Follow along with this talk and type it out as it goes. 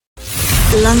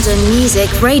London Music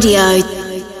Radio.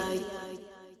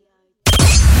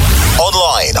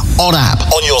 Online, on app,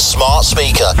 on your smart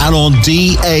speaker, and on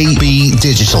DAB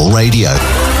Digital Radio.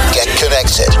 Get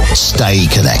connected. Stay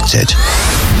connected.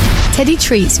 Teddy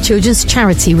Treats Children's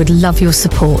Charity would love your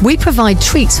support. We provide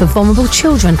treats for vulnerable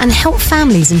children and help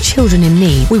families and children in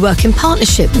need. We work in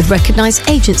partnership with recognised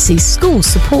agencies, schools,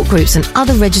 support groups and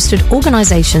other registered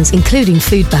organisations, including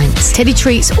food banks. Teddy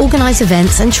Treats organise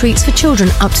events and treats for children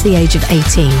up to the age of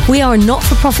 18. We are a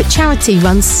not-for-profit charity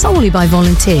run solely by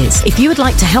volunteers. If you would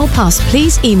like to help us,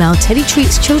 please email Teddy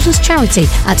Treats Children's Charity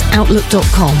at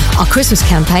outlook.com. Our Christmas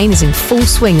campaign is in full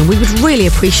swing and we would really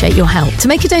appreciate your help. To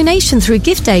make a donation through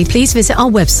Gift Aid, please visit our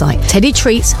website,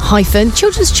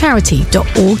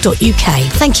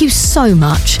 teddytreats-children'scharity.org.uk. Thank you so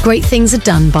much. Great things are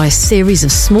done by a series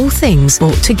of small things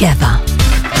brought together.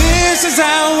 This is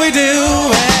how we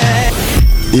do it.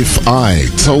 If I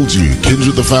told you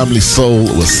Kindred the Family Soul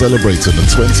was celebrating the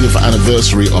 20th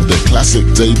anniversary of their classic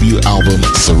debut album,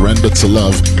 Surrender to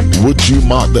Love, would you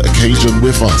mark the occasion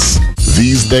with us?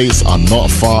 These dates are not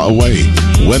far away.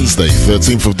 Wednesday,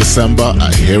 13th of December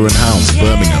at Here and Hounds,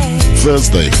 Birmingham.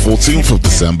 Thursday, 14th of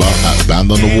December at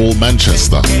Band on the Wall,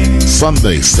 Manchester.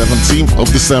 Sunday, 17th of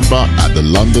December at the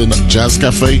London Jazz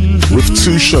Cafe, with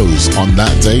 2 shows on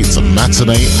that date,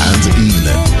 matinee and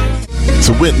evening.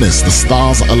 To witness the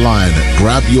stars align,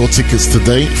 grab your tickets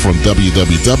today from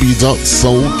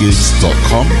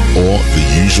www.soulgigs.com or the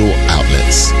usual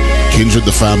outlets. Kindred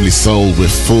the Family Soul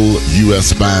with full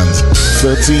US band,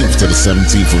 13th to the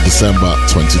 17th of December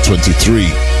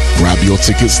 2023. Grab your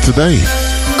tickets today.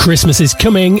 Christmas is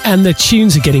coming and the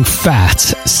tunes are getting fat.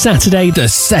 Saturday the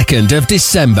 2nd of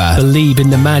December. Believe in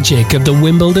the magic of the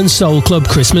Wimbledon Soul Club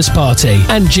Christmas party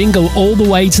and jingle all the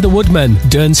way to the Woodman,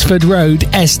 Dunsford Road,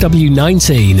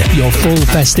 SW19. Your full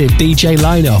festive DJ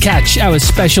lineup. Catch our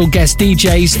special guest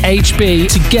DJs HB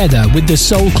together with the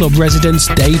Soul Club residents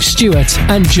Dave Stewart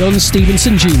and John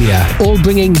Stevenson Jr. All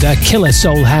bringing the killer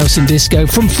soul house and disco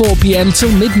from 4 p.m.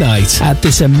 till midnight at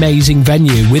this amazing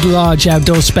venue with large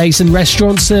outdoor space and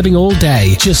restaurants serving all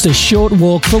day. Just a short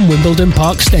walk from Wimbledon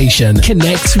Park Station.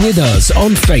 Connect with us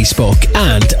on Facebook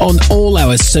and on all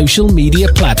our social media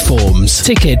platforms.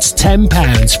 Tickets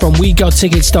 £10 from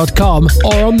wegottickets.com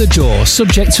or on the door,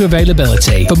 subject to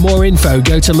availability. For more info,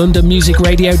 go to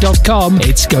londonmusicradio.com.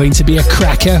 It's going to be a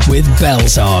cracker with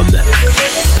bells on.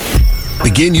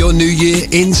 Begin your new year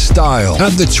in style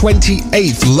at the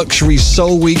 28th Luxury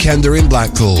Soul Weekender in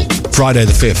Blackpool. Friday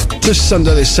the 5th to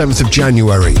Sunday the 7th of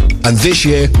January. And this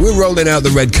year, we're rolling out the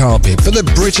red carpet for the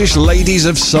British Ladies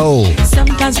of Soul.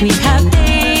 Sometimes we have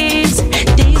days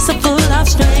are full of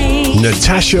strain.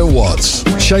 Natasha Watts,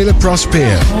 Shayla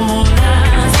Prosper,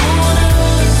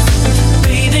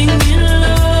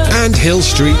 and Hill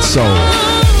Street Soul.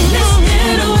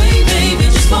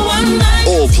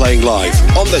 All playing live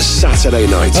on the Saturday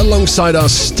night alongside our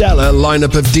stellar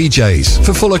lineup of DJs.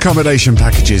 For full accommodation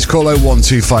packages, call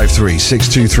 01253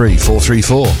 623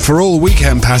 434. For all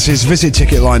weekend passes, visit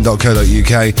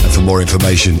ticketline.co.uk, and for more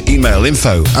information, email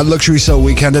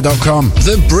info@luxurysoulweekender.com.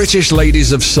 The British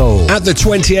Ladies of Soul at the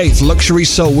 28th Luxury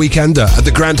Soul Weekender at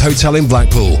the Grand Hotel in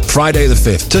Blackpool. Friday the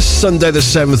 5th to Sunday the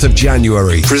 7th of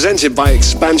January. Presented by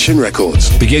Expansion Records.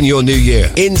 Begin your new year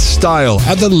in style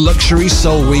at the Luxury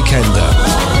Soul Weekender.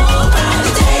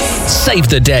 Save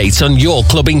the date on your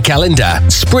clubbing calendar.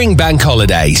 Spring Bank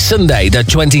Holiday, Sunday the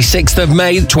 26th of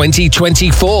May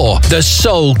 2024. The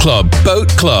Soul Club Boat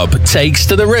Club takes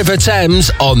to the River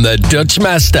Thames on the Dutch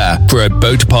Master for a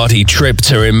boat party trip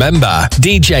to remember.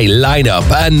 DJ lineup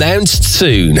announced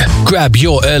soon. Grab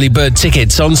your early bird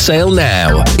tickets on sale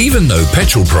now. Even though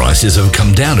petrol prices have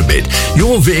come down a bit,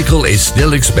 your vehicle is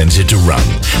still expensive to run.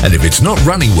 And if it's not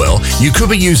running well, you could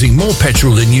be using more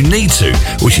petrol than you need to,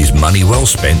 which is money well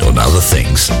spent on other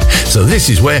things. So this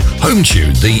is where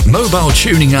HomeTune, the mobile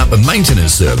tuning up and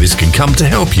maintenance service, can come to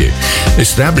help you.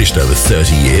 Established over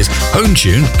 30 years,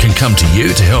 HomeTune can come to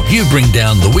you to help you bring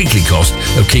down the weekly cost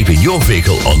of keeping your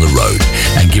vehicle on the road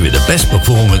and give it the best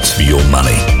performance for your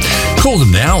money. Call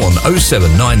them now on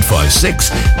 07956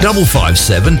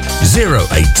 557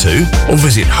 082 or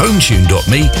visit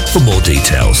hometune.me for more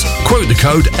details. Quote the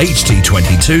code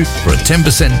HT22 for a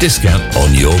 10% discount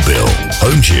on your bill.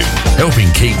 HomeTune,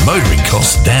 helping keep motoring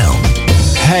costs down.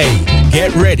 Hey,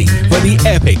 get ready for the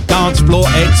epic dance floor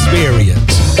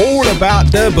experience. All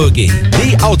about the boogie,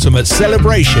 the ultimate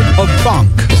celebration of funk,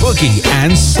 boogie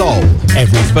and soul.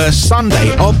 Every first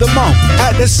Sunday of the month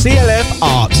at the CLF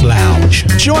Arts Lounge.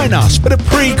 Join us for the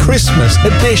pre-Christmas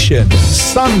edition.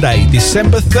 Sunday,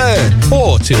 December 3rd,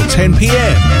 4 till 10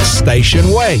 p.m.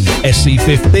 Station Way,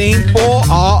 SC15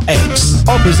 4RX.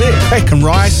 Opposite Peckham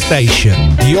Rise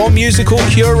Station. Your musical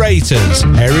curators,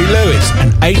 Harry Lewis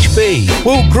and HB,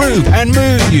 will groove and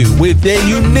move you with their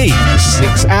unique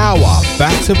 6-hour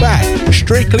back-to-back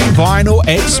strictly vinyl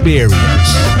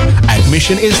experience.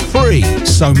 Admission is free,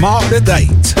 so mark the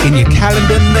date in your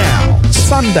calendar now.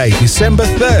 Sunday, December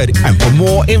 3rd, and for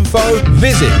more info,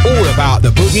 visit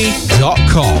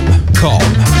allabouttheboogie.com.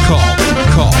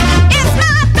 It's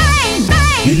my bang,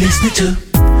 bang. You're listening to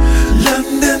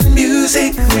London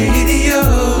Music Radio.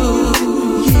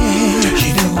 Yeah,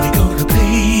 you know we're gonna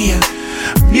play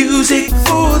music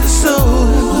for the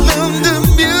soul. London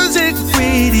Music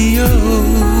Radio.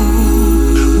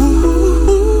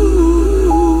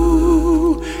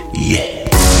 Ooh, yeah.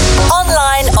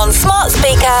 Online, on smart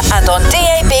speaker and on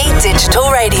DAB digital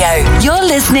radio. You're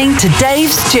listening to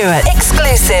Dave Stewart,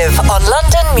 exclusive on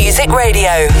London Music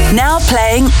Radio. Now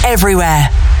playing everywhere.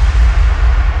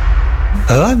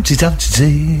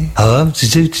 Humpty-Dumpty-Doo,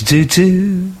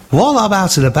 Humpty-Doo-Doo-Doo. While I'm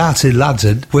out and about in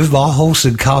London with my horse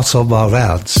and cart on my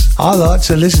rounds, I like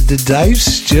to listen to Dave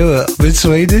Stewart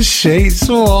between the sheets.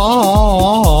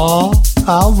 Oh,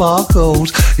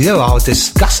 Margold, you are a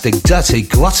disgusting, dirty,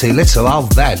 grotty little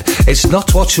old man. It's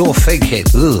not what you're thinking.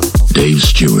 Ugh. Dave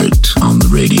Stewart on the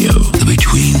radio. The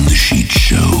Between the Sheets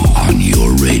show on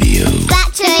your radio.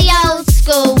 Back to the old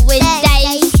school with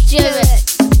Dave Stewart.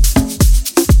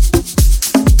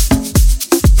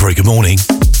 Very good morning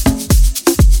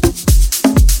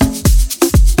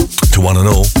to one and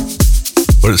all.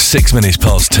 We're at 6 minutes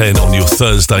past 10 on your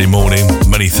Thursday morning.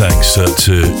 Many thanks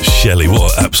to Shelley.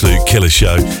 What an absolute killer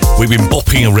show. We've been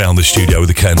bopping around the studio with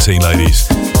the Canteen ladies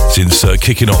since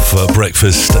kicking off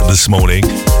breakfast this morning.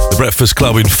 The Breakfast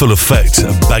Club in full effect,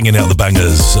 banging out the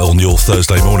bangers on your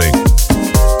Thursday morning.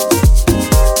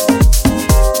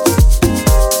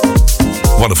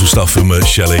 Wonderful stuff from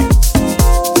Shelley.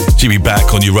 Jimmy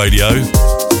back on your radio.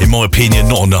 In my opinion,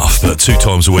 not enough, but 2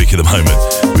 times a week at the moment.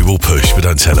 We will push, but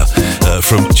don't tell her.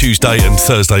 From Tuesday and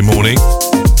Thursday morning,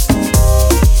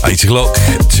 8 o'clock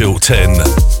till 10,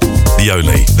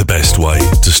 the best way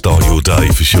to start your day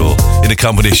for sure. In the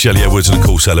company of Shelley Edwards and of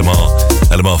course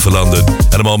LMR for London,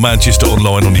 LMR Manchester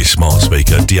online on your smart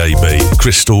speaker, DAB,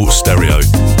 Crystal Stereo.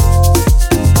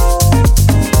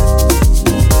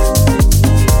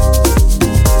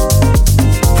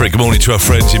 Very good morning to our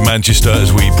friends in Manchester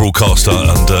as we broadcast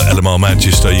under LMR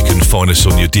Manchester. You can find us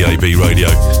on your DAB radio.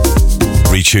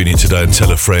 Retune in today and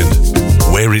tell a friend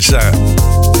where it's at.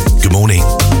 Good morning.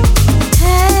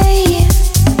 Hey,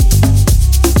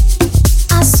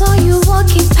 I saw you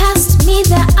walking past me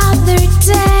the other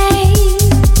day,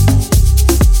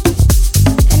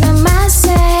 and I must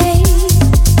say,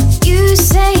 you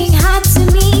saying hi to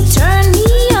me turned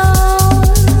me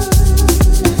on.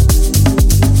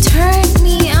 Turn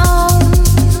me on.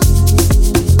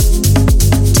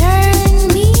 Turn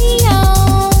me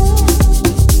on.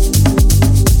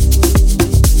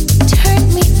 Turn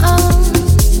me on.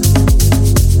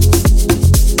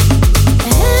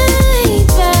 Hey,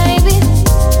 baby,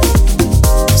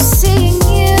 seeing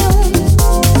you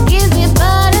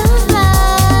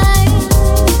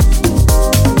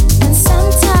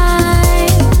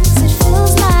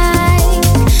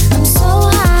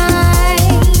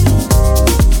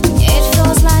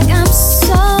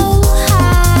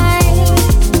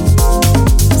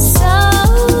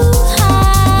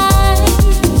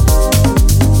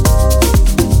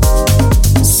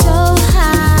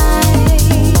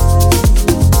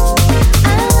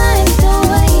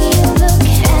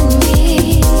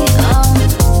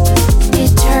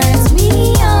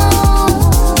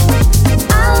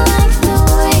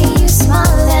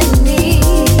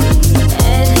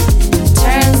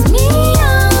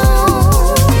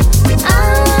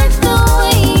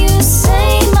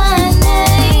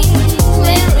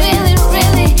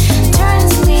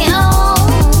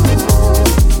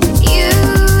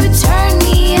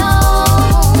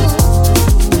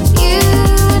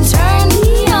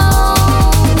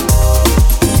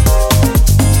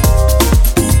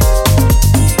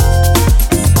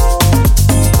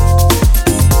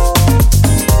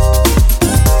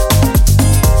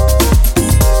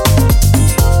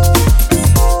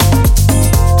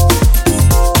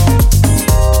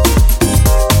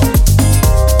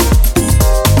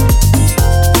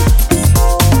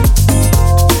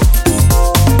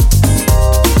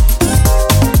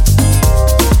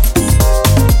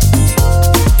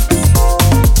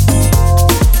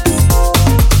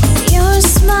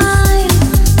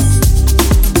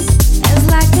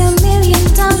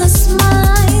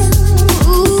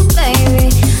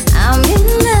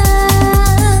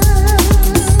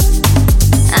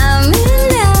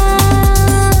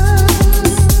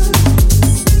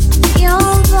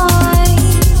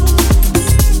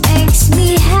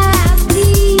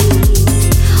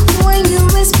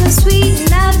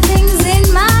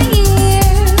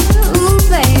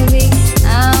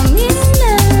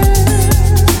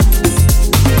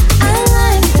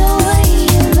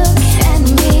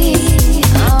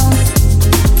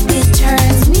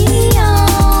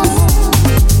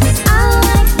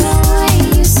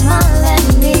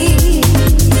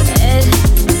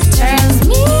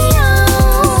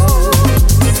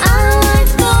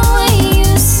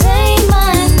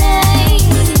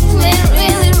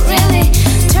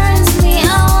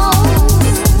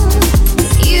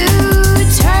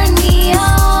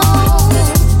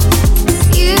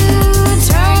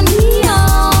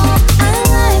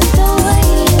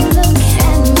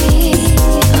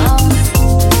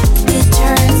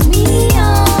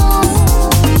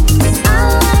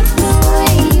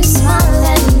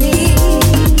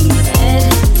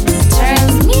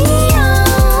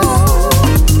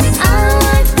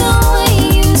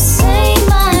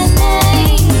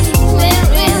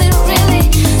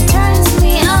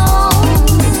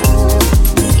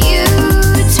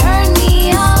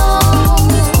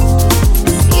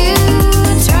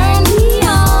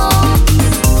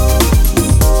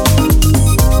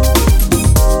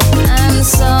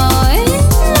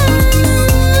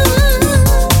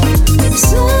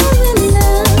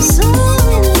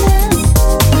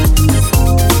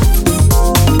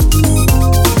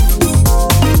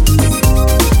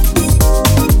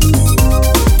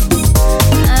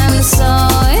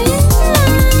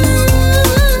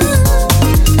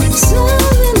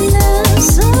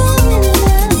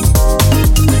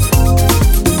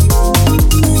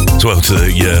 12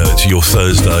 to your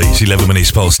Thursday. It's 11 minutes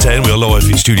past 10. We are live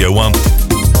in Studio 1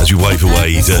 as we wave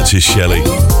away to Shelley.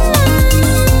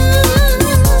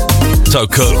 So,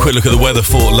 quick look at the weather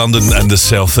for London and the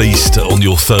southeast on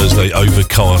your Thursday.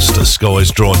 Overcast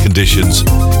skies, dry conditions.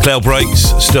 Cloud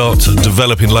breaks start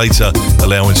developing later,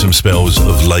 allowing some spells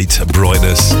of late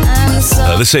brightness.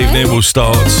 This evening we'll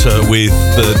start with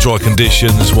dry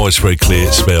conditions, widespread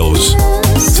clear spells.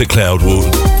 Thick cloud will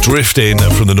drift in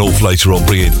from the north later on,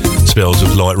 bringing spells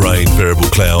of light rain, variable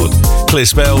cloud. Clear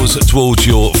spells towards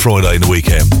your Friday and the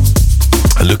weekend.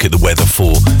 A look at the weather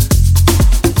for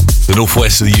the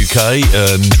northwest of the UK,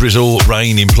 and drizzle,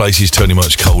 rain in places, turning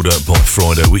much colder by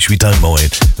Friday, which we don't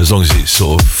mind as long as it's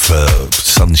sort of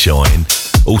sunshine,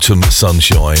 autumn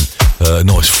sunshine,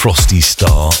 nice frosty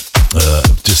start.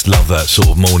 Just love that sort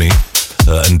of morning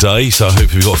and day. So I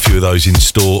hope we've got a few of those in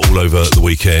store all over the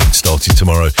weekend, starting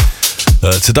tomorrow.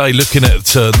 Today, looking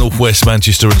at northwest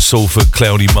Manchester and Salford,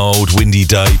 cloudy, mild, windy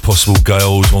day, possible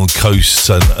gales on coasts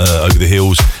and over the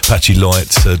hills, patchy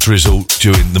light drizzle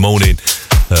during the morning.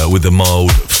 With a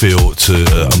mild feel to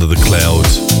under the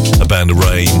clouds, a band of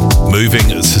rain moving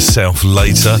to south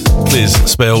later, clears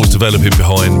spells developing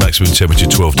behind, maximum temperature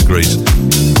 12 degrees.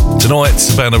 Tonight,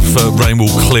 a band of rain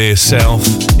will clear south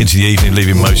into the evening,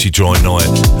 leaving mostly dry night.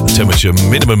 Temperature,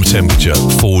 minimum temperature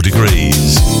 4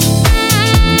 degrees.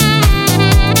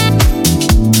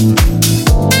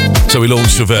 So we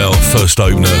launched with our first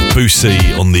opener,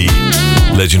 Boosie, on the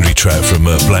legendary track from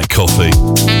Black Coffee.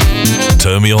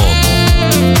 Turn me on.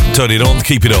 Turn it on,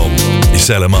 keep it on. It's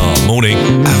LMR. Morning.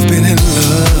 I've been in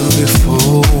love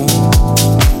before,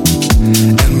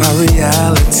 and my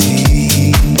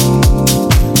reality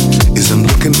is I'm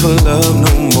looking for love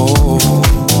no more.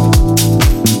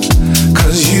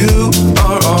 'Cause you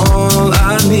are all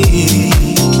I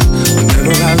need.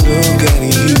 Whenever I look at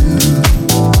you,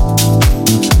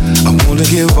 I wanna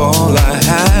give all I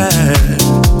have,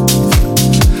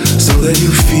 so that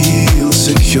you feel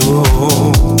secure.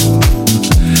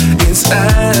 It's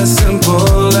as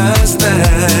simple as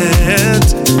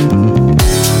that.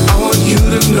 I want you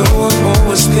to know I'm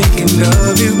always thinking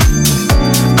of you.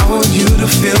 I want you to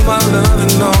feel my love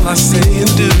in all I say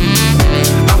and do.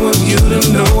 I want you to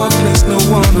know I place no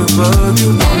one above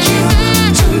you. I want you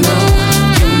to know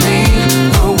you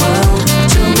mean the world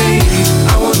to me.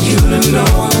 I want you to know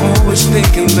I'm always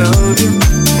thinking of you.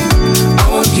 I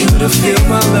want you to feel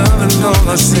my love in all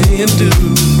I say and do.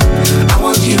 I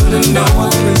want you to know I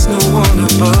place no one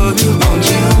above you. I want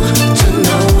you to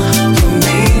know you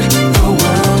mean the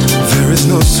world. There is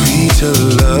no sweeter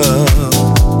love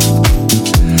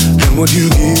than what you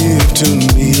give to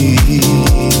me.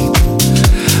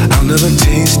 I'll never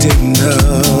taste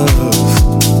enough.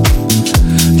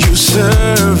 You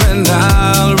serve and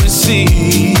I'll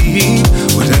receive.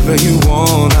 Whatever you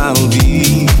want, I'll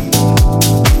be.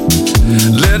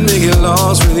 Let me get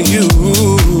lost with you.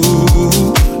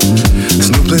 There's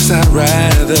no place I'd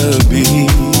rather be.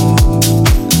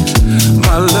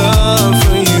 My love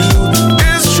for you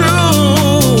is true.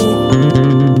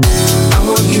 I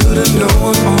want you to know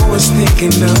I'm always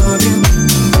thinking of you.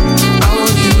 I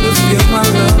want you to feel my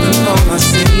love and all I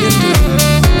say and do.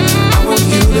 I want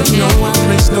you to know I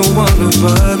place no one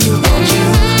above you. I want you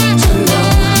to know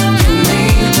you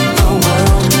mean the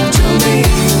world to me.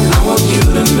 I want you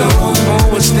to know I'm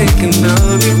always thinking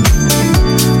of you.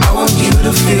 I want you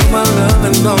to feel my love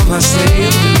and all I say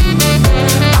and do.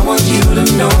 I want you to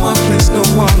know I place no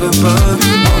one above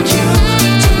you. I want you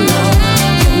to know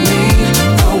you mean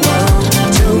the world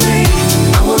to me.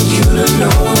 I want you to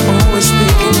know I'm always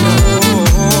thinking of you.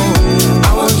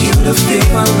 I want you to feel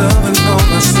my love and all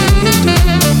I say and do.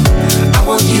 I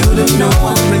want you to know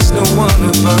I place no one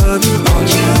above you. I want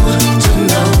you to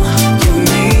know you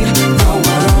mean the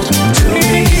world to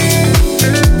me.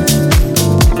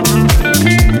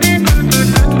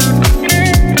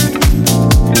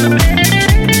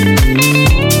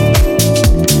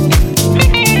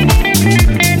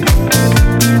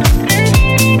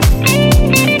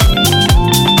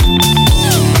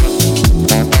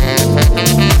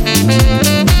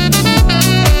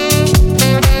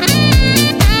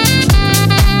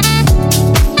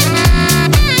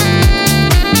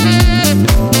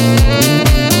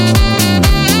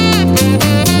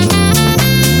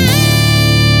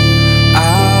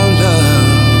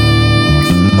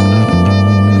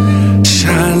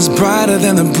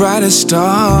 Than the brightest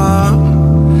star.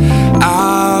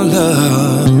 Our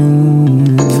love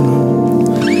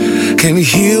can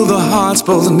heal the hearts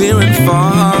both near and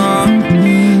far.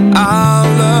 Our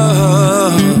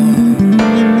love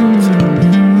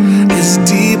is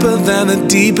deeper than the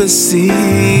deepest sea,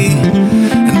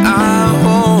 and our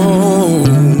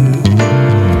home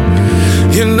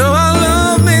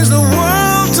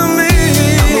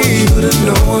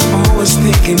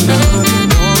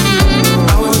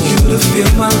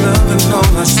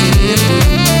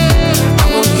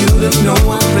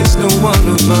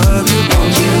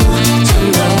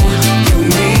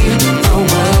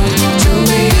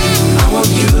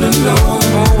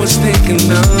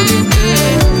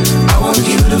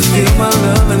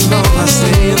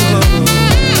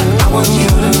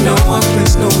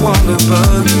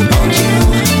above you. Want you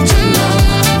to know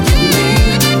you mean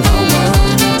the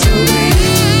world to me.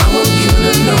 I want you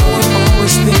to know I'm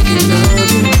always thinking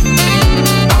of you.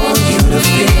 I want you to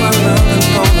feel my love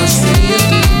and all I see you.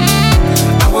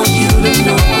 I want you to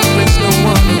know there's no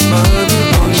one above you.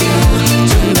 Want you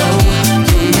to know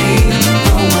you mean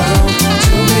the world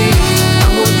to me. I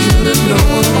want you to know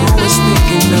I'm always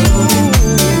thinking of you.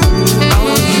 I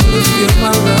want you to feel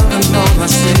my love and all I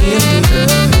say is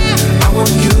I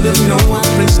want you to know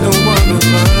there's no one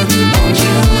above you. Want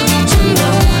you to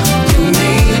know you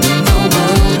mean the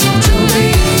world to me.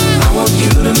 I want you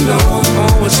to know I'm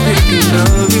always thinking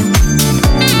of you.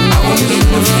 I want you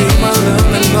to feel my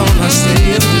love and all I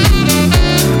say is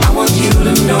I want you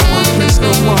to know there's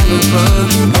no one above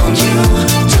you. Want you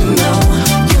to know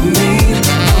you mean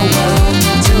the world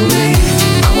to me.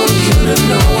 I want you to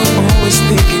know I'm always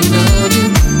thinking of you.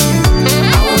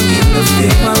 I want you to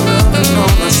feel my love and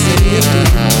all I say is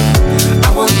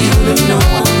I want you to know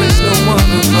there's no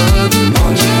one above you.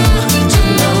 Want you to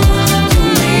know you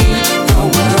mean the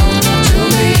world to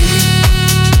me.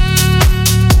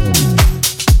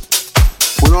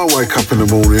 When I wake up in the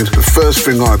morning, the first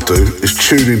thing I do is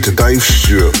tune into Dave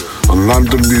Stewart on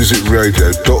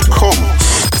LondonMusicRadio.com.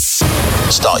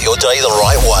 Start your day the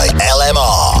right way.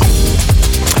 LMR.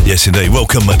 Yes, indeed.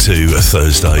 Welcome to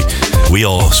Thursday. We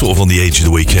are sort of on the edge of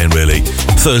the weekend, really.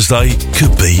 Thursday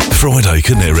could be Friday,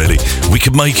 couldn't it, really? We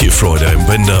could make it Friday.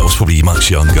 When I was probably much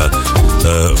younger,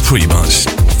 pretty much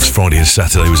Friday and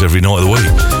Saturday was every night of the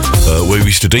week. We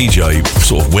used to DJ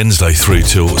sort of Wednesday through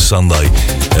till Sunday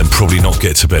and probably not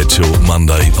get to bed till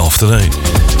Monday afternoon.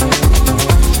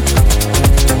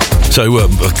 So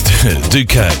do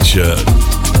catch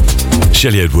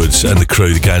Shelley Edwards and the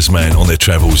crew, the Gazman, on their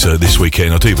travels this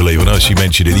weekend. I do believe, I know she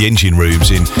mentioned it, the Engine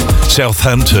Rooms in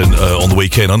Southampton on the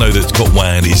weekend. I know that Scott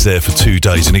Wan is there for 2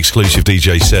 days, an exclusive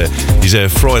DJ set. He's there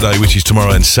Friday, which is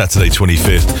tomorrow, and Saturday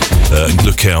 25th. And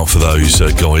look out for those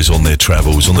guys on their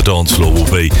travels. On the dance floor will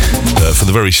be from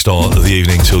the very start of the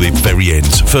evening till the very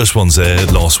end. First one's there,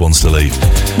 last one's to leave,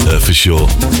 for sure.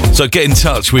 So get in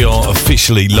touch. We are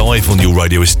officially live on your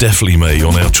radio. It's definitely me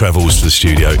on our travels to the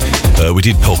studio. We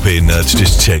did pop in to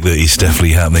just check that it's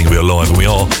definitely happening. We are live, and we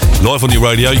are live on your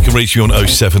radio. You can reach me on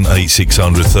 078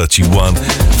 31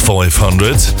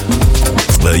 500.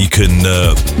 You can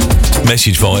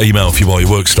message via email if you buy your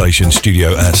workstation,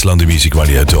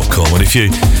 studio@londonmusicradio.com. And if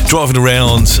you're driving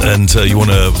around and you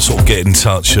want to sort of get in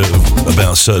touch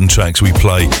about certain tracks we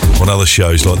play on other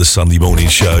shows like the Sunday morning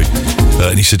show,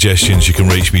 any suggestions, you can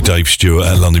reach me, Dave Stewart,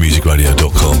 at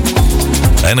londonmusicradio.com.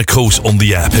 And of course on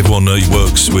the app. Everyone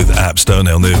works with apps, don't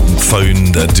they, on their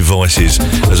phone devices.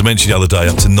 As I mentioned the other day,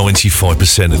 up to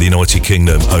 95% of the United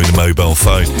Kingdom own a mobile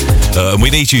phone. And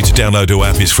we need you to download our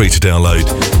app. It's free to download,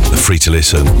 free to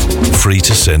listen, free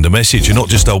to send a message. You're not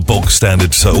just old bog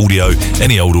standard audio,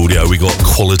 any old audio. We got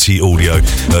quality audio.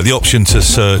 The option to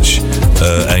search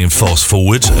and fast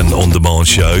forward and on-demand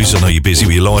shows. I know you're busy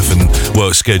with your life and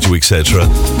work schedule, etc.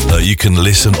 You can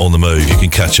listen on the move. You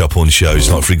can catch up on shows.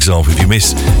 Like, for example, if you missed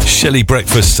Shelley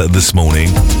Breakfast this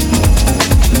morning,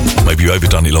 maybe you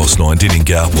overdone it last night, didn't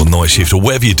get up on night shift, or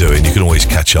whatever you're doing, you can always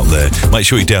catch up there. Make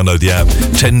sure you download the app.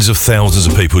 Tens of thousands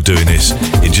of people doing this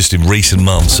in recent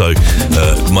months. So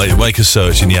make a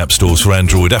search in the app stores for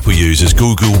Android, Apple users,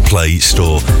 Google Play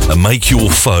Store, and make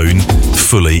your phone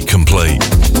fully complete.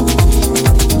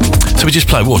 So we just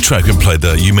played, what track we played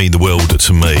there? You Mean the World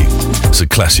to Me. It's a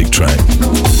classic track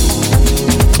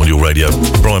on your radio.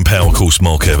 Brian Powell, of course,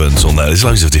 Mark Evans on that. There's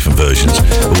loads of different versions.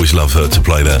 Always love her to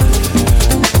play that.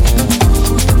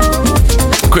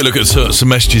 Quick look at some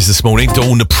messages this morning.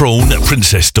 Dawn the Prawn,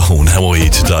 Princess Dawn, how are you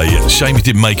today? Shame you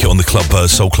didn't make it on the club,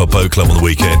 Soul Club Boat Club on the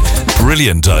weekend.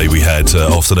 Brilliant day we had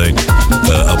afternoon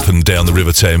up and down the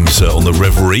River Thames on the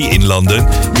Revelry in London.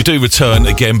 We do return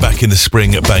again back in the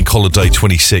spring at Bank Holiday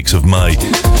 26th of May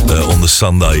on the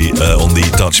Sunday on the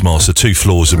Dutch Master. 2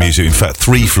 floors of music, in fact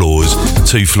 3 floors,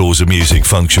 2 floors of music,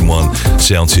 Function 1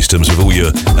 sound systems with all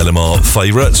your LMR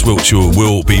favourites, which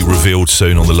will be revealed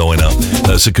soon on the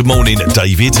lineup. So good morning,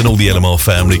 David, and all the LMR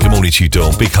family. Good morning to you,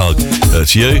 Don. Big hug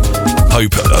to you.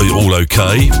 Hope all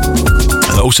okay.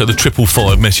 Also the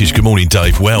 555 message. Good morning,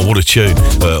 Dave. Wow, what a tune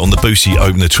on the Boosie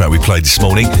opener track we played this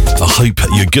morning. I hope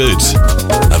you're good.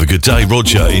 Have a good day.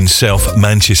 Roger in South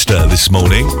Manchester this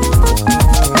morning.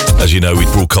 As you know, we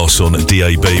broadcast on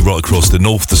DAB right across the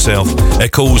north, the south.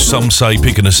 Eccles, some say,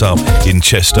 picking us up in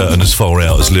Chester and as far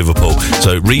out as Liverpool.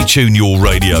 So retune your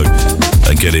radio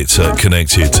and get it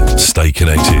connected. Stay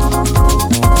connected.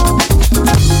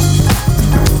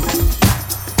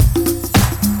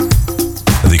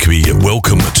 And they can be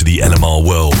welcome to the LMR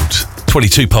world.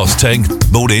 22 past 10.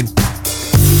 Morning.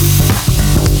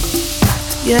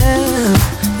 Yeah.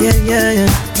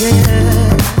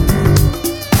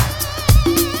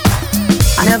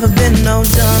 I never been no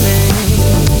dummy,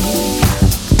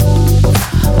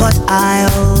 but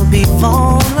I'll be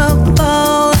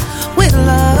vulnerable with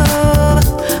love.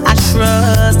 I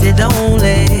trust it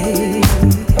only,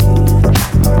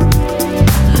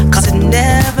 'cause it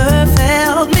never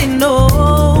failed me,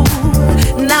 no.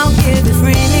 Now give it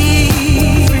freely,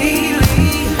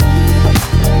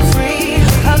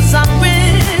 'cause I'm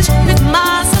rich with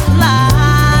my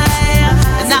supply,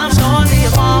 and I'm surely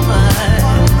a woman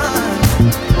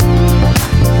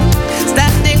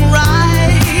standing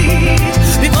right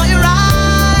before your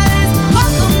eyes.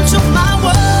 Welcome to my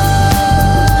world.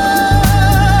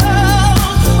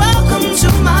 Welcome to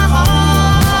my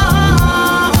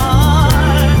heart.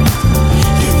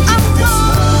 I'm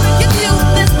gonna give you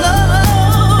this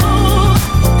love,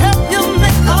 help you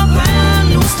make a brand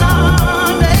new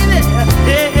start, baby.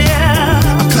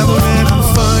 Yeah. I'm clever and I'm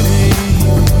funny,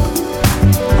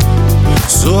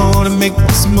 so I wanna make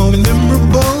this moment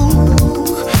memorable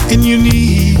and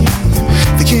unique.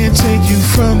 They can't take you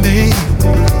from me.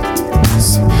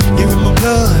 You're in my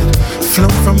blood,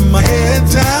 flow from my head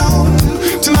down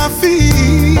to my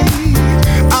feet.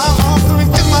 I'll offer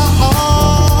it in my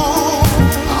heart,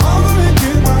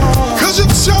 'cause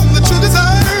you've shown that you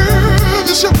deserve,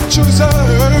 you show what you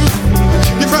deserve.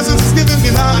 Your presence is giving me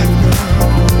life,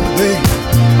 babe.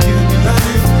 Giving me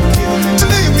life, to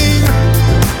leave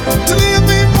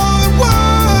me more than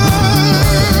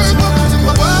words. Welcome to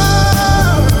my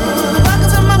world.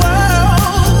 Welcome to my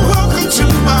world. Welcome to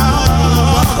my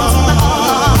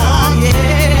heart.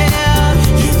 Yeah.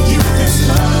 Give you this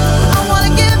love. I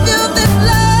wanna give you this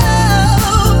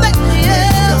love, baby.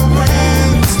 Yeah. Make a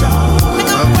brand new start. Make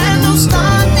a brand new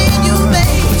start, me and you,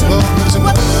 baby. Welcome to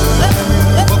my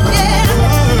Yeah.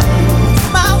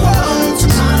 My world. to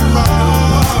my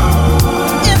heart.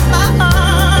 In my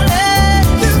heart. Yeah.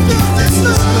 Give you this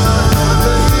love.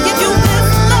 Give you this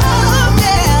love,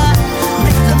 yeah.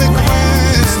 Make a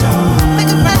brand start. Make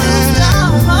a brand new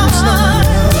start.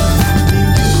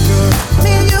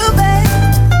 Me and you, baby.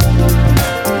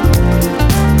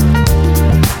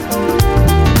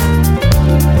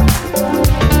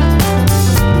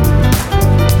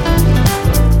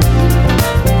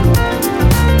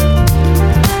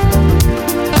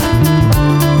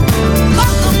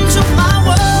 Welcome to my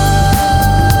world.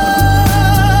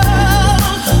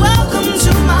 Welcome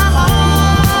to my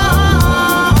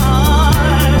heart.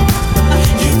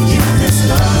 Give you this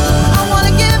love. I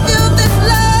wanna give you this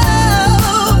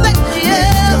love, baby.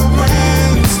 Yeah. Make a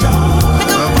brand new start.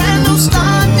 Make a brand new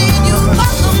start, me and you.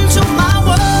 Welcome to my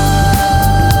world.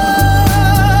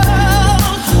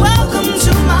 Welcome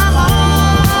to my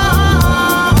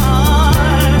heart.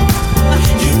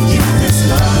 Give you this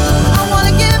love. I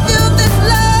wanna give you this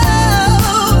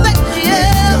love, baby.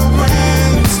 Yeah. Make a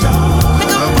brand new start.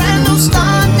 Make a brand new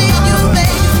start, me and you,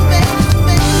 baby, baby,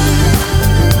 baby.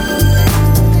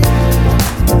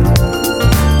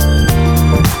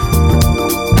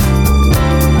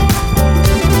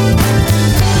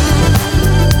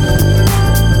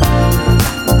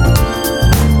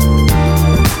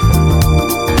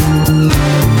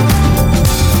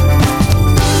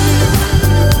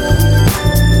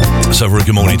 So very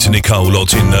good morning to Nicole,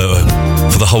 locked in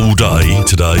for the whole day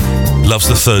today. Loves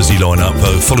the Thursday lineup.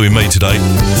 Following me today,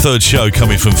 third show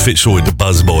coming from Fitzroy, the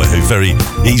Buzzboy,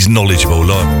 he's knowledgeable,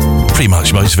 like pretty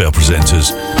much most of our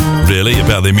presenters, really,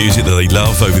 about their music that they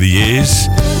love over the years,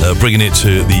 bringing it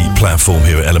to the platform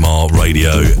here at LMR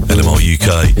Radio, LMR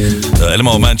UK,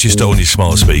 LMR Manchester on your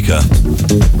smart speaker,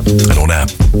 and on app.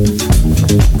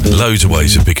 Loads of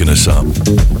ways of picking us up.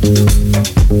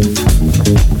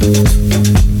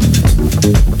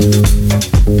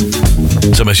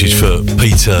 It's a message for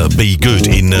Peter B. Good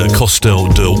in Costel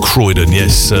del Croydon.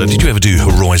 Yes, did you ever do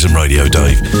Horizon Radio,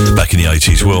 Dave, back in the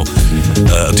 80s? Well,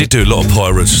 I did do a lot of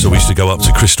pirates, so we used to go up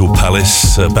to Crystal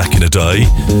Palace back in the day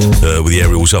with the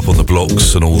aerials up on the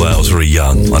blocks and all that. I was very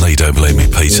young. I know you don't believe me,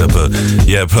 Peter, but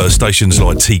yeah, stations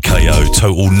like TKO,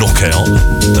 Total Knockout,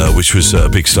 which was a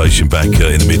big station back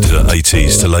in the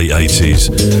mid-80s to late 80s.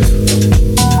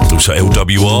 Also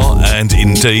LWR and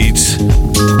indeed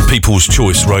People's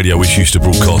Choice Radio, which used to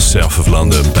broadcast south of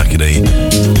London back in around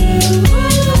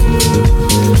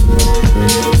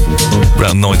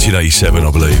 1987,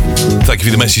 I believe. Thank you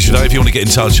for the message today. If you want to get in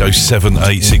touch,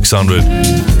 078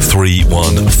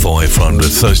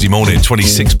 31500. Thursday morning,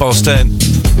 26 past 10.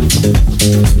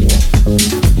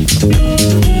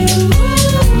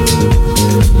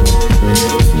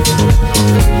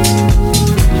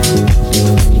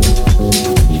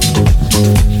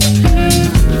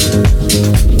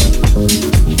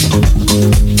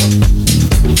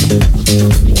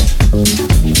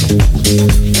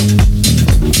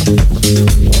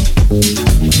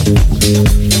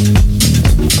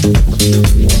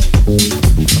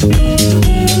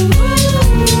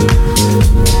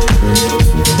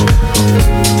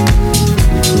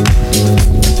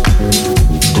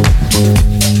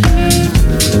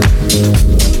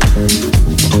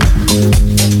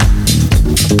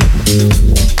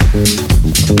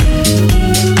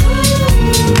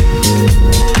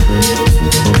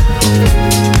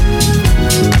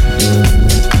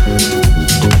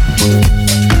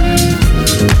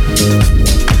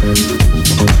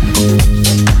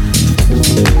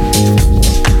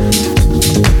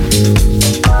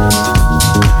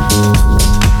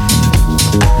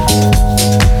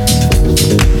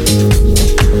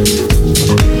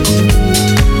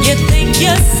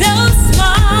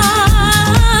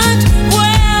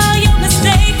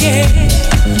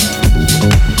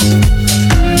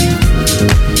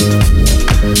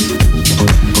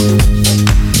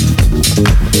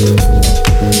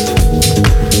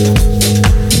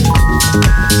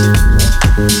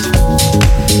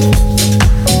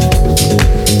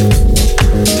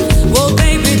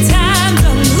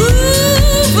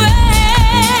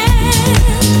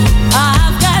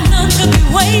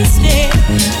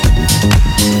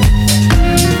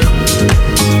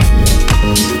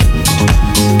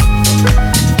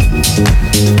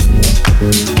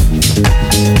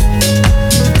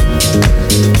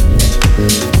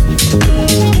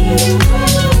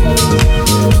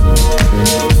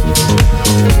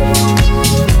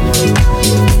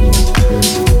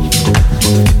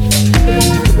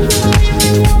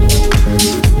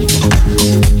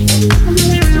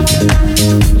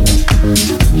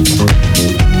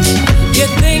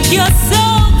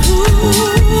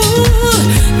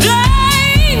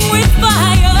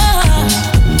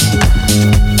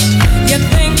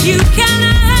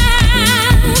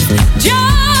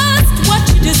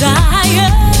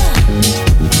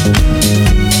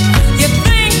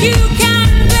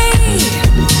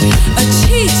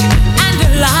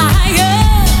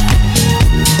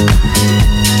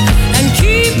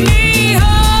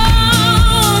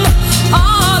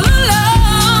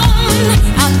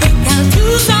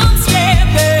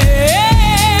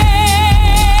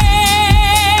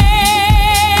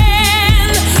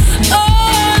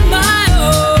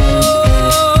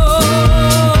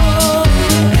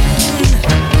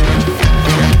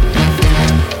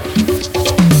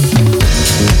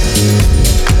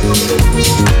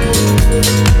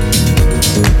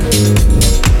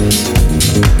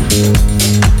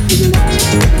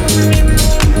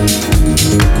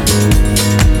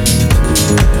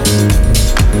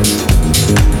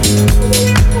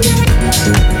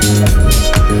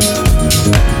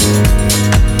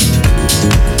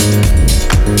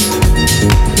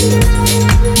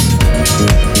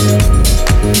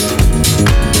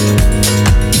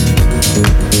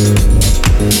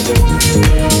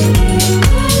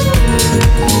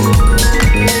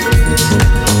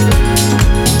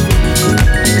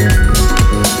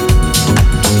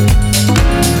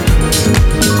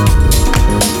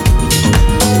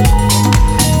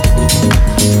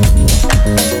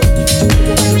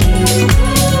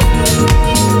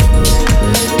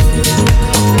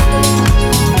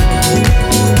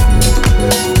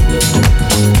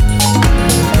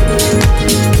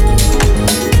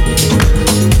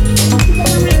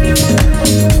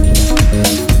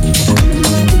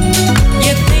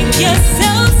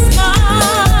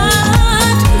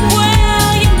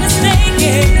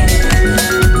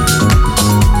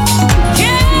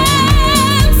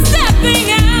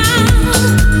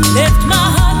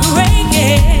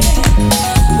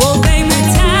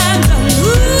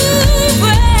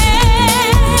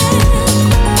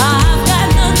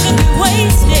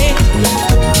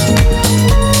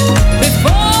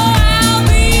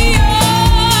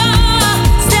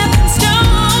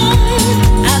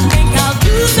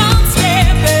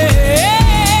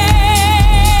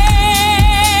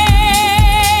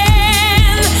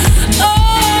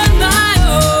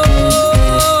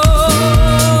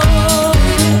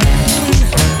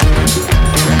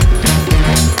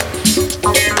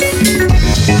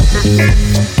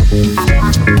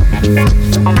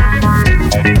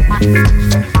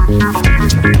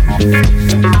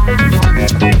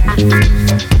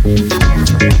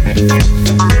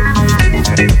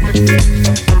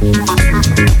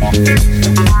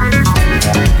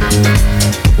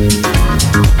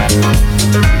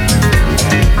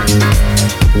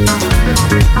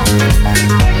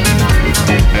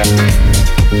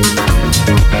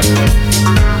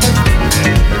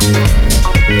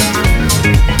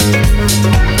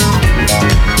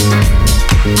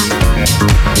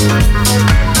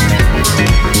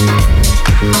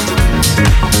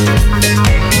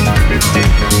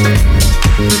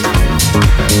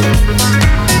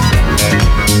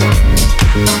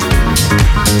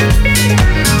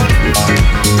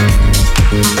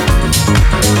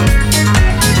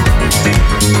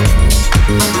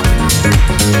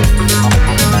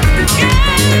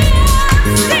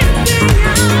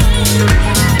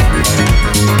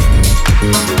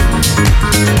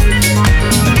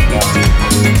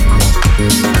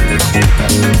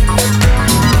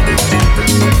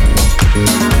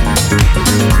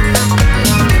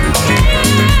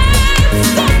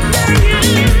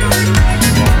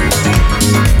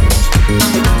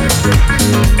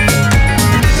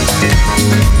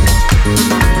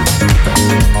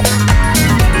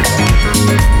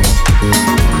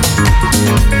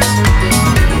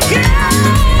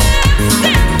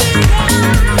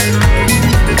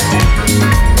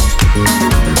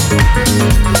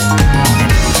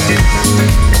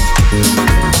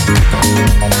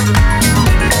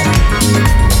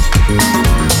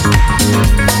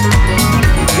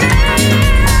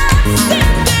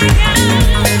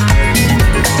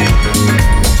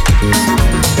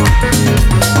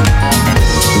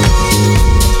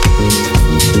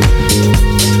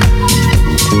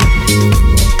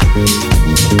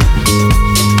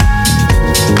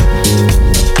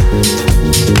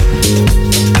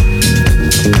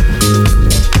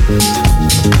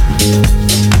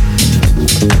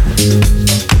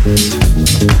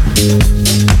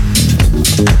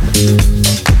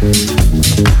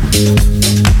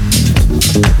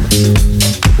 Online,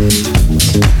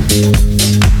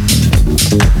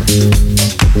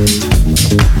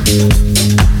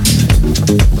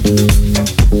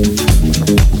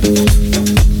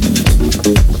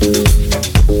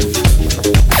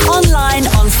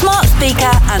 on smart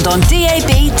speaker and on DAB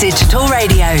digital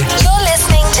radio. You're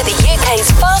listening to the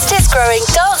UK's fastest growing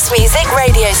dance music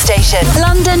radio station,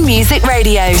 London Music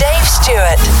Radio. Dave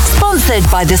Stewart, sponsored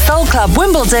by the Soul Club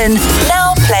Wimbledon,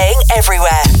 now playing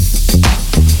everywhere.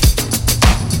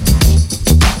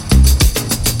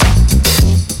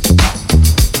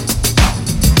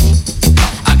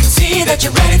 I can see that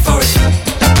you're ready for it.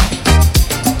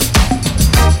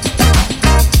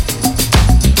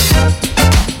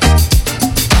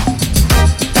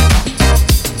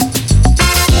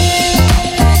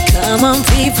 Come on,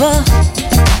 people,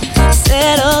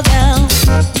 settle down.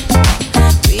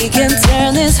 We can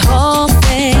turn this whole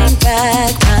thing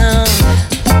back round.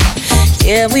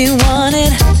 Yeah, we want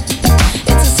it.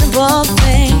 It's a simple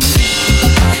thing.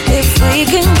 If we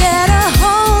can get a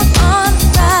hold on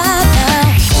right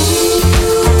now.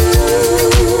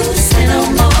 Ooh, say no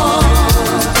more.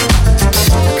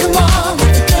 Come on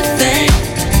with the good thing.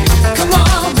 Come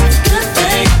on with the good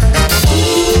thing.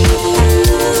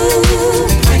 Ooh,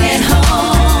 bring it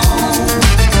home.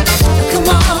 Come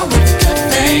on with the good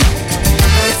thing.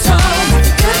 It's on with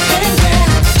the good thing,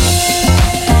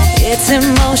 yeah. It's in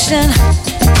motion.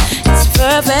 It's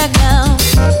perfect now.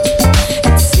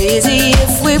 It's easy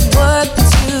if we work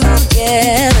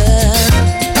together.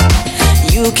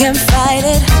 You can fight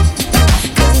it,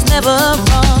 'cause it's never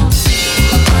wrong.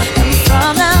 And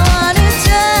from now on it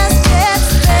just gets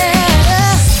better.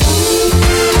 Ooh,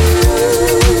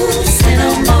 say no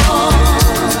more.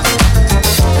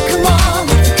 Come on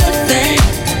with the good thing.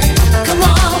 Come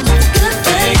on with the good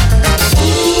thing.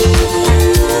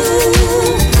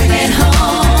 Ooh, bring it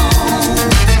home.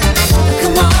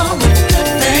 Come on with the good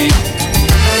thing.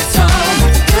 It's on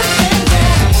with the good thing,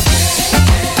 yeah.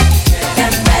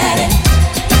 Get ready.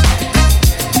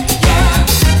 Yeah.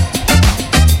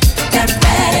 Get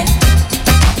ready.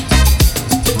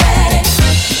 Ready.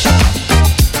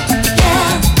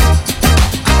 Yeah.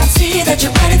 I can see that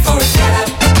you're ready for it. Get up.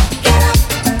 Get up.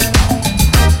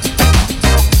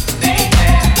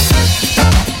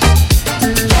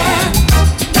 Yeah.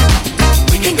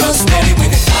 We can go steady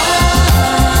with it.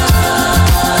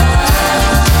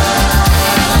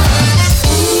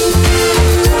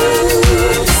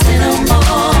 Say no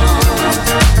more.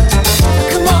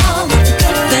 Come on with the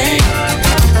good thing.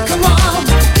 Come on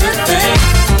with the good thing.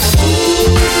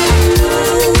 Ooh,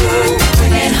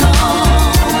 bring it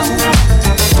home.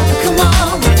 Come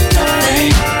on with the good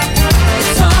thing.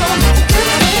 It's on with the good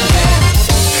thing, yeah.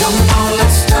 Come on,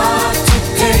 let's start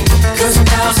today. 'Cause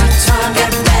now's the time,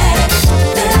 get ready.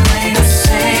 There ain't a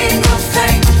single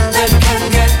thing that can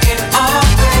get in our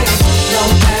way. No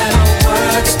matter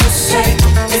words to say,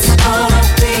 it's gonna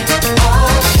be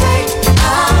okay,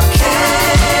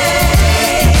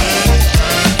 okay.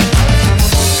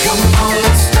 Come on,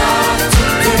 let's start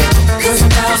today. 'Cause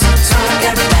now's the time,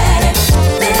 get ready.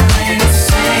 There ain't a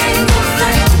single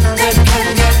thing that can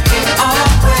get in our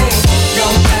way. No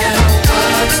matter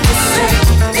words to say,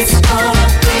 it's gonna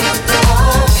be okay,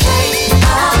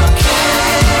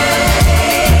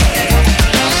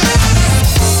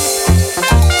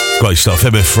 Great stuff.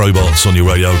 MF Robots on your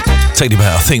radio. Taking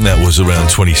about, I think that was around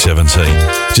 2017.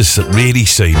 Just really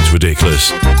seems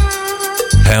ridiculous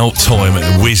how time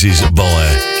whizzes by.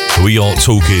 We are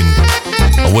talking,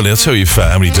 well, I'll tell you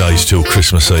how many days till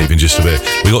Christmas Eve in just a bit.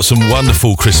 We got some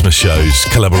wonderful Christmas shows,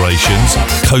 collaborations,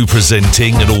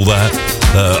 co-presenting and all that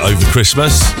over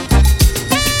Christmas.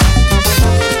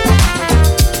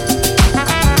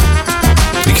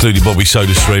 Including Bobby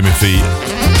SodaStream if he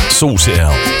sorts it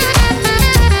out.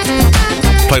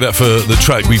 Played that for the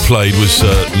track we played was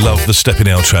Love the Stepping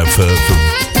Out track for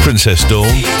Princess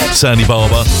Dawn, Sandy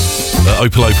Barber,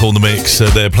 Opal Opal on the mix.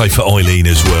 They're played for Eileen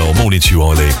as well. Morning to you,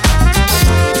 Eileen.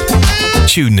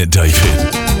 Tuning it,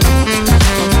 David.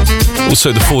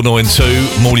 Also the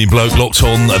 492 Morning Bloke locked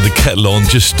on the kettle on.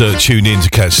 Just tune in to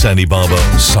catch Sandy Barber.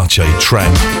 Such a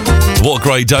track. What a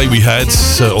great day we had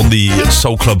on the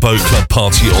Soul Club Boat Club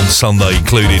party on Sunday,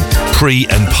 including pre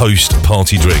and post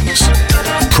party drinks.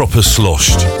 Proper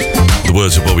sloshed. The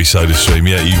words of Bobby SodaStream.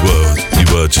 Yeah, you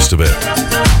were just a bit.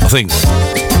 I think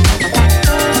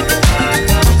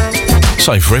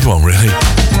same for everyone, really.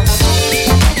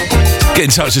 Get in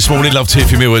touch this morning. Love to hear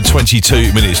from you at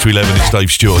 22 minutes to 11. It's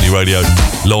Dave Stewart on your radio,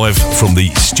 live from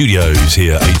the studios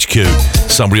here at HQ,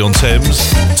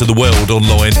 Sunbury-on-Thames, to the world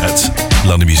online at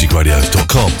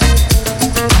londonmusicradio.com.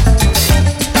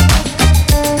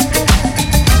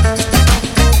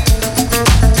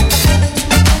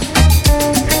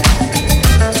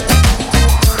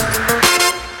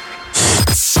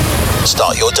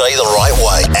 your day the right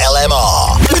way.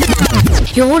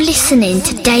 LMR. You're listening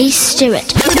to Dave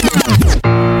Stewart.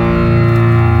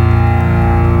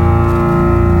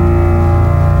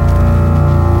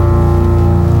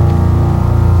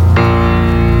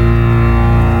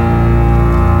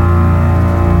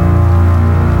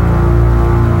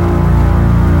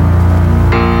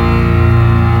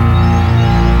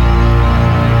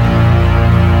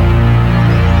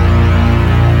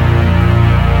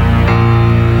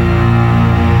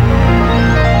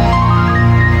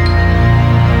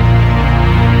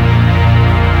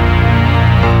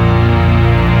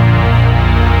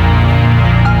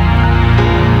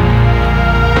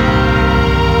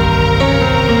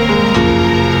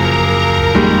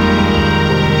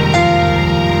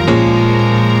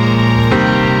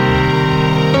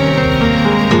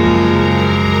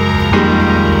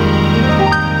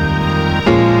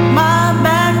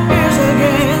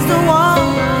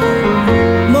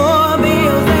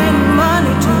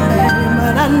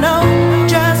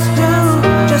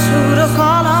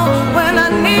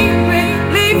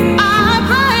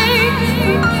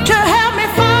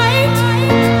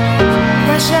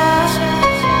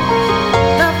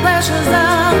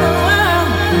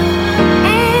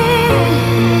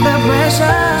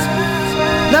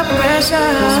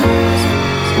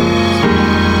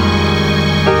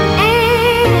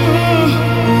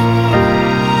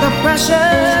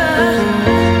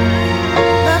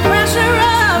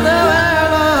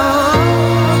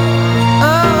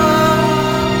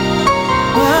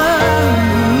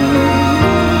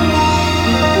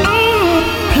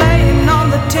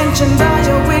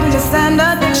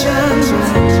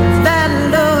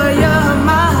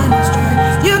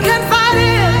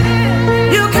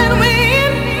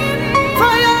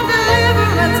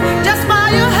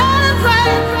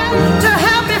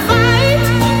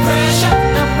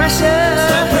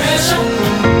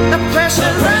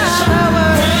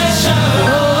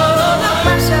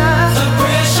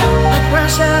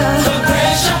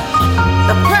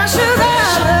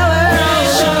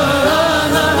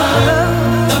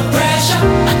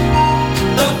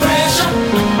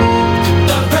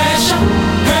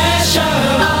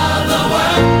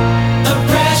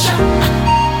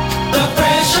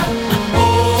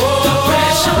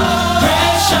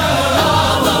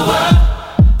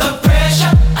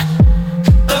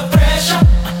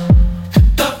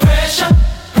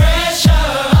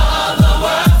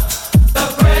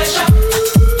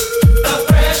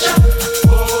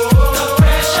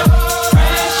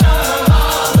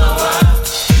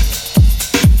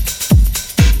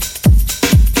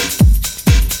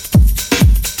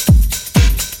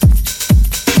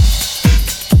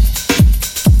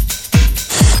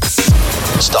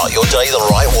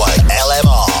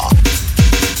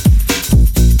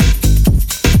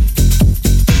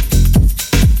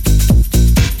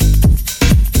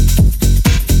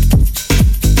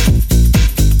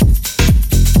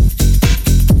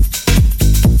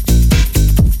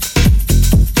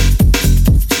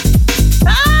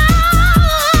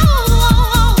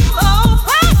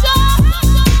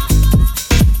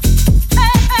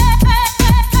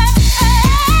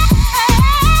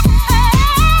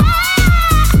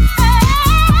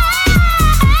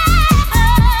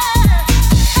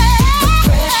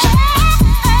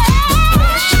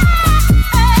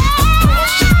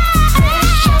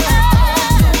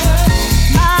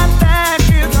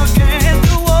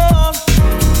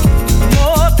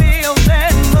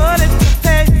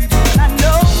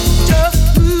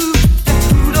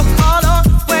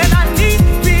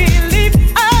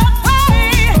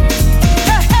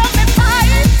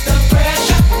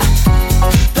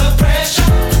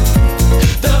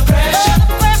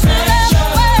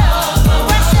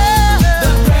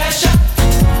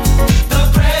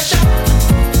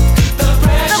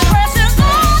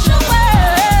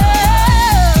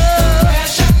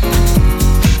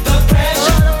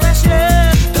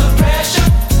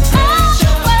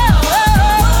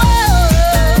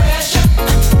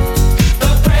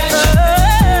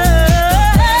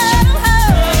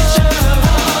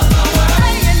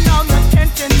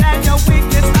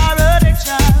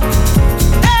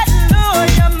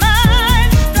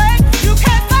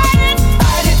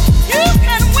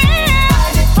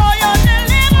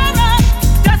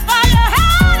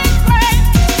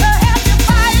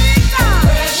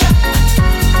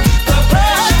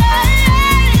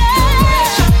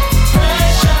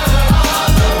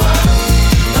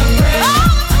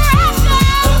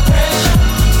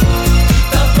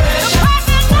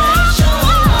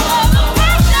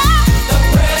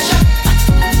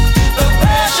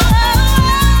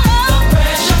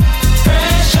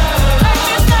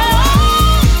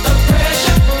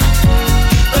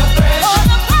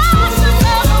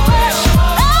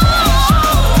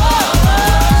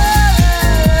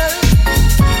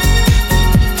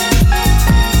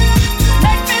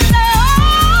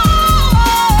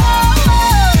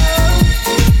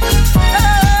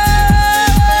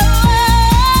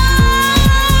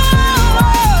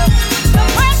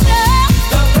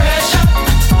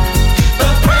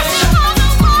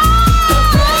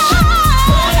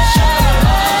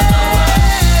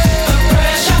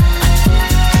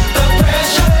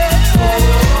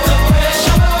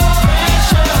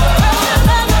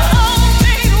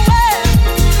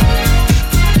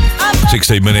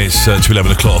 16 minutes to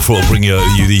 11 o'clock. I thought I'd bring you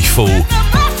the full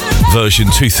version,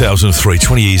 2003,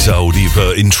 20 years old,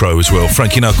 intro as well.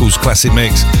 Frankie Knuckles classic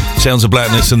mix, Sounds of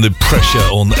Blackness and The Pressure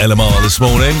on LMR this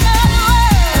morning.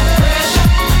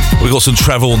 We've got some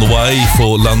travel on the way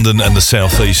for London and the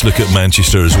South East. Look at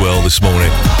Manchester as well this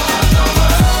morning.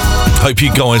 Hope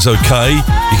you guys okay.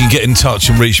 You can get in touch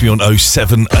and reach me on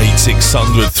 078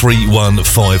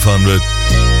 31500.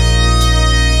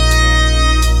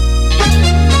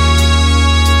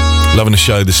 Loving the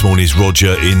show this morning is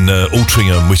Roger in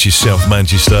Altrincham, which is South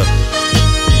Manchester.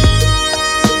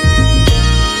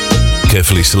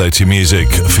 Carefully selected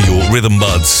music for your rhythm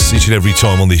buds each and every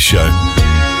time on this show.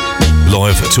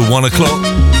 Live till 1 o'clock.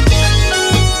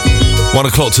 1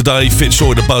 o'clock today,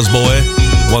 Fitzroy the Buzzboy.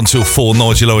 1 till 4,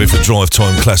 Nigel Owen for Drive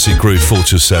Time Classic Groove. 4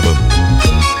 till 7.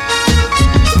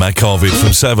 Matt Carvid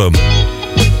from 7.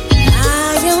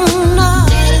 I am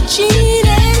not a genius.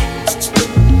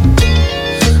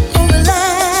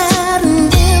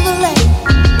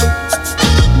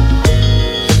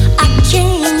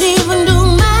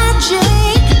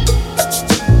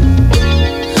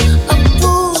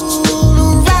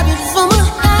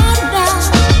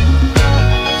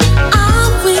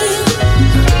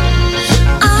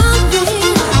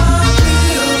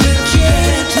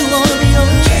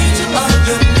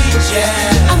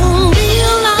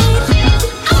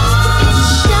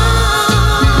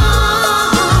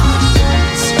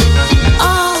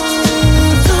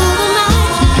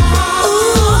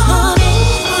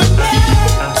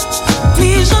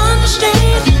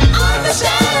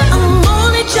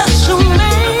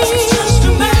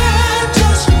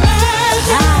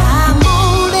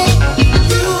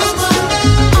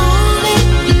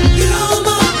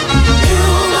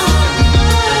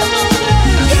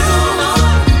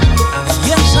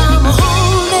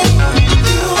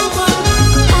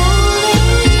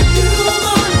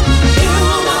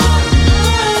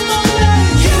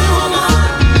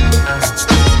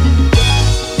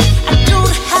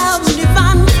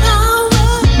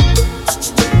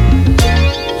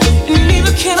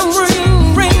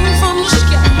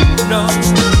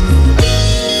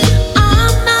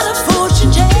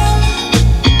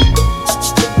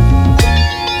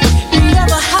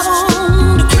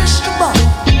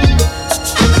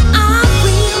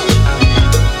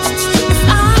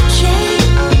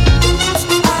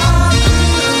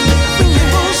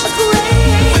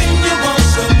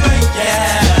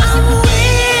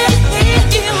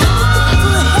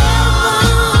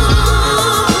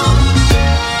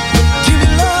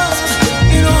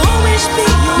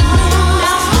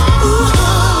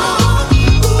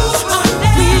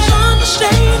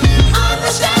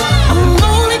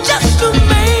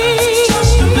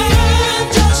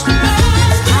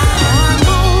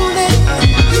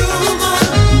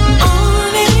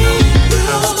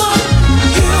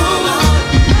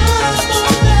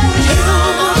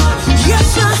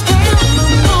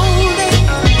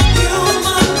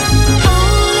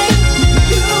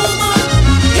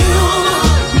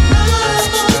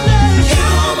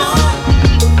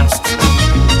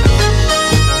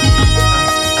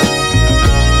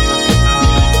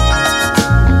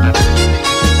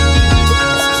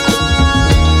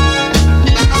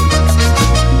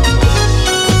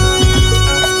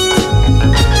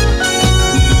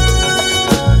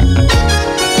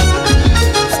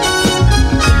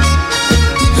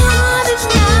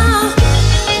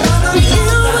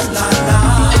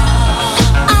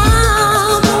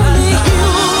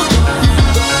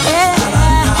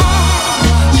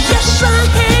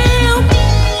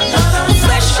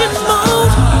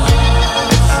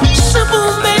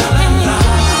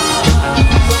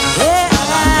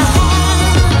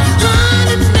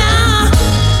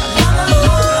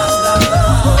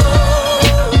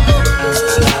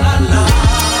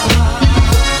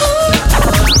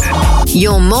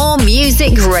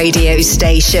 Radio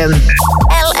station.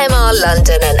 LMR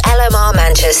London and LMR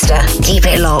Manchester. Keep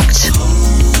it locked.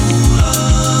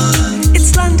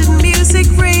 It's London Music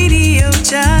Radio,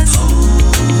 just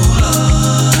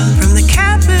from the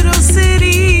capital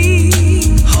city.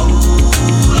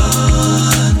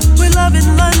 We're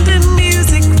loving London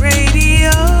Music Radio.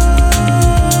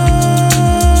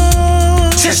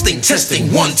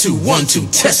 Testing, 1 2 1 2,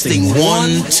 testing 1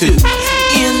 2. In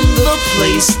the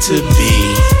place to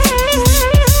be.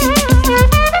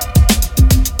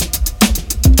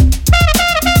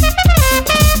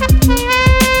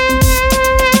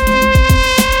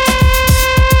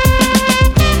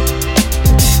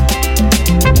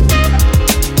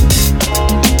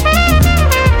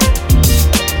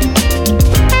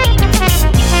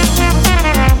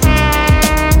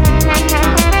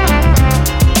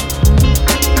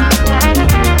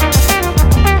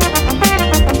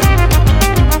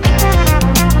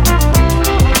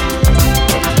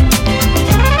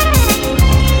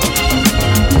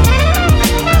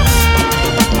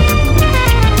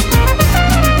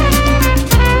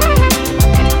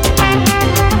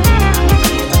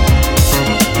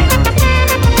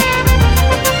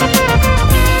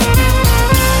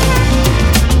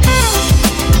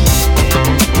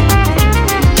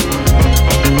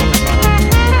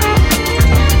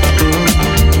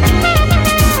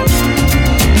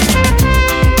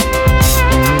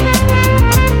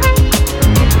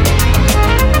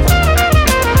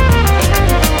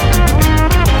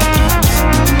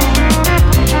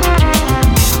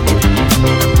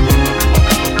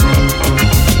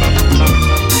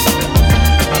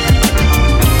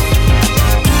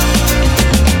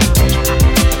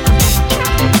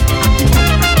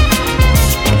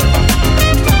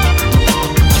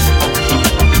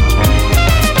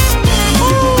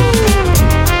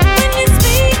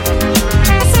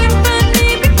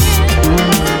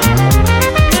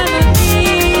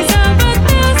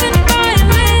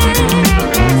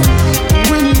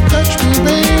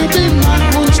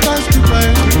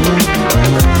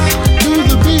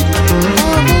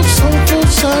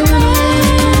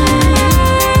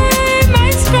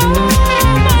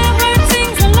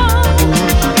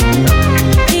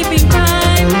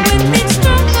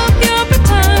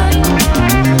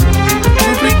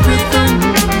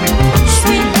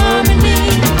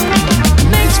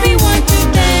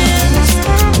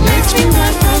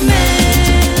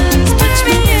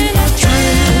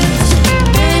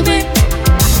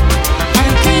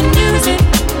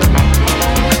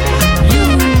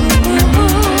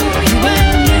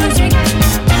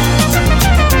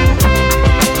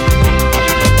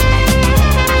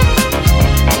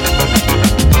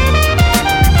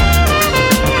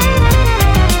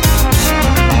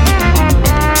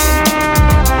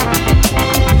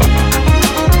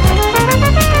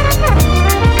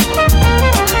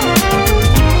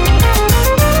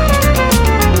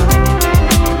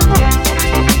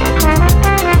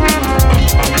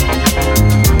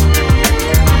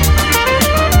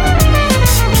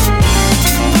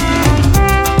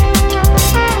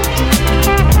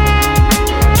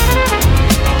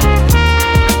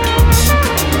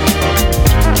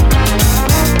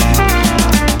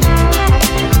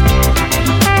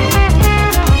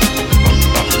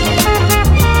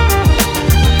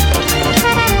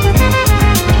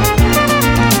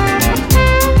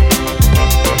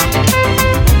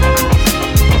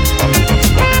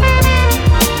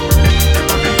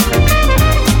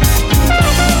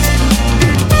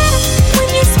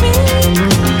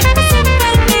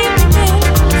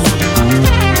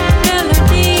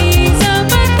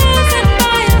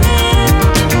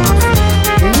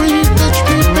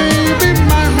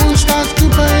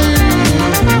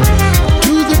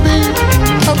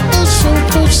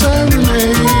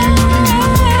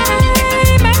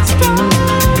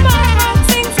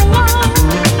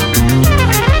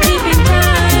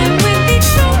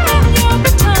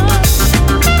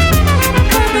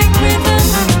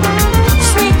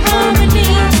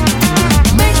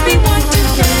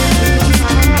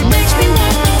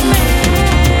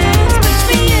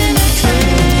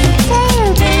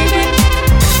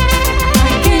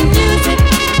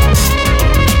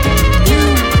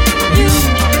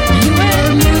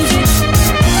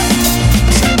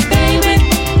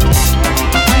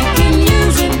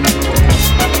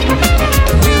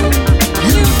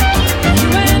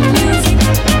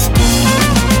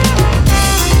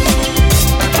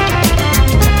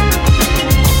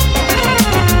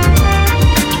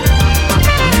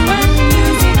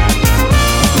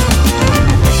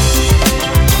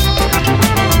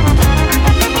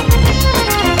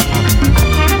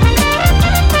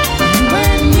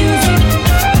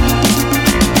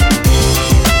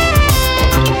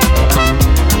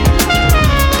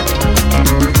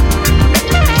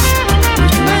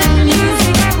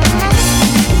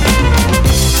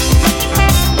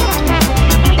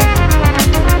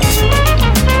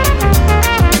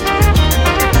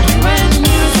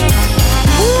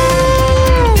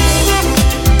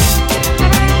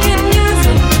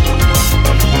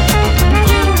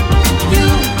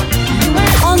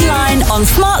 on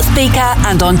smart speaker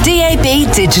and on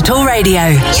DAB digital radio.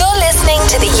 You're listening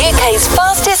to the UK's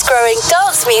fastest growing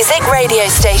dance music radio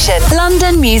station,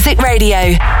 London Music Radio.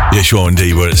 Yes, you are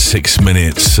indeed. We're at 6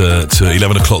 minutes to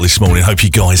 11 o'clock this morning. Hope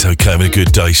you guys are okay, having a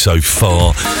good day so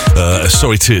far.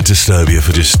 Sorry to disturb you,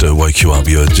 for just wake you up.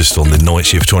 You're just on the night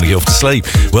shift trying to get off to sleep.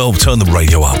 Well, turn the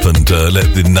radio up and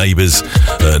let the neighbours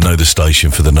know the station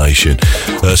for the nation.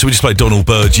 So we just played Donald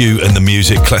Byrd, You and the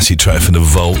Music, classic track from the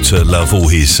Vault. Love all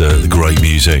his great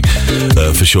music,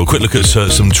 for sure. Quick look at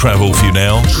some travel for you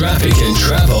now. Traffic and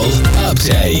travel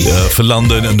update. For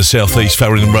London and the South East,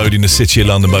 Farringdon Road in the City of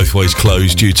London, both ways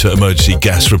closed due to emergency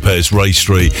gas repairs. Ray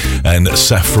Street and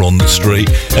Saffron Street.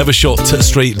 Evershot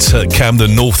Street,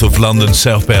 Camden, north of London,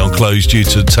 southbound, closed due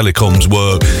to telecoms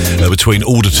work between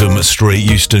Alderton Street,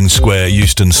 Euston Square,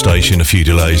 Euston Station, a few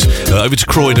delays. Over to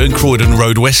Croydon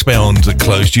Road, westbound,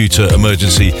 closed due to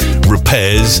emergency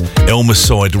repairs.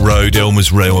 Elmerside Road,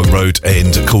 Elmers Road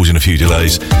end, causing a few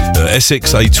delays.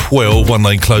 Essex A12, one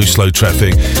lane closed, slow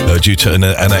traffic due to an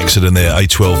accident there.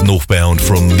 A12 northbound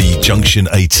from the junction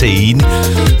 18.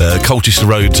 Colchester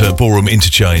Road, Boreham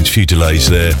interchange, few delays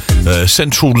there.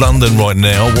 Central London right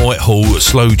now, Whitehall,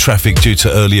 slow traffic due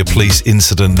to earlier police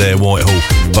incident there. Whitehall,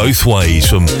 both ways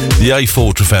from the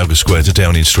A4 Trafalgar Square to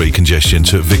Downing Street, congestion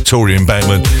to Victoria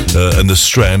Embankment and the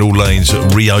Strand, all lanes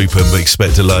reopen but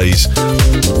expect delays.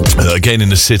 Again in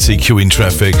the city, queuing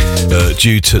traffic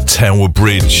due to Tower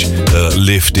Bridge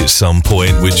lift at some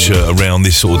point, which around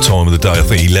this sort of time of the day, I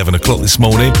think 11 o'clock this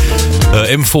morning.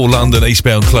 M4 London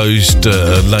eastbound closed,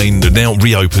 lane now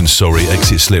reopened,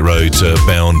 exit Slit Road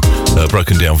bound,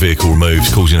 broken down vehicle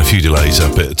removed, causing a few delays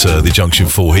up at the junction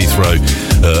 4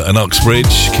 Heathrow and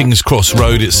Uxbridge. King's Cross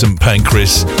Road at St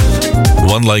Pancras,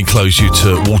 one lane closed due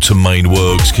to water main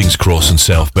works, King's Cross and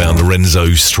southbound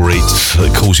Lorenzo Street,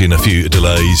 causing a few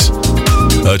delays.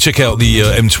 Check out the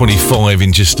M25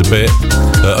 in just a bit.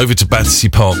 Over to Battersea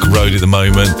Park Road at the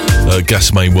moment,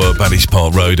 gas main work, Battersea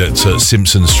Park Road at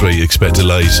Simpson Street, expect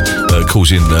delays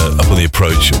causing up on the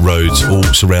approach roads all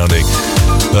surrounding.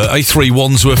 A3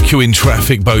 Wandsworth, queuing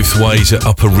traffic both ways at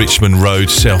Upper Richmond Road,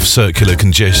 South Circular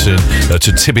congestion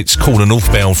to Tibbets Corner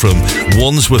northbound from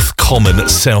Wandsworth Common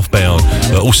southbound.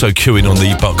 Also queuing on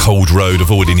the Buckhold Road,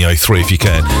 avoiding the A3 if you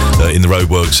can, in the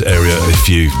roadworks area if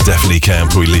you definitely can.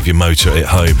 Probably leave your motor at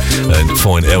home and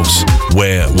find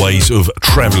elsewhere ways of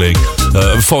travelling.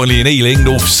 And finally in Ealing,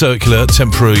 North Circular,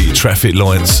 temporary traffic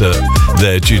lights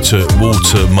there due to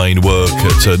water main work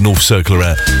at North Circular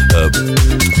at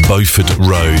Beaufort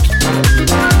Road.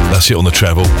 That's it on the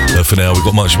travel for now. We've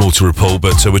got much more to report,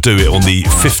 but we'll do it on the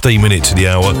 15 minute to the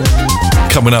hour.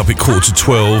 Coming up at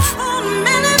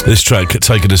 11:45. This track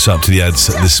taking us up to the ads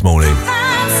this morning.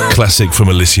 Classic from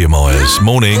Alicia Myers.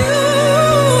 Morning.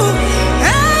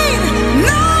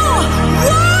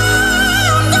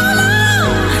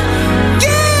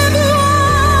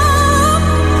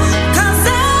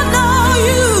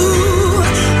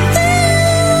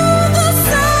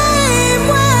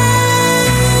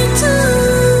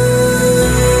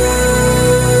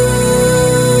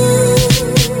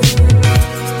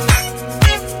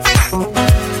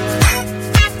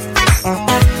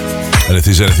 And if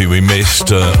there's anything we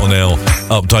missed on our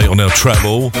update on our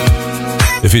travel,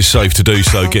 if it's safe to do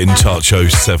so, get in touch.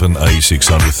 078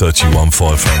 31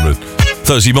 500.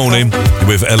 Thursday morning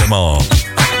with LMR.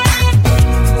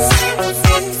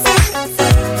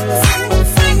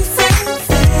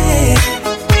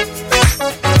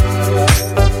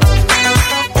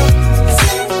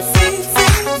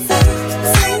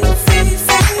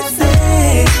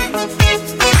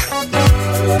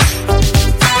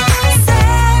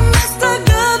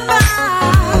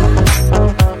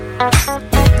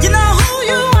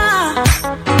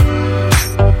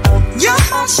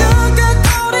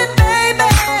 Sugar-coated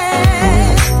baby.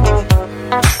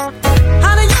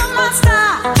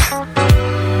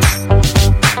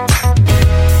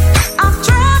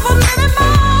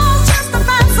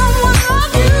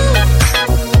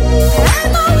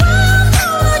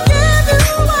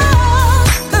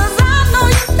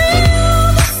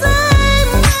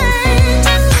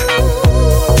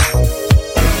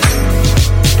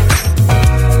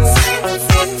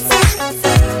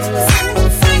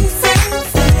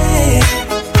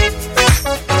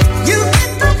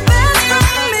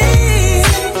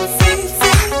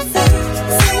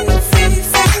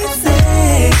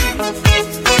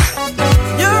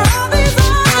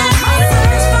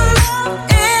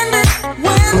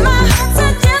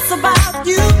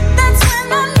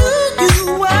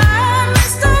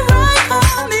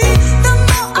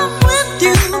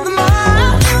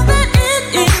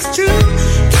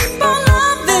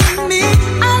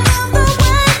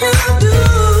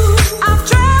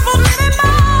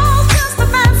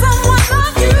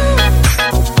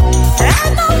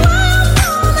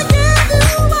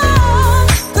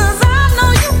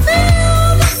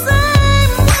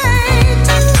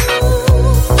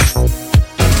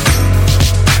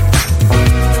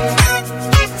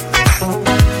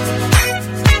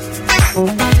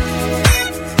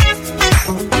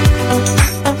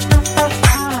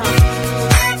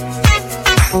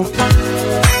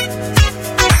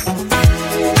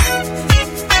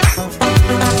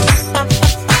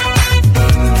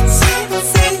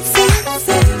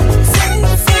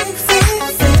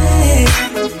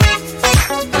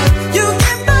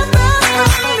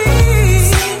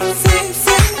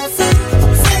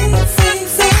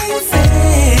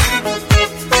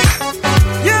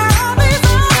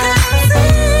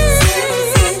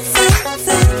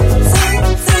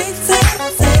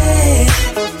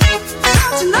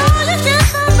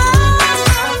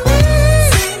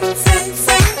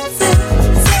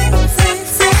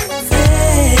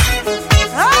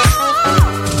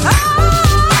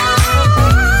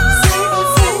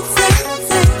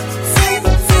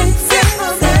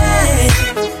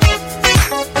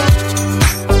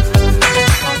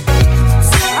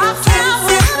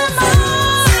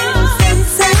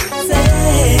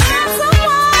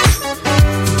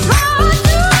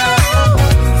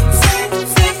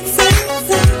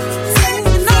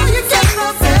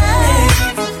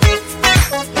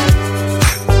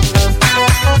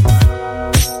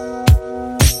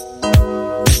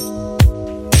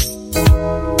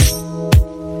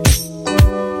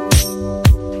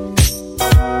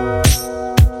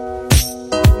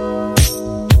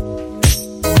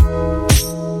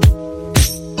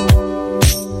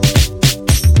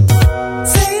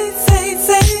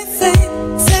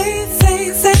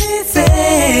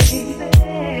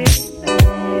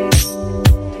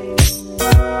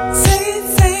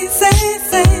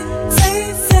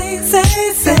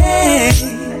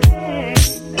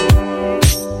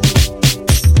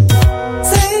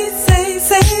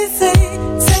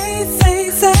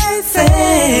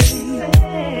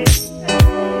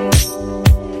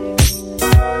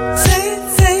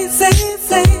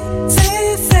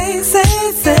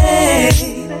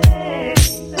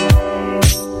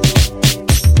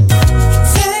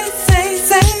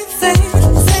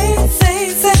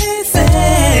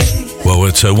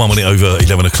 1 minute over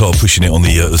 11 o'clock, pushing it on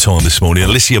the time this morning.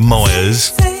 Alicia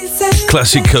Myers,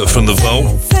 classic from the vault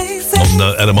on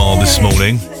LMR this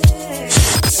morning.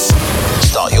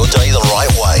 Start your day the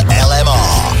right way.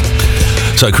 LMR.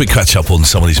 So a quick catch up on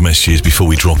some of these messages before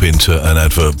we drop into an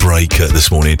advert break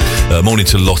this morning. Morning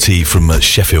to Lottie from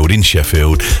Sheffield, in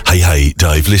Sheffield. Hey,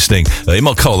 Dave, listening in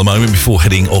my car at the moment before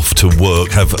heading off to work.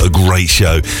 Have a great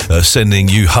show. Sending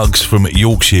you hugs from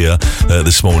Yorkshire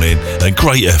this morning. And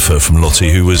great effort from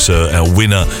Lottie, who was our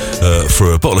winner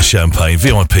for a bottle of champagne,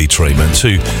 VIP treatment,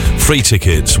 2 free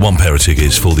tickets, 1 pair of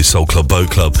tickets for the Soul Club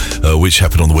Boat Club, which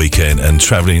happened on the weekend, and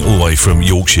travelling all the way from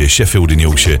Yorkshire, Sheffield in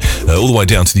Yorkshire, all the way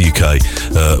down to the UK.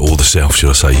 Or the south,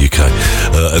 should I say, UK,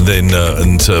 and then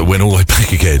went all the way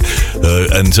back again.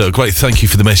 And great, thank you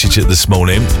for the message this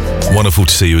morning. Wonderful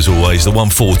to see you as always. The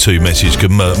 142 message.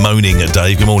 Good morning,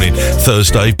 Dave. Good morning,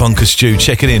 Thursday. Bunker Stew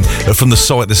checking in from the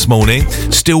site this morning.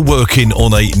 Still working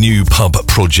on a new pub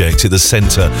project at the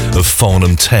centre of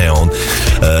Farnham Town.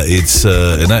 It's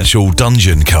an actual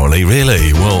dungeon currently.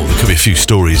 Really? Well, there could be a few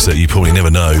stories that you probably never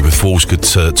know before we could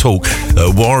talk.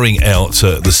 Wiring out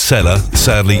the cellar.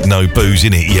 Sadly, no booze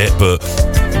in it yet, but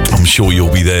I'm sure you'll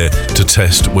be there to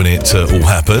test when it all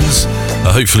happens.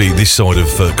 Hopefully this side of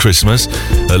Christmas.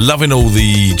 Loving all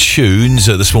the tunes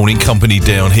this morning. Company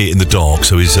down here in the dark,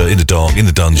 so he's in the dark, in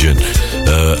the dungeon,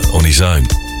 on his own.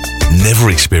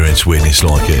 Never experienced weirdness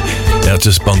like it. Now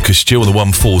just Bunker Stew on the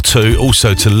 142.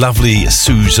 Also to lovely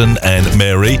Susan and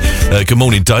Mary. Good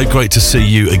morning, Dave. Great to see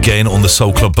you again on the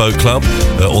Soul Club Boat Club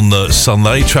on the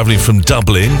Sunday, travelling from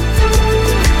Dublin.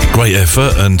 Great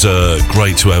effort, and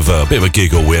great to have a bit of a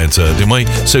giggle we had, didn't we?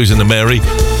 Susan and Mary,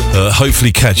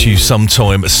 hopefully catch you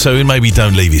sometime soon. Maybe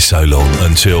don't leave it so long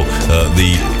until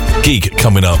the gig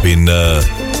coming up in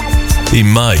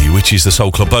May, which is the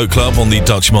Soul Club Boat Club on the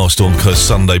Dutch Master on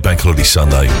Sunday, Bank Holiday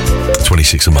Sunday,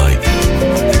 26th of May.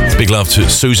 Big love to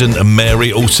Susan and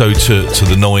Mary, also to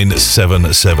the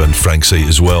 977 Francie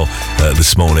as well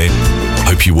this morning.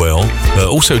 Hope you're well.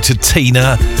 Also to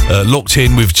Tina, locked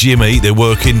in with Jimmy, they're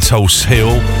working Tulse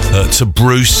Hill. To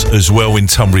Bruce as well in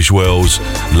Tunbridge Wells,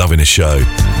 loving the show.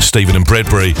 Stephen and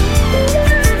Bredbury,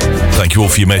 thank you all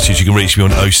for your message. You can reach me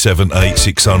on 078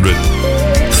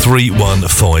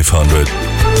 31500.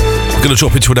 I'm going to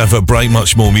drop into an advert break.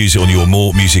 Much more music on your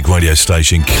More Music radio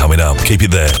station coming up. Keep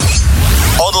it there.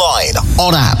 Online,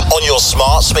 on app, on your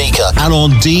smart speaker, and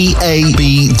on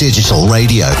DAB Digital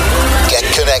Radio. Get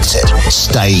connected.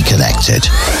 Stay connected.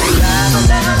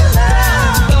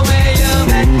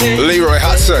 Leroy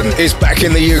Hudson is back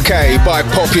in the UK by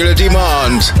popular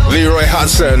demand. Leroy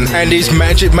Hudson and his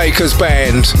Magic Makers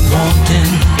band.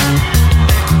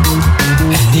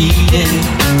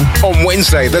 On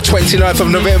Wednesday, the 29th of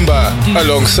November,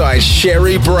 alongside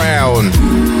Sherry Brown.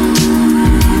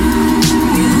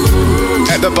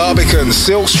 At the Barbican,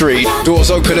 Silk Street.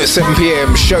 Doors open at 7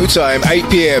 p.m, showtime 8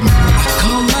 p.m.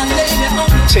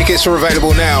 Tickets are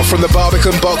available now from the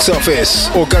Barbican box office,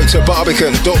 or go to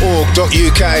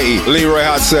barbican.org.uk. Leroy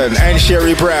Hudson and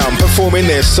Sherry Brown performing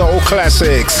their soul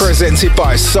classics, presented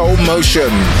by Soul Motion.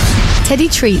 Teddy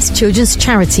Treats Children's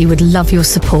Charity would love your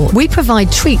support. We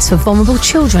provide treats for vulnerable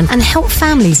children and help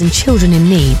families and children in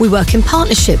need. We work in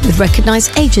partnership with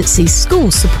recognised agencies,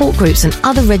 schools, support groups and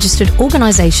other registered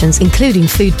organisations, including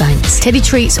food banks. Teddy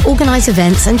Treats organise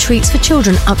events and treats for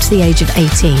children up to the age of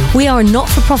 18. We are a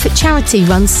not-for-profit charity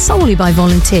run solely by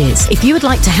volunteers. If you would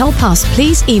like to help us,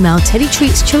 please email Teddy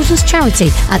Treats Children's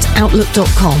Charity at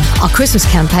outlook.com. Our Christmas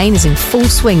campaign is in full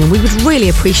swing and we would really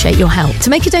appreciate your help. To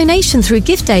make a donation through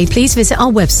Gift Aid, please visit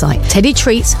our website,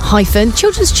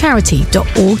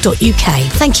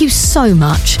 teddytreats-children'scharity.org.uk. Thank you so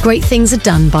much. Great things are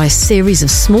done by a series of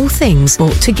small things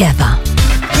brought together.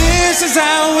 This is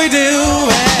how we do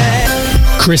it.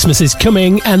 Christmas is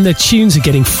coming and the tunes are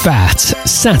getting fat.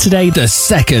 Saturday the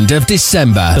 2nd of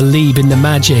December. Believe in the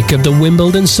magic of the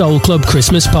Wimbledon Soul Club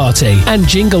Christmas Party and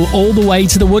jingle all the way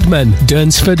to the Woodman,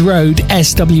 Dunsford Road,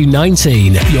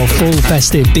 SW19. Your full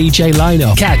festive DJ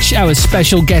lineup. Catch our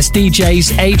special guest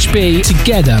DJs HB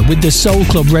together with the Soul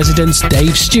Club residents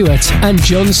Dave Stewart and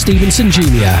John Stevenson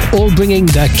Jr. All bringing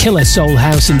the killer soul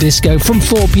house and disco from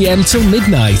 4 p.m. till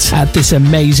midnight at this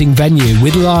amazing venue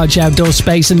with large outdoor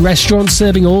space and restaurants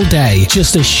serving all day.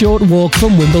 Just a short walk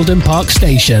from Wimbledon Park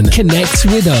Station. Connect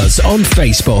with us on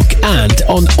Facebook and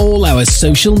on all our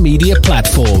social media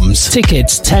platforms.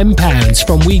 Tickets £10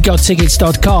 from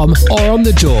wegottickets.com or on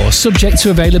the door, subject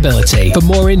to availability. For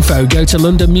more info, go to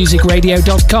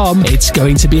londonmusicradio.com. It's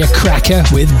going to be a cracker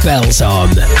with bells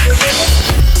on.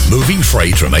 Moving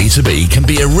freight from A to B can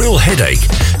be a real headache,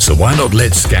 so why not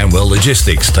let Scanwell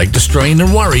Logistics take the strain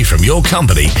and worry from your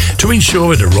company to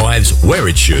ensure it arrives where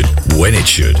it should, when it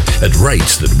should, at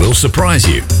rates that will surprise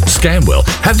you. Scanwell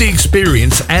have the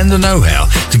experience and the know-how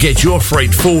to get your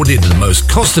freight forwarded in the most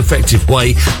cost-effective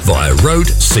way via road,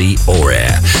 sea or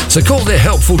air. So call their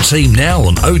helpful team now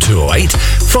on 0208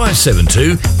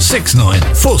 572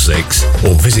 6946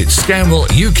 or visit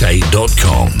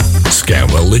scanwelluk.com.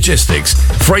 Scanwell Logistics,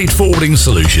 freight forwarding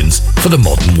solutions for the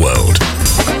modern world.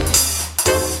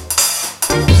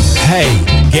 Hey,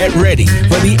 get ready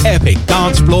for the epic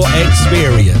dance floor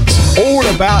experience. All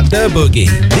about the boogie,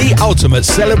 the ultimate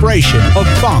celebration of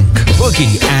funk,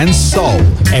 boogie and soul.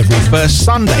 Every first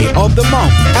Sunday of the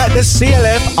month at the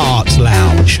CLF Arts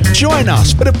Lounge. Join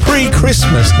us for the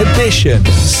pre-Christmas edition.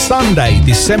 Sunday,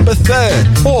 December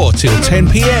 3rd, 4 till 10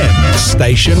 p.m.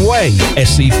 Station Way,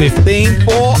 SC15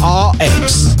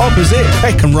 4RX. Opposite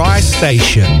Peckham Rise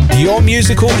Station. Your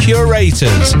musical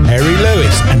curators, Harry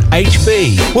Lewis and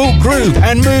HB, will groove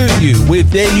and move you with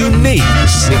their unique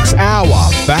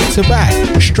 6-hour back-to-back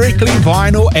strictly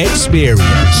vinyl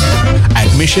experience.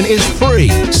 Admission is free,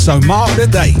 so mark the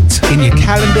date in your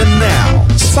calendar now.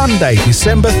 Sunday,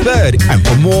 December 3rd, and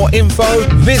for more info,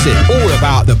 visit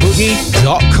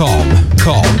allabouttheboogie.com.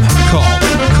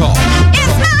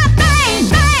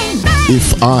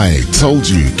 If I told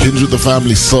you Kindred the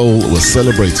Family Soul was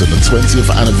celebrating the 20th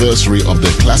anniversary of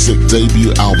their classic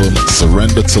debut album,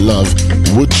 Surrender to Love,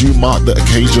 would you mark the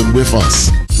occasion with us?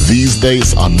 These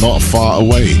dates are not far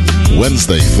away.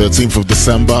 Wednesday, 13th of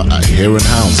December at Heron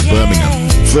House, Birmingham.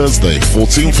 Thursday,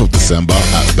 14th of December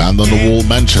at Band on the Wall,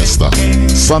 Manchester.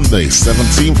 Sunday,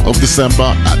 17th of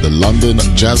December at the London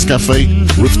Jazz Cafe,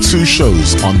 with 2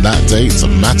 shows on that date,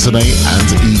 matinee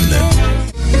and evening.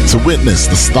 To witness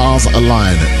the stars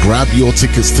align, grab your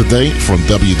tickets today from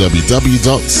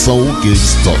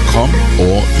www.soulgigs.com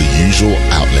or the usual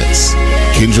outlets.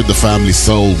 Kindred the Family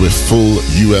Soul with full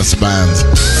US band,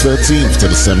 13th to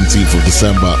the 17th of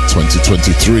December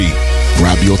 2023.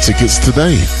 Grab your tickets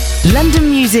today. London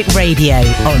Music Radio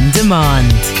on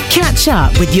demand. Catch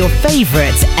up with your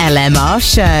favourite LMR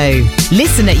show.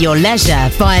 Listen at your leisure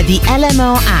via the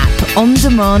LMR app on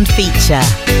demand feature.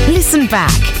 Listen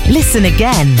back, listen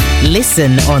again,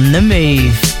 listen on the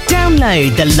move.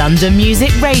 Download the London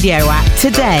Music Radio app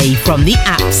today from the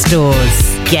app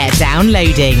stores. Get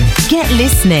downloading, get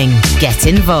listening, get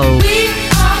involved. We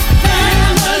are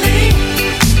family.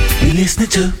 You're listening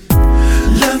to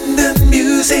London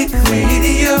Music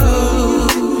Radio.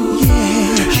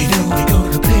 Yeah, you know we're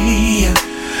gonna play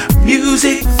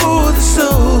music for the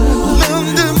soul.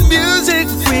 London Music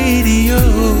Radio.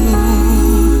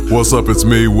 What's up? It's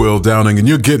me, Will Downing, and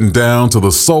you're getting down to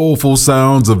the soulful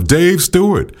sounds of Dave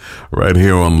Stewart right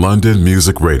here on London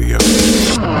Music Radio.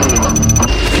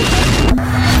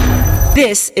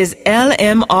 This is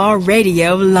LMR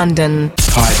Radio London.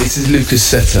 Hi, this is Lucas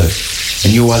Seto,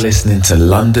 and you are listening to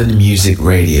London Music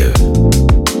Radio.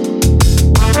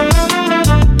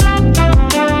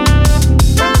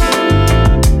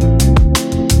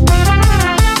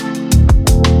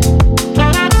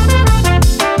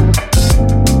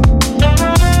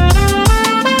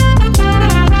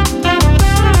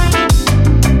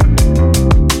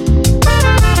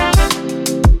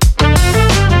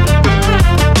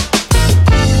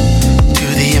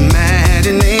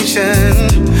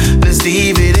 Let's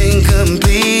leave it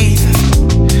incomplete.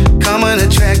 Common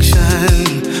attraction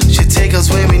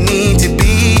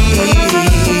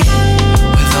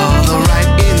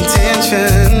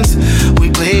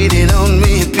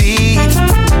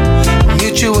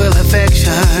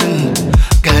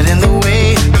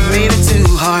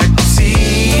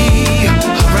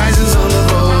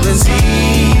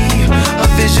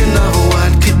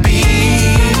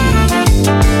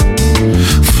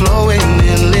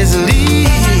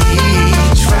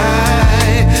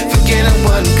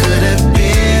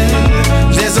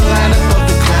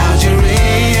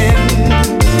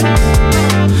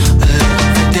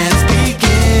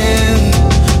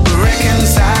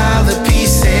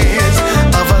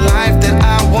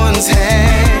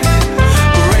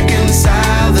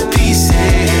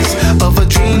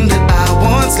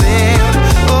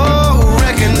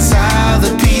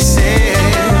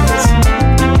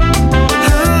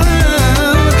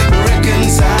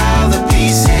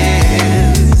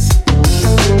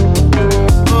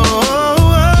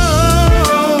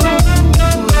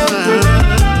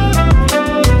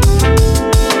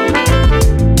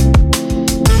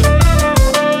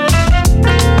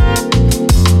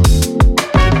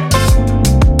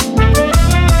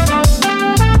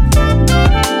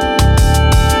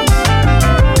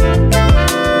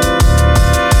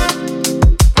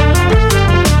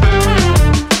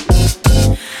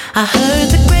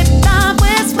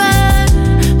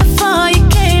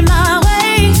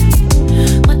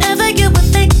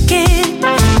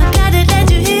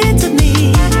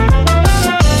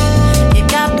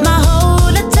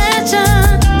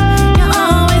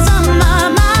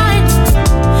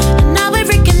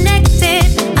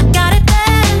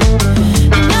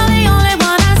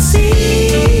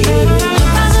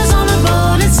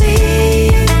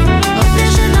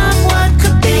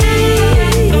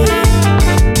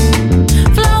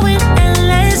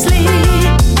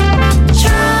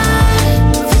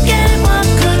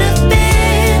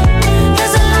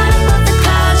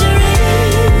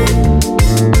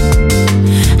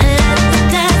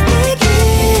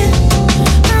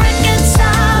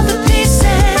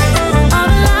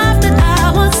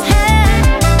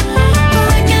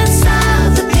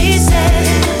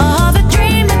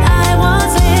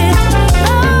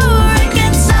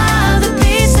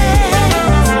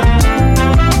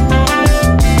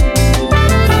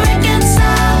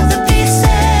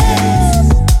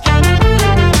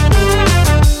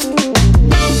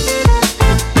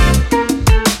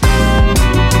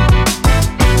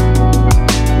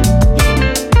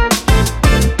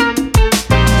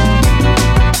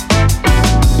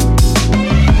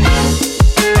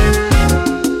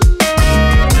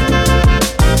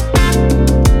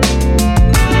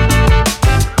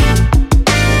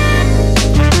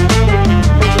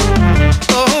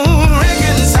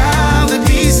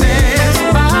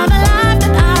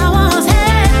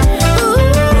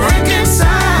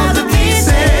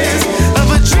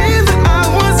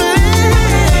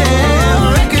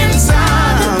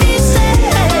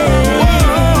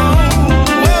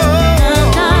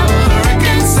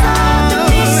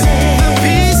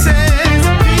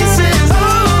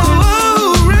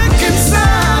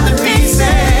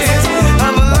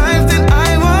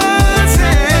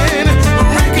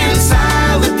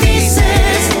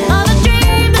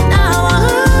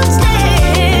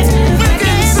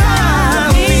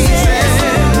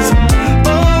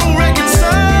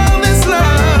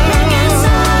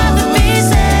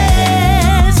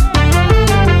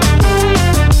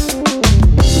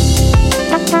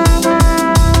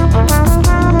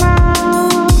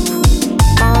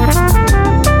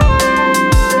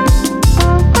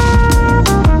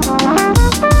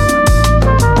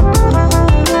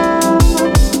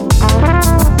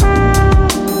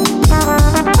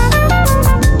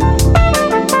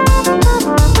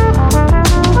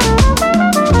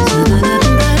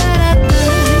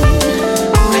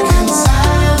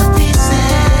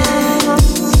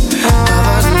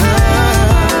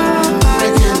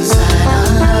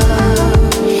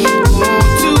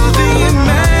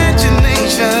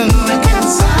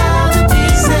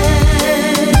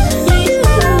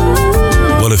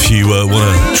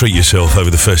treat yourself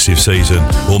over the festive season,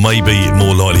 or maybe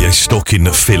more likely a stocking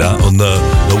filler on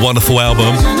the wonderful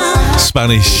album.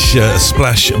 Spanish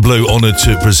Splash Blue honoured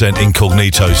to present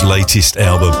Incognito's latest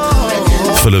album,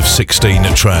 full of 16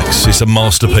 tracks. It's a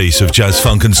masterpiece of jazz,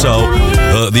 funk and soul.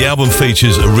 The album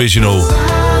features original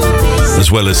as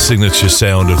well as signature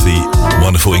sound of the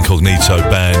wonderful Incognito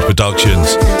band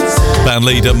productions. Band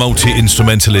leader,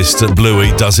 multi-instrumentalist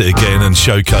Bluey does it again and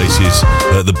showcases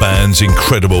the band's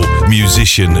incredible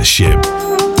musicianship.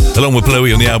 Along with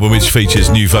Bluey on the album, which features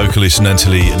new vocalist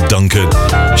Natalie Duncan,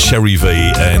 Sherry V,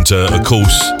 and of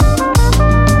course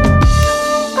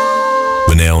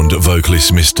renowned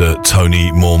vocalist Mr.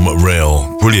 Tony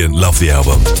Morrell. Brilliant, love the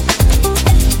album.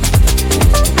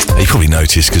 You probably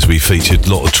noticed because we featured a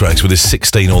lot of tracks, but there's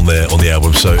 16 on there on the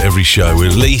album, so every show we're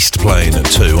at least playing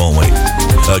 2, aren't we?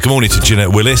 Good morning to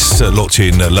Jeanette Willis, locked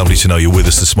in, lovely to know you're with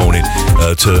us this morning.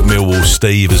 To Millwall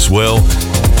Steve as well.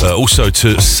 Also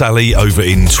to Sally over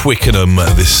in Twickenham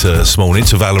this morning,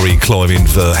 to Valerie Clive in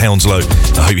Hounslow.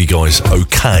 I hope you guys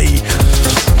okay.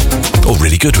 Oh,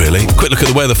 really good, really. Quick look at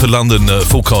the weather for London.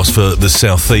 Forecast for the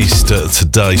southeast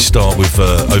today. Start with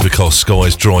overcast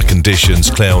skies, dry conditions,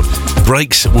 cloud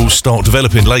breaks will start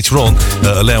developing later on,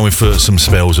 allowing for some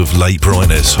spells of late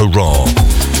brightness. Hurrah!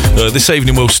 This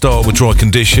evening we'll start with dry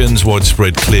conditions,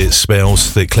 widespread clear spells.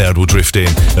 Thick cloud will drift in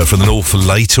from the north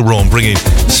later on, bringing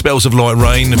spells of light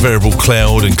rain, variable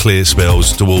cloud and clear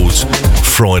spells towards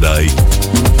Friday.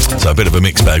 So a bit of a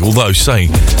mixed bag. Although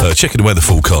saying, checking the weather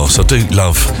forecast, I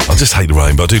just hate the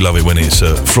rain, but I do love it when it's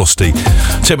frosty.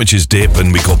 Temperatures dip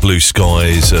and we've got blue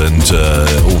skies, and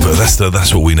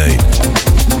that's what we need.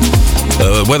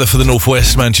 Weather for the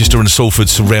northwest, Manchester and Salford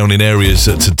surrounding areas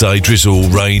today. Drizzle,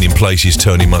 rain in places,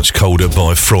 turning much colder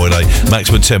by Friday.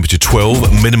 Maximum temperature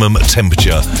 12, minimum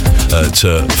temperature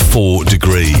to 4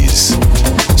 degrees.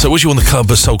 So was you on the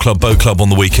club, Soul Club, Boat Club on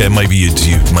the weekend? Maybe you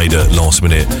made a last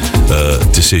minute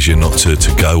decision not to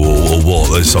go or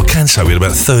what. I can say we had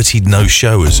about 30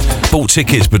 no-showers. Bought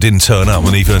tickets but didn't turn up,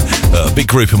 and even a big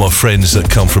group of my friends that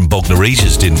come from Bognor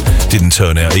Regis didn't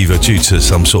turn out either, due to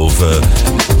some sort of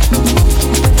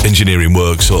engineering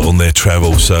works on their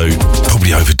travel. So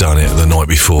probably overdone it the night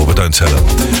before, but don't tell them.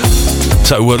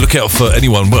 So look out for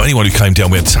anyone who came down.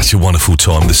 We had such a wonderful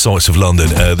time. The sights of London,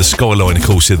 the skyline, of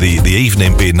course, the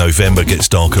evening being November gets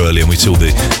dark early, and we saw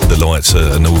the lights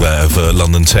and all that of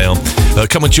London town.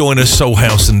 Come and join us, Soul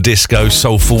House and Disco,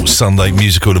 Soulful Sunday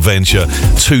musical adventure,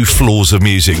 2 floors of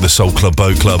music, the Soul Club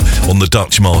Boat Club on the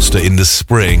Dutch Master in the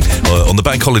spring, on the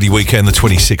bank holiday weekend, the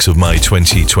 26th of May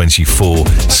 2024,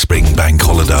 spring bank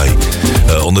holiday.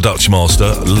 On the Dutch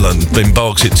Master,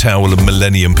 embarks at Tower and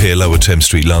Millennium Pier, Lower Thames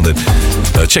Street, London.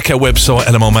 Check our website,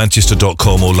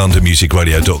 lmrmanchester.com or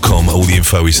londonmusicradio.com. All the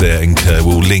info is there, and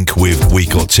we'll link with We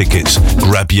Got Tickets.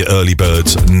 Grab your early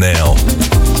birds now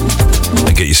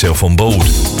and get yourself on board.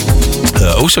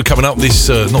 Also coming up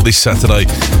not this Saturday,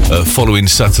 following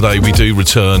Saturday, we do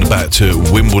return back to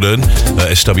Wimbledon,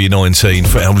 SW19,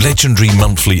 for our legendary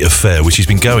monthly affair, which has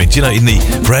been going, do you know, in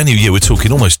the brand new year, we're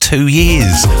talking almost 2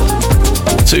 years.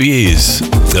 2 years.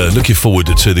 Looking forward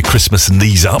to the Christmas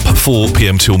knees up, 4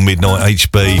 p.m. till midnight,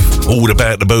 HB, all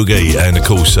about the boogie, and of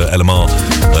course LMR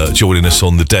joining us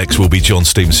on the decks will be John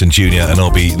Stevenson Jr., and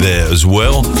I'll be there as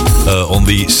well on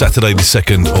the Saturday the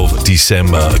 2nd of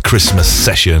December, a Christmas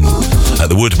session at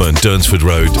the Woodman, Durnsford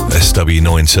Road,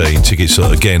 SW19. Tickets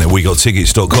again at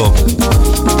wegottickets.com.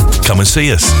 Come and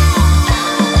see us.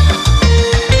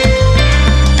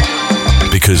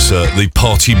 Because the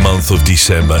party month of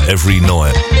December, every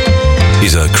night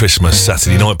is a Christmas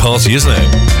Saturday night party, isn't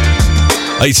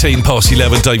it? 18 past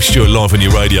 11, Dave Stewart live on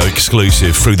your radio,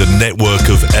 exclusive through the network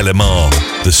of LMR,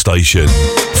 the station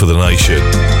for the nation,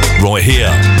 right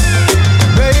here.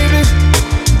 Baby,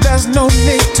 there's no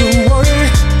need to worry.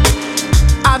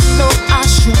 I know I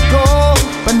should go,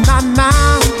 but not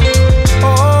now.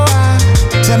 Oh,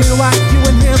 tell me why you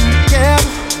and him together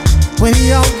when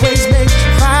he always makes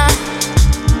you cry.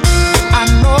 I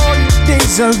know you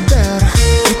deserve better.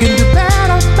 You can do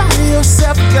better by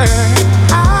yourself, girl.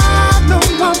 I know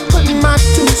I'm putting my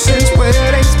 2 cents where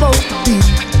it ain't supposed to be.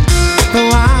 Though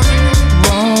I'm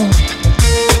wrong,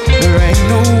 there ain't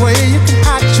no way you can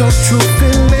hide your true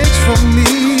feelings from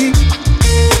me.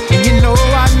 And you know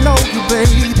I know you,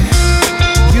 baby.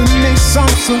 You need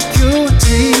some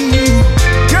security.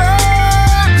 Girl,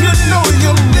 you know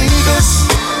you need this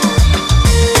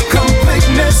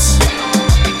completeness.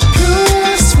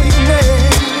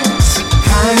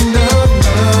 Kind of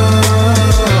love,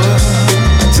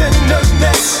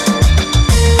 tenderness,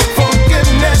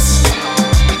 forgiveness,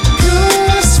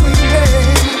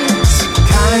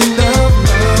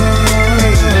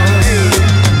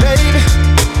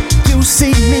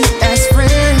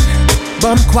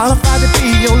 qualified to be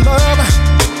your lover.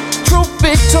 Truth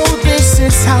be told, this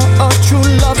is how a true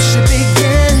love should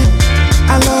begin.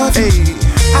 I love you,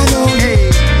 I know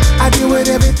you, I deal with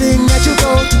everything that you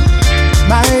go through.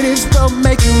 Might as well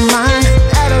make you mine.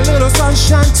 Add a little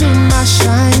sunshine to my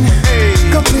shine.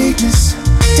 Completeness,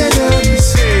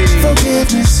 tenderness,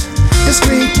 forgiveness,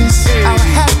 discreetness. Our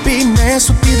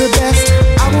happiness will be the best.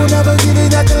 I will never give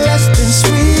it nothing less than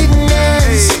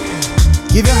sweetness.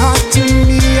 Give your heart to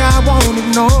me, I won't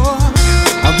ignore.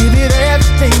 I'll give it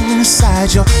everything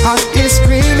inside. Your heart is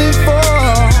screaming for.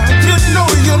 You know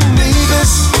you need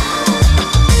this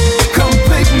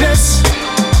completeness,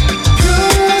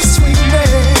 pure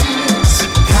sweetness,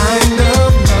 kind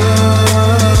of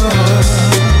love,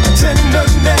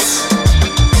 tenderness,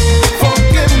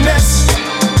 forgiveness,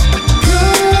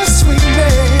 pure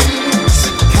sweetness,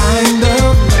 kind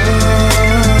of love.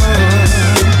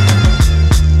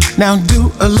 Now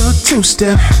do a little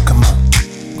two-step, come on.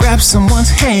 Grab someone's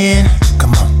hand,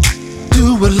 come on.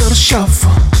 Do a little shuffle,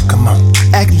 come on.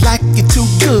 Act like you're too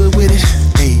good with it,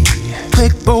 hey.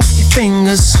 Click both your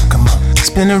fingers, come on.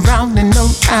 Spin around and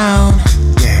around,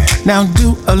 yeah. Now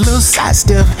do a little side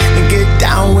step and get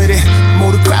down with it.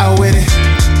 Move the crowd with it.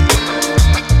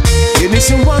 You need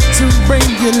someone to bring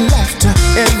you laughter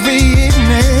every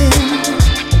evening.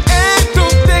 And through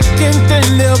thick and thin,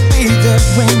 they'll be there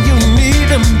when you need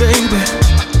them, baby.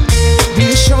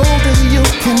 Be a shoulder you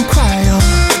can cry on.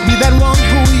 Be that one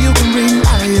who you can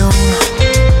rely on.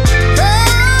 Hey,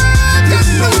 you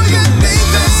know you need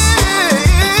this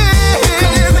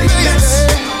completeness,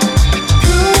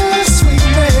 pure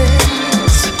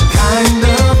sweetness, kind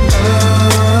of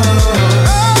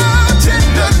love,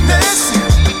 tenderness,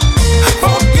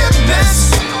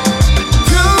 forgiveness,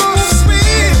 pure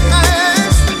sweetness,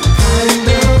 kind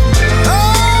of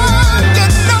love. You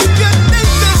know you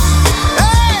need this.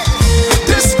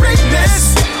 Discreetness,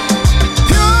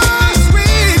 pure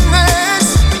sweetness,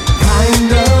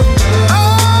 kind of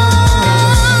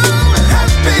love,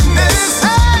 happiness.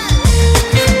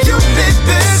 You need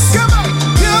this, come on,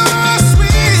 pure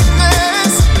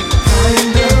sweetness,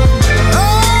 kind of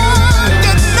love.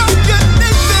 You know you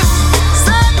need this.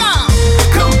 Say now,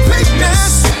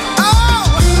 completeness.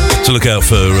 So look out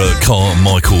for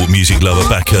Carmichael, music lover,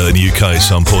 back in the UK at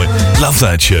some point. Love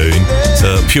that tune,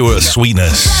 Pure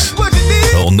Sweetness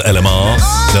on LMR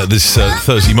this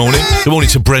Thursday morning. Good morning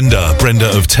to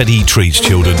Brenda of Teddy Treats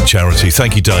Children Charity.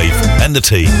 Thank you, Dave, and the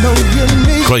team.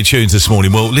 Great tunes this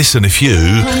morning. Well, listen, if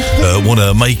you want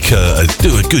to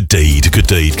do a good deed,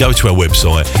 go to our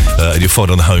website and you'll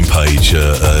find on the homepage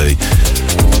a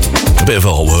bit of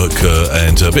artwork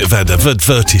and a bit of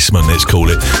advertisement, let's call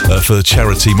it, for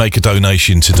charity. Make a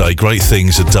donation today. Great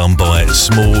things are done by a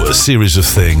series of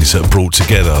things brought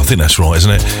together. I think that's right,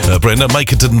 isn't it, Brenda?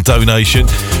 Make a donation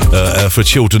for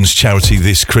children's charity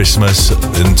this Christmas,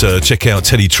 and check out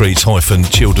Teddy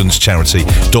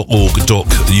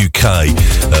Treats-children'scharity.org.uk.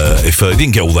 If you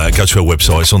didn't get all that, go to our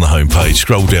website. It's on the homepage.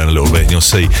 Scroll down a little bit and you'll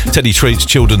see Teddy Treats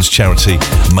Children's Charity.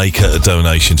 Make a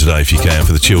donation today if you can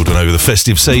for the children over the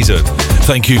festive season.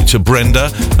 Thank you to Brenda.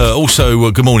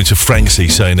 Also, good morning to Francie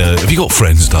saying, have you got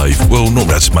friends, Dave? Well, not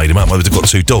that I've made them up. I've got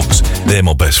 2 dogs. They're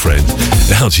my best friend.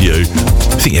 Now to you.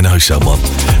 I think you know someone.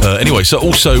 Anyway, so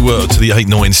also to the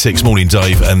 896, morning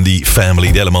Dave and the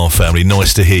family, the LMR family.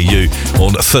 Nice to hear you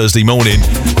on a Thursday morning.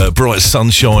 Bright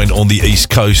sunshine on the East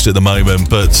Coast at the moment,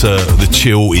 but the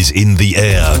chill is in the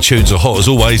air. Tunes are hot as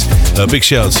always. Big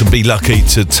shout out to Be Lucky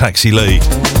to Taxi Lee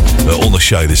on the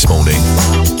show this morning.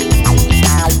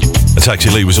 Taxi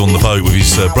Lee was on the boat with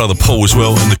his brother Paul as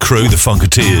well, and the crew, the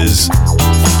Funketeers,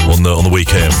 on the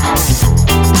weekend.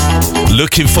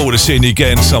 Looking forward to seeing you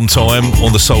again sometime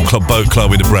on the Soul Club Boat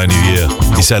Club in the brand new year.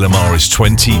 It's LMR, it's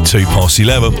 11:22.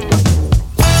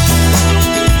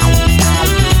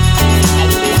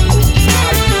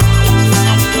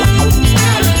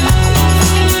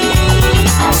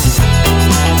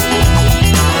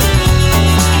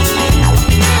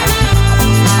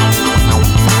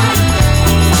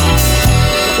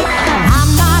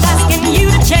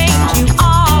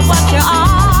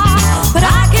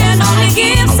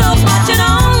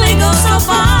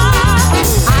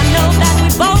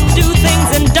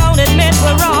 Don't admit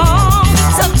we're wrong.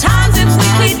 Sometimes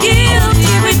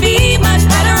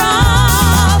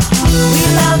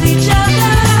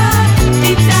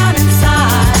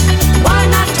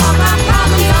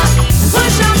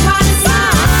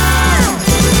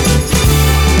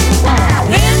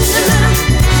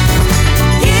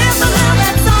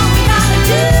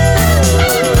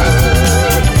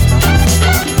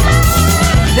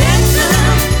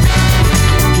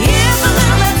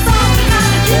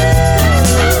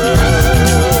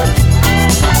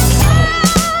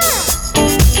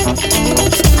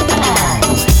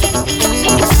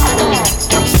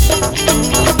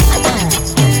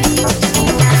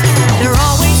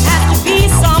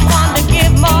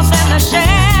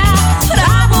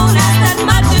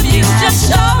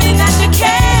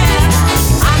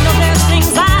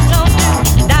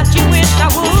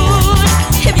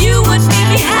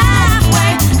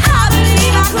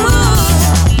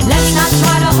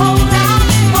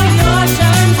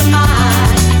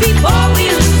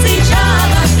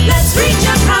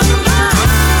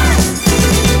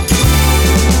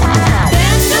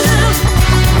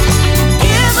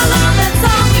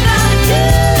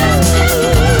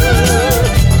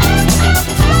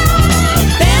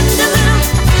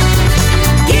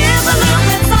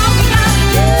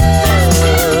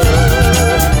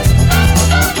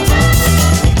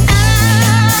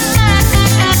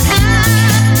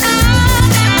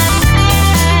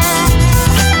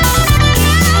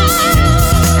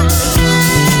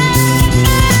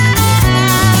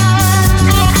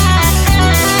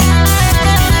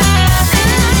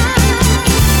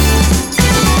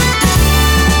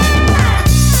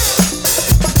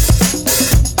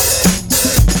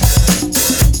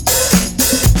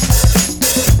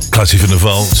Classic from the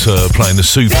Vault, playing the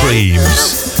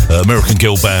Supremes, American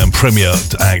girl band, premier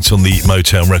act on the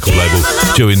Motown record label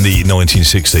during the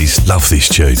 1960s. Love this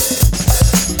tune.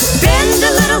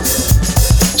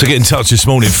 So get in touch this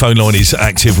morning. Phone line is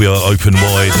active. We are open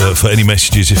wide for any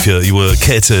messages if you were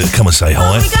care to come and say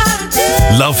hi.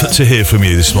 Love to hear from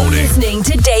you this morning. Listening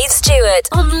to Dave Stewart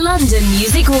on London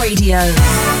Music Radio.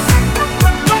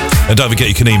 And don't forget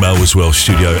you can email as well,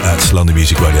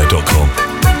 studio@londonmusicradio.com.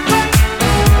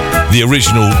 The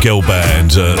original girl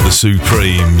band, the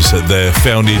Supremes, they're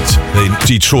founded in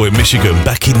Detroit, Michigan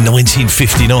back in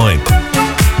 1959.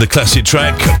 The classic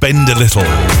track, Bend a Little.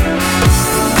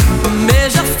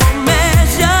 Measure for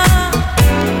measure,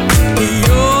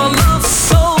 your love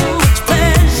so much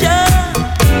pleasure,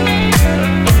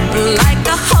 like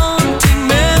a haunting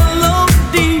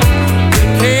melody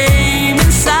that came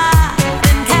inside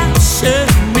and captured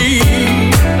me,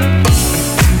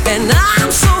 and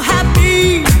I'm so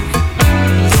happy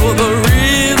you're the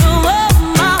rhythm of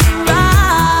my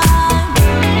ride.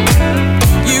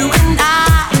 You and I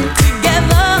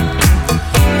together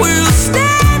will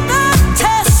stand the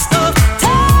test of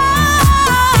time.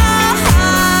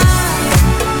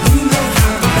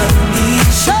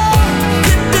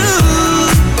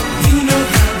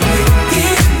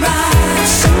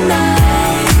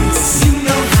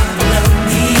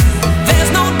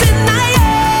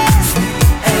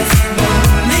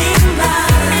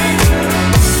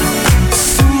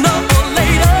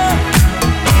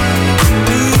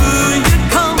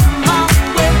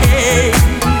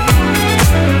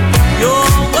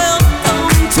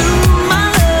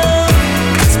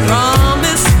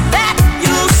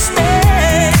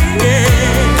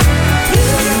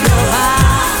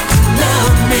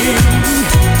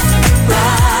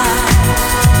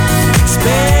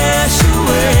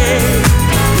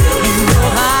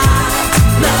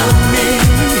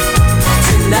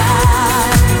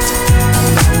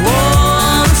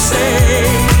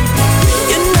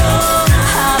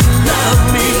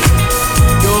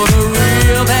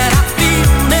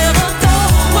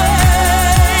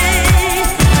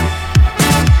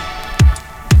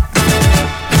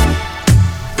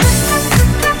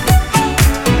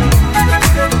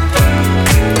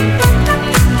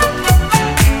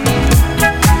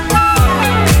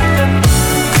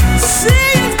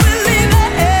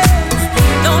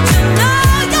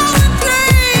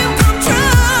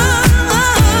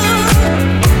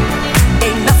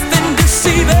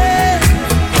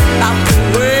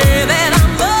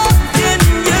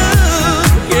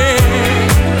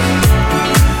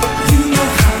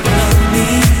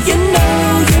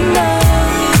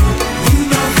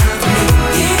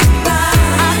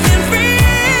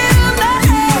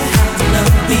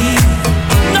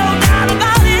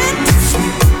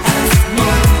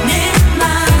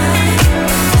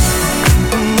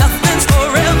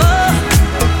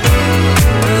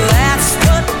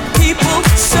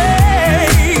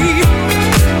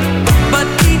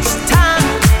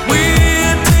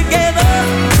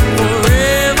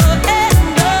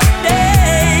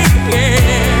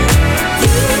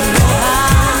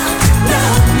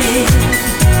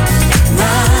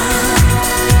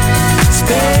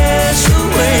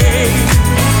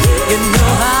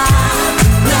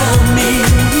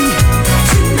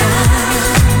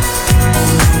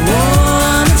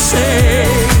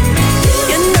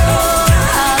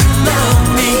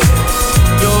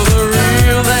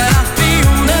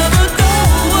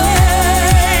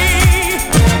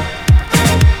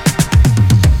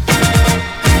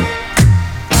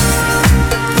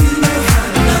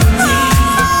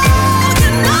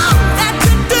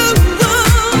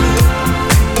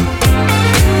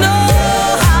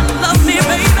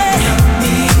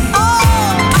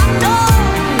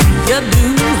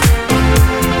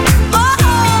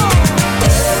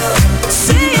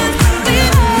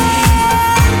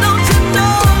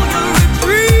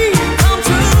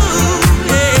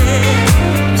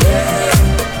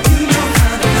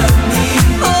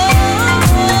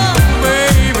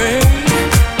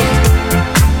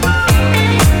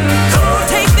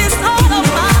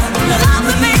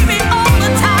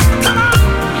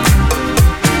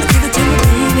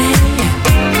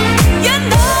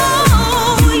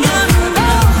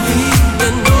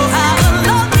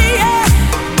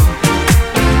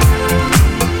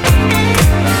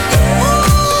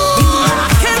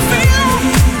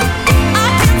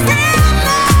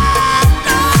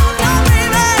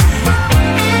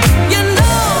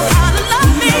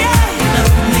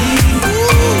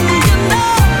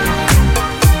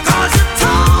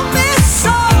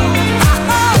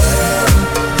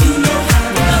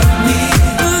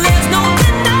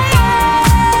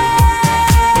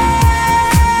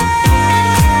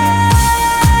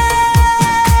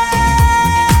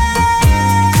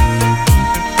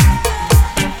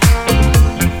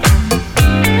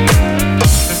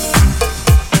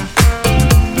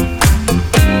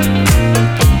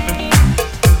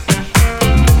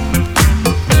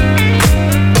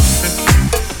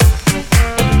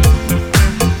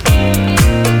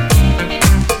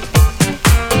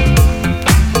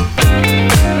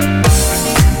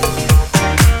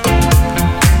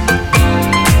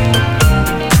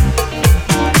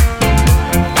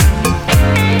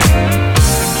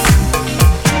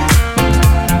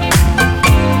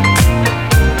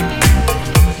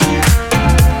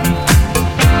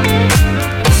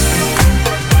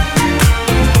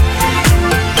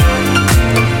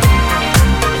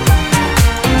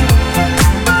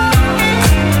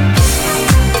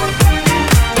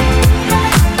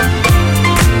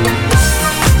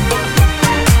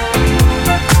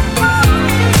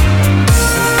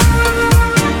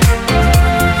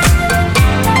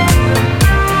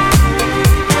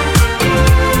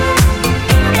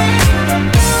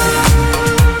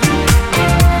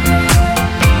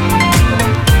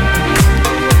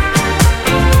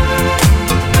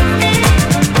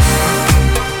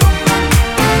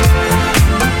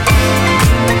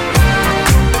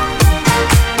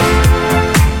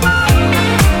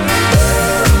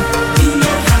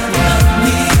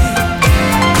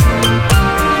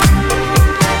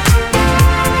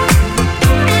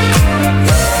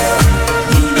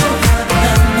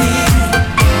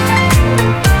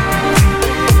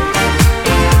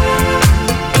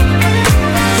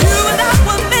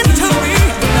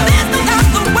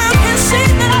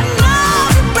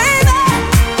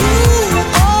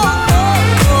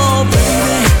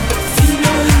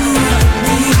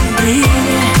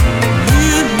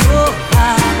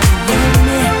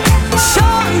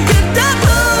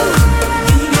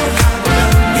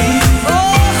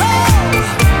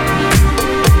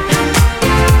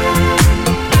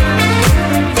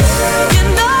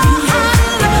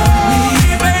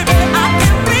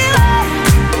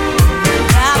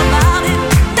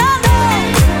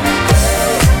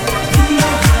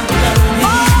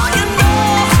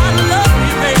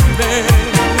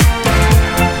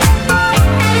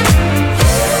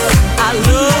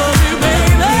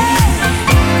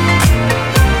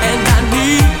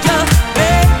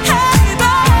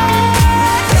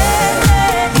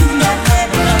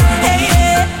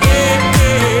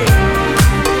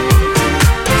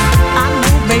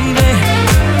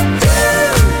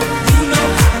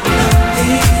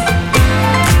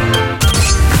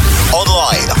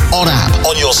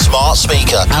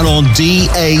 and on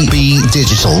DAB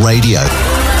Digital Radio.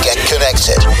 Get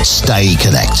connected. Stay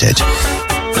connected.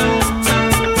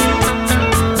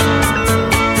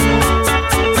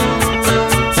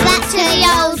 Back to the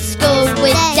old school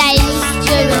with Dave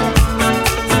Stewart.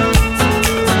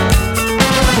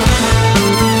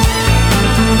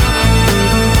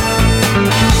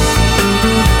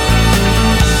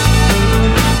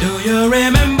 Do you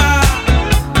remember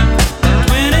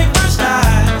 21st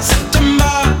night,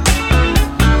 September?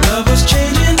 Love was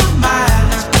changing the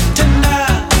minds, tender,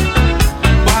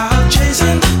 while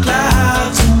chasing the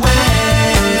clouds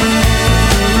away.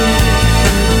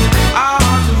 Our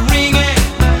hearts were ringing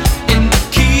in the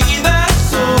key that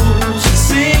souls were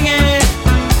singing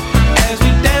as we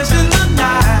danced in the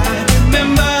night.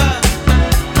 Remember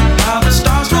how the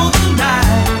stars stole the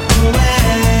night away.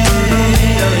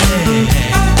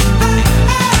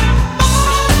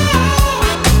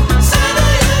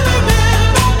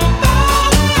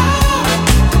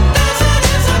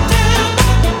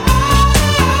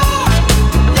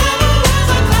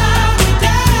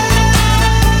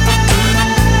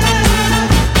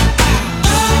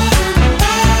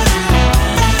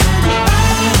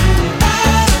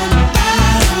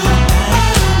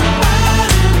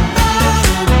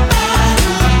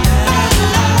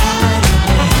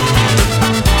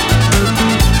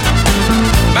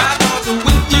 My thoughts are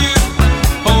with you,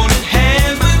 holding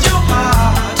hands with your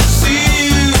heart to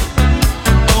see you.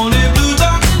 Only blue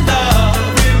talking love.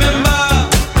 Remember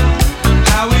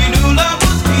how we knew love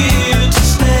was here to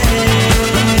stay.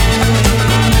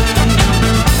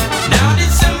 Now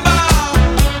December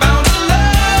found a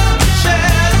love we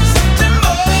shared in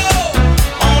September.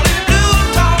 Only blue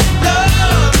talking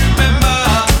love. Remember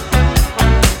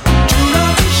true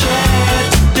love we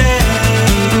shared today.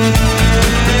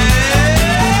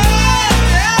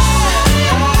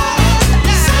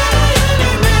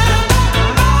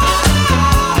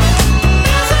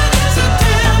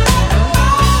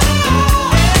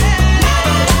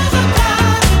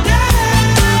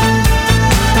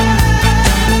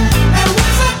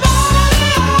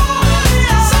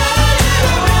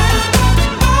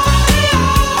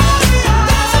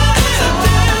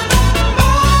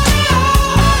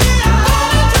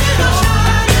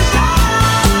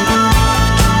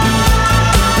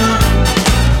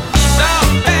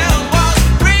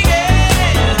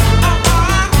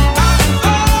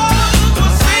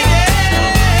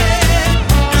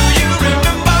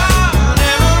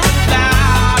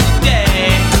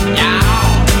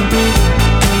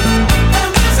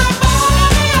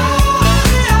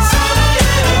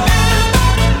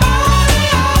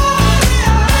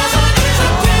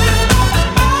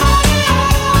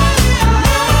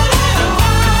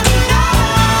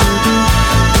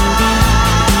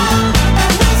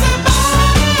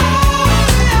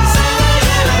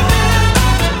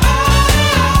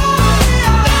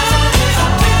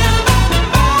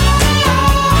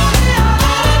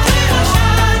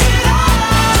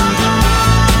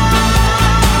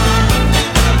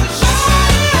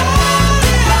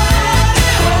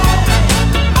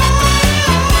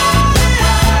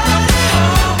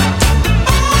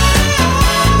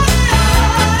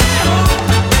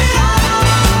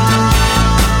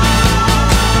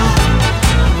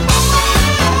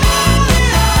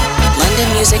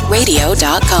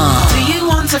 LondonMusicRadio.com. Do you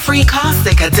want a free car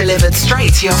sticker delivered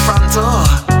straight to your front door?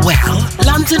 Well,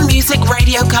 London Music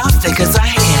Radio car stickers are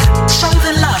here. Show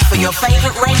the love for your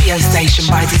favourite radio station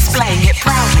by displaying it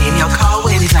proudly in your car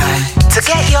window. To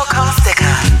get your car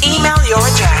sticker, email your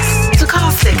address to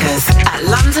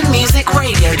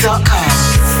carstickers@LondonMusicRadio.com.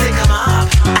 Stick 'em up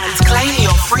and claim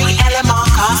your free LMR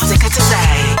car sticker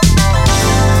today.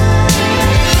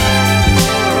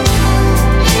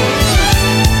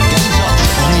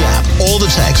 Or the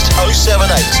text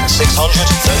 078 600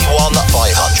 31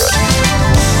 500.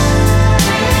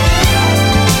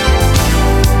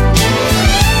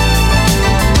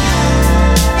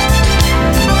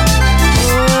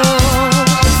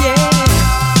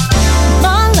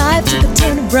 My life took a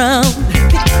turn around,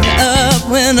 picked me up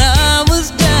when I was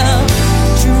down.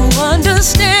 True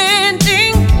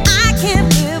understanding, I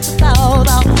can't live without.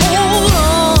 I'll hold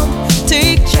on,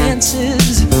 take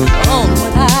chances on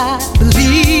what I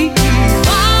believe.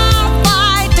 I'll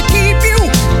fight to keep you,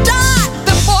 die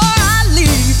before I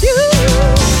leave.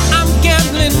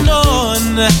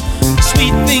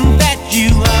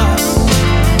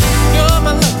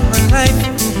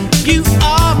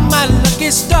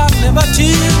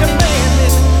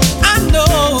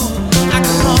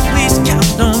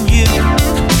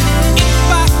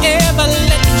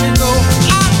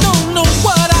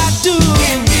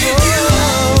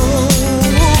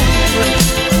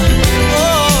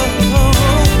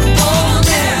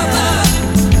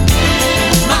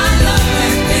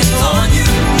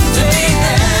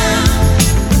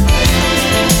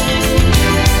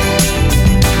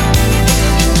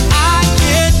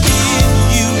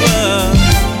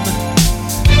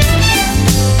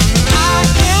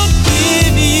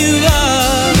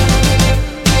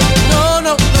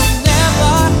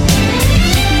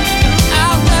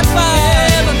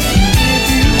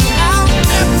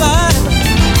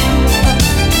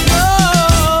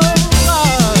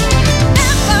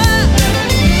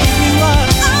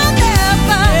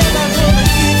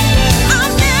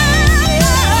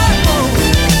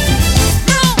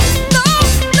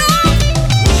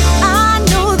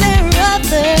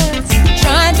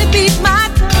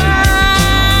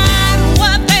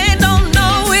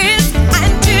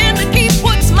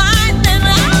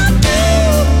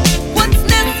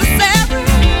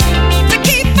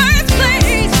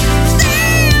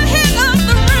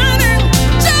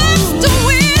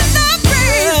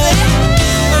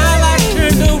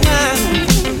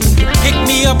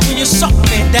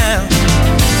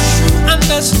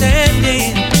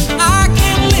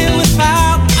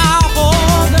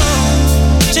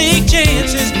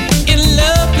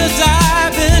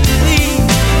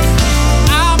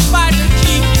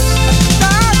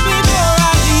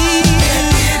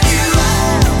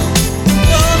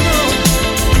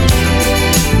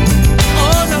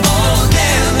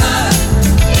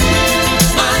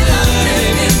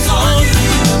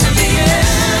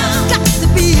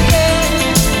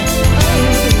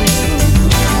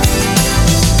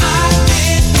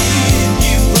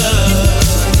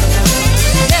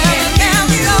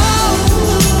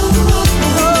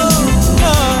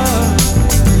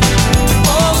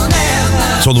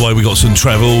 So on the way, we got some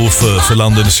travel for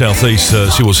London, South East.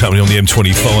 See what's happening on the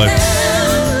M25.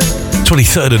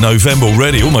 23rd of November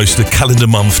already, almost a calendar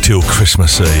month till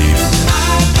Christmas Eve.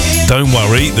 Don't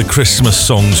worry, the Christmas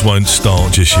songs won't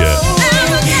start just yet.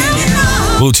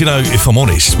 Well, do you know, if I'm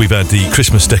honest, we've had the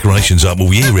Christmas decorations up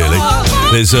all year, really.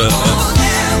 There's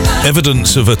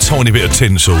evidence of a tiny bit of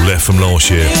tinsel left from last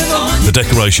year. The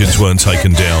decorations weren't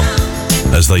taken down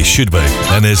as they should be.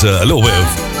 And there's a little bit of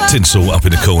tinsel up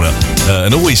in the corner.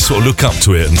 And always sort of look up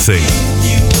to it and think,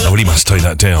 I really must take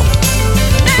that down.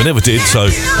 But never did, so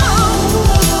I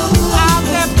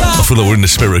feel like we're in the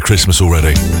spirit of Christmas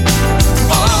already.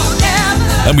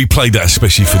 And we played that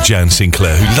especially for Jan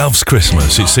Sinclair, who loves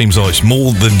Christmas. It seems like it's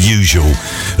more than usual,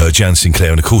 Jan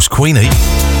Sinclair. And of course, Queenie.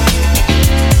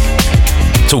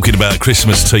 Talking about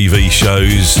Christmas TV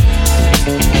shows.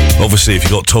 Obviously, if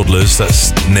you've got toddlers,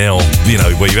 that's now,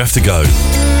 where you have to go.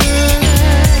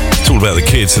 It's all about the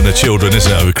kids and the children,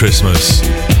 isn't it, over Christmas?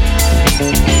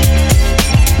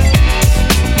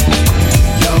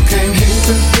 Y'all came here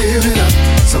to give it up,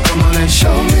 so come on and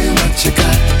show me what you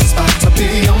got. It's about to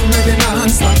be on, maybe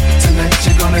non-stop. Tonight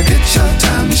you're gonna get your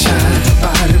time to shine.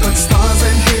 Body but stars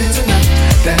ain't here tonight,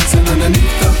 dancing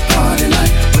underneath the party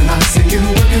light. When I see you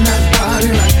working that body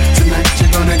right, tonight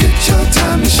you're gonna get your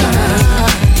time to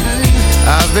shine.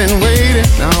 I've been waiting,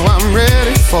 now I'm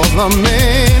ready for the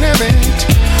main event.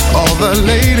 All the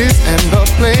ladies and the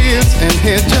players in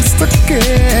here just to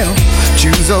kill.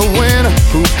 Choose a winner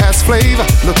who has flavor,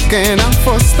 looking out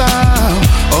for style.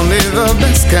 Only the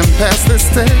best can pass this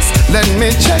test. Let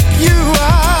me check you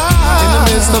out. In the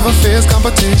midst of a fierce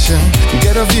competition,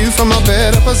 get a view from a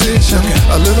better position.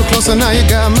 A little closer now, you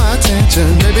got my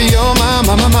attention. Baby, you're my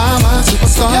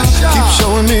superstar. Keep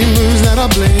showing me moves that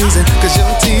are blazing, cause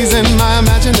you're teasing my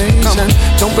imagination.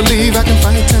 Don't believe I can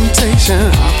fight temptation.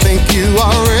 I think you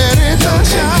are ready to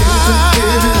shine.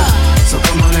 So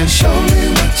come on and show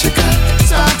me what you got.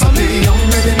 It's about to be on,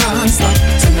 maybe non-stop.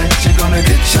 Tonight you're gonna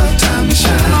get your time to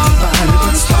shine. Behind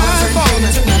the stars and here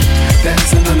tonight,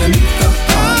 dancing underneath the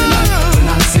party light.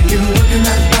 When I see you working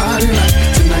that body right,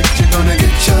 tonight you're gonna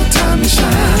get your time to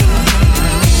shine.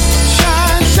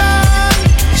 Shine, shine,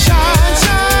 shine,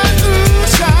 shine, ooh,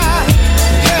 shine.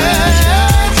 Yeah.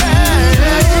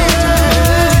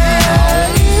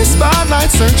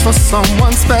 Spotlight search for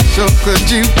someone special. Could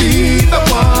you be the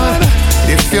one?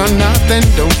 If you're not, then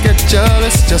don't get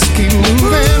jealous. Just keep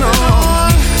moving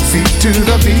on. Feet to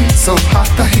the beat, so hot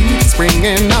the heat's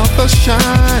bringing out the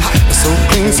shine. So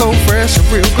clean, so fresh, a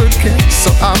real good kick.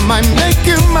 So I might make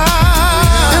you mine.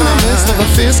 In the midst of a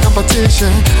fierce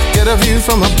competition, get a view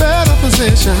from a better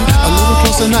position. A little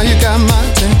closer now, you got my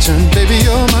attention. Baby,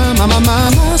 you're my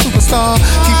superstar.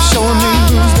 Keep showing me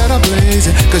moves that are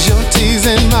blazing, cause you're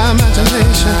teasing my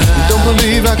imagination. Don't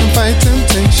believe I can fight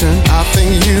temptation. I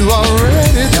think you are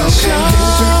ready to shine.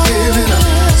 Give it up,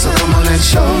 so come on and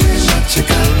show me what you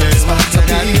got. It's about to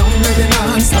be on, maybe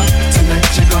non-stop. Tonight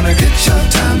you're gonna get your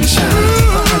time to shine.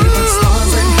 Behind the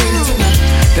stars ain't here tonight,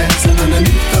 dancing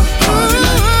underneath the party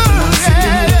light. When I see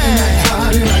you working that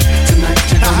body right, tonight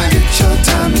you're gonna get your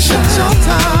time to shine.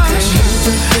 Okay,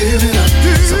 give it up,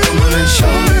 so come on and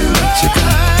show me what you got.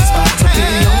 It's about to be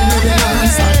on, maybe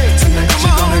non-stop. Tonight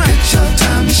you're gonna get your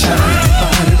time to shine.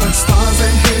 Behind the stars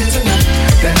ain't here tonight,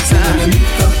 dancing underneath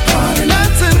the party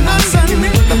light. When I see you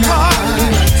working that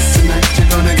body right, tonight you're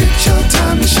gonna get your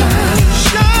time to shine.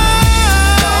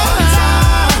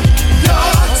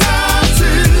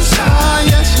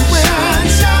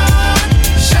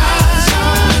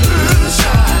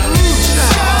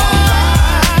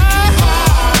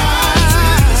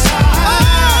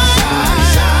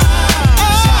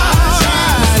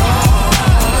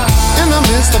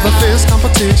 Of a fierce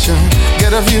competition,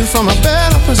 get a view from a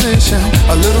better position.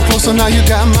 A little closer now, you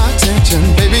got my attention.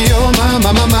 Baby, you're my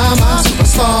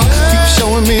superstar. Keep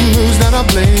showing me moves that are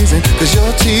blazing, cause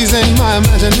you're teasing my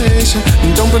imagination.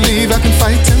 Don't believe I can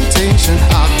fight temptation.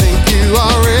 I think you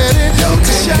are ready to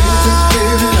shine.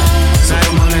 Give it up, so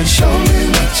come on and show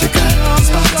me what you got.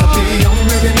 It's about to be on,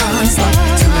 maybe non-stop.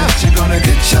 Tonight you're gonna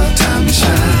get your time to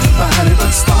shine. Body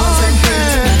but stars ain't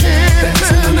here tonight,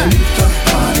 dancing underneath the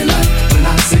party light. When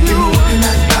I see you working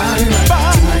that body right,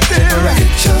 tonight you're gonna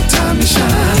get your time to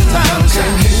shine. I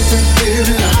came here to give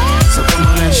it up, so come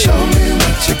on and show me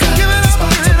what you got. It's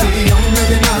about to be on,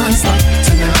 maybe non-stop.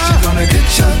 Tonight you're gonna get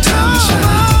your time to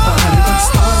shine. Body but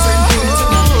stars ain't here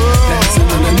tonight, dancing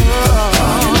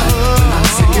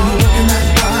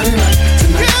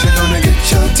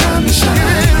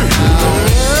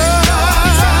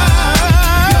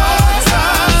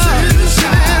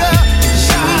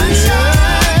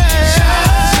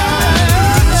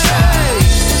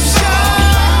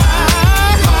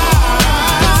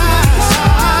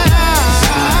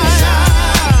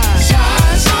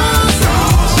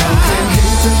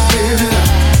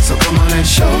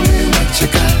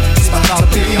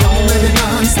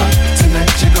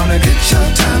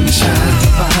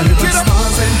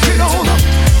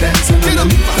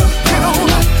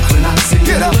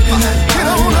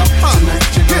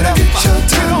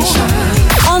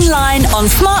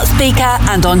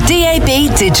and on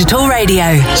DAB Digital Radio.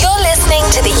 You're listening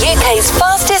to the UK's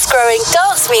fastest growing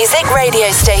dance music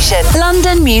radio station,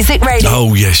 London Music Radio.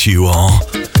 Oh, yes, you are.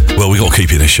 Well, we've got to keep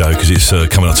it in the show because it's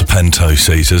coming up to Panto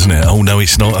season, isn't it? Oh, no,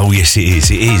 it's not. Oh, yes, it is.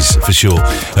 It is, for sure.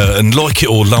 And like it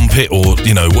or lump it or,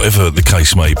 you know, whatever the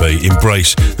case may be,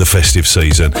 embrace the festive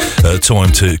season.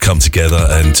 Time to come together,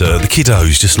 and the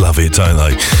kiddos just love it, don't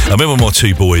they? I remember my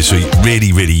two boys were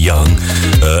really, really young,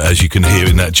 as you can hear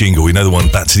in that jingle. You know the one,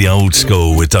 Back to the Old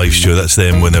School with Dave Stewart. That's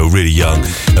them when they were really young.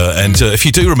 And if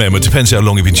you do remember, it depends how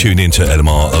long you've been tuning into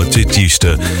LMR. I did used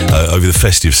to, over the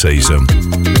festive season,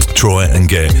 try and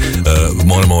get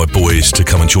one of my boys to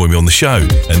come and join me on the show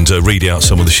and read out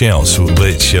some of the shouts,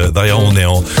 which they are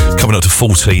now coming up to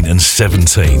 14 and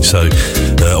 17. So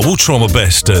I will try my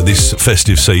best this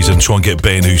festive season, try and get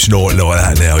Ben, who's not like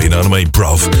that now, you know what I mean,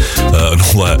 bruv, and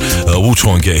all that. We'll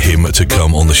try and get him to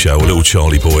come on the show, a little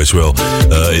Charlie boy as well,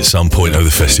 at some point over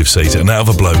the festive season. And that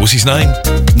other bloke, what's his name?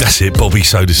 That's it, Bobby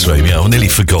SodaStream. Yeah, I nearly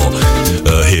forgot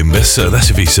him. That's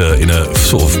if he's in a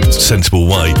sort of sensible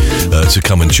way to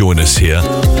come and join us here.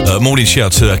 Morning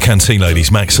shout to our canteen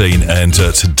ladies, Maxine and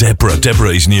to Deborah. Deborah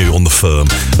is new on the firm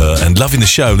and loving the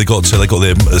show. They got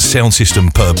their sound system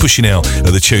pushing out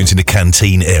the tunes in the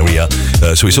canteen area,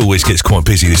 so it always gets quite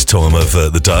busy this time of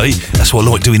the day. That's why I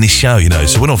like doing this show, you know.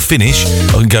 So when I finish,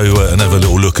 I can go and have a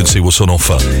little look and see what's on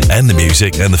offer, and the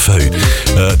music and the food.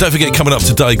 Don't forget, coming up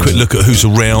today, quick look at who's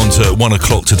around. 1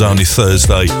 o'clock today on this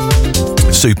Thursday.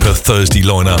 Super Thursday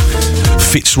lineup.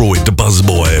 Fitzroy, the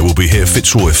Buzzboy, will be here.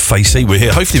 Fitzroy Facey, we're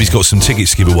here. Hopefully he's got some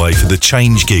tickets to give away for the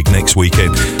Change gig next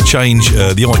weekend. Change,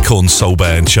 the Icon soul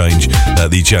band Change at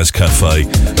the Jazz Cafe.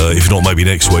 If not, maybe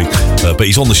next week. But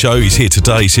he's on the show. He's here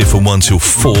today. He's here from 1 till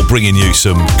 4, bringing you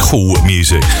some cool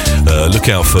music. Look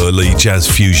out for Lee Jazz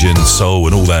Fusion, soul,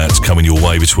 and all that's coming your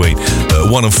way between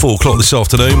 1 and 4 o'clock this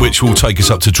afternoon, which will take us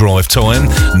up to drive time.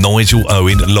 Nigel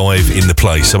Owen live in the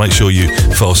place. So make sure you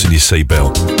fasten your seatbelt.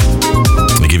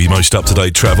 They give you most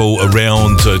up-to-date travel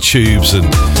around tubes and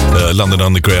London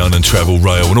Underground and Travel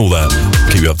Rail and all that.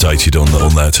 Keep you updated on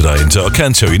that today. And I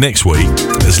can tell you, next week,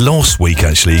 as last week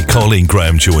actually, Carleen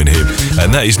Graham joined him.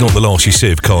 And that is not the last you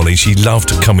see of Carleen. She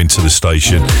loved coming to the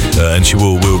station, and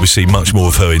we'll be seeing much more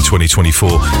of her in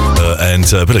 2024.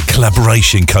 And a bit of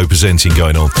collaboration, co-presenting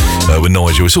going on with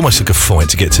Nigel. It's almost like a fight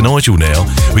to get to Nigel now.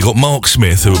 We got Mark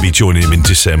Smith, who will be joining him in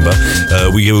December.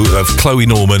 We have Chloe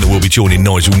Norman, who will be joining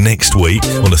Nigel next week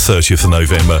on the 30th of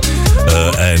November.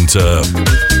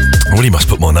 I really must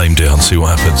put my name down and see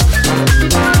what happens.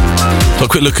 A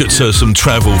quick look at some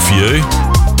travel for you.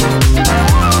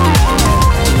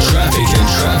 Traffic and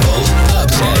travel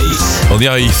updates. On the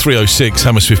A306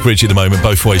 Hammersmith Bridge at the moment,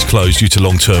 both ways closed due to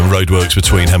long-term roadworks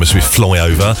between Hammersmith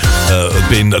flyover.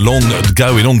 Been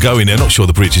ongoing there. Not sure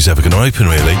the bridge is ever going to open,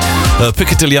 really.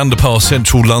 Piccadilly Underpass,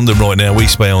 central London right now,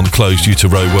 eastbound closed due to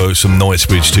roadworks from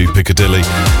Knightsbridge to Piccadilly.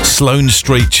 Sloane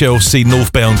Street, Chelsea,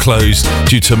 northbound closed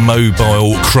due to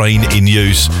mobile crane in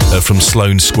use from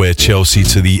Sloane Square, Chelsea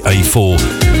to the A4.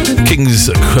 King's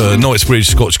Knightsbridge,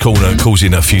 Scotch Corner,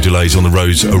 causing a few delays on the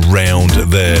roads around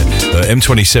there.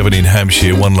 M27 in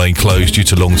Hampshire, one lane closed due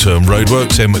to long-term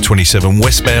roadworks. M27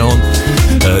 westbound,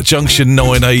 Junction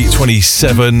 9,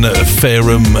 827,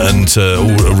 Fareham, and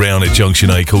all around at Junction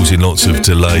 8, causing lots of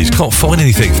delays. Can't find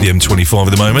anything for the M25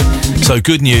 at the moment. So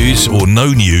good news, or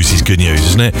no news is good news,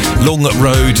 isn't it? Long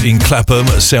Road in Clapham,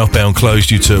 southbound closed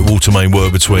due to water main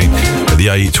work between the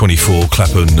A24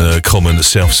 Clapham Common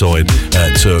south side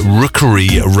at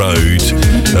Rookery Road.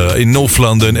 In North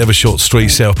London, Evershot Street,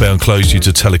 southbound closed due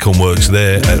to telecom works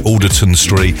there at Alderton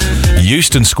Street.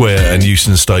 Euston Square and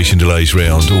Euston Station delays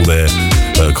round, all there,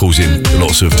 causing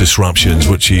lots of disruptions,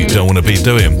 which you don't want to be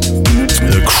doing.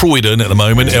 Croydon at the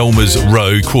moment, Elmers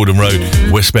Road, Croydon Road,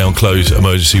 westbound closed,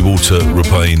 emergency water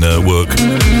repairs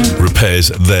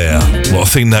there. Well, I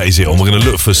think that is it. And we're going to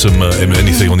look for some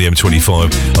anything on the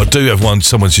M25. I do have one,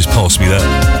 someone's just passed me that.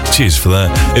 Cheers for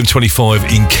that.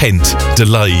 M25 in Kent,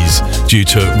 delays due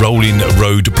to rolling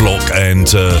road block and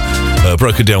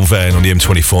broken down van on the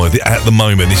M25. At the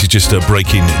moment, this is just a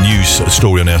breaking news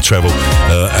story on our travel,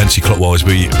 anti-clockwise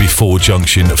before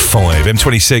junction 5.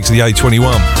 M26, the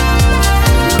A21.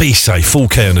 Be safe, full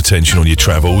care and attention on your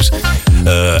travels,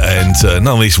 and none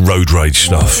of this road rage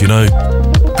stuff, you know.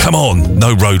 Come on,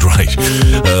 no road rage.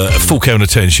 Full care and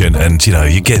attention, and you know,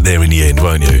 you get there in the end,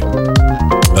 won't you?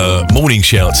 morning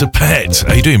shout to Pat.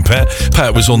 How you doing, Pat?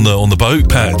 Pat was on the boat.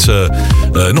 Pat,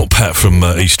 not Pat from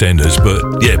EastEnders, but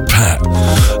yeah, Pat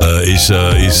is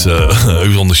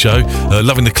who's on the show.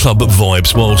 Loving the club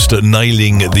vibes whilst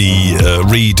nailing the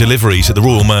re-deliveries at the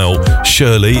Royal Mail.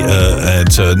 Shirley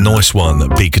and nice one,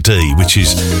 Big D, which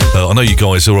is I know you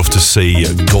guys are off to see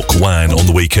Gok Wan on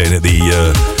the weekend at the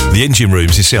engine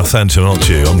rooms in Southampton, aren't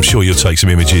you? I'm sure you'll take some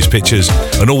images, pictures,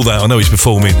 and all that. I know he's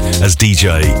performing as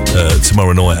DJ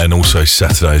tomorrow night and also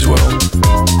Saturday as well.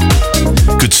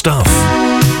 Good stuff.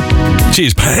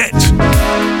 Cheers, Pat.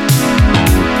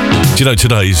 Do you know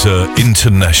today's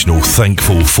International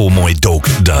Thankful for My Dog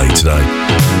Day today?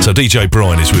 So DJ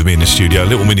Brian is with me in the studio, a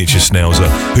little miniature schnauzer,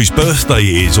 whose birthday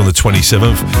is on the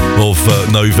 27th of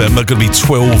November, going to be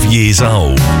 12 years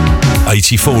old.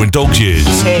 84 in dog's years.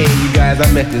 Hey, you guys,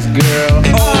 I met this girl.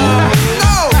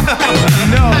 Oh,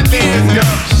 no! I met this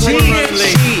girl. She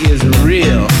is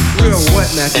real. Real what,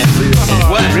 Matthew?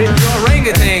 What? Real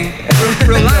orangutan.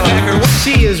 Real linebacker. What?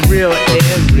 She is real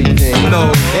everything.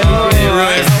 No. Everything.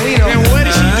 Right. And what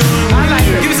is she doing? I like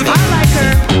her. Give us a I like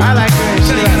her. I like her.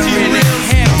 She likes me. Real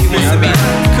happy with me.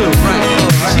 Cool. Right.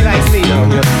 She likes me, though.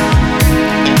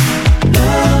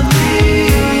 Love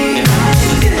me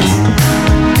like this.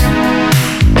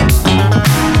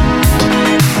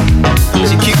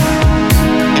 She cute.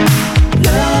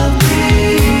 Love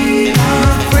me.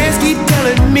 My friends keep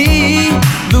telling me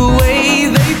the way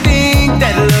they think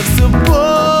that love's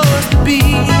supposed to be.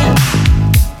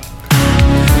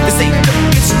 They say don't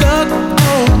get stuck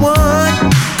on one,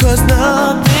 'cause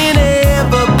nothing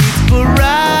ever beats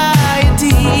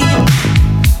variety.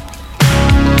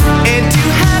 And to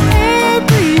have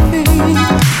everything,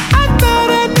 I thought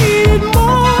I needed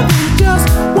more than just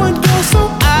one girl so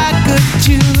I could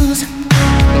choose.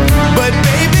 But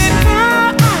baby,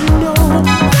 now I know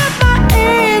that my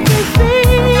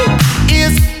everything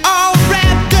is all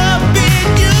wrapped up in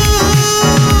you.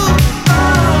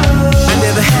 I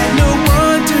never had no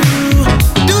one to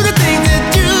do the things that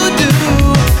you do.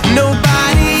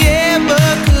 Nobody ever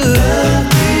could.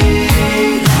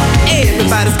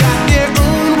 Everybody's got their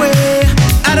own way.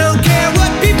 I don't care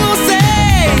what people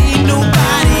say.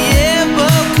 Nobody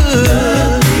ever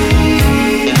could.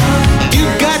 You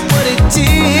got what it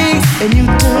takes, and you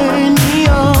turn me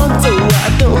on, so I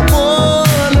don't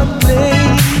wanna play.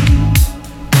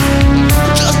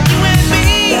 Just you and me,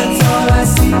 that's all I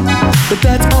see. But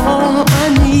that's all I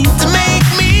need to make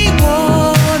me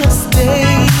wanna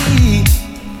stay.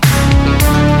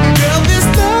 Girl, this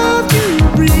love you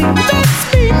bring lets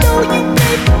me know you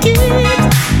make kids,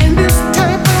 and this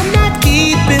time I'm not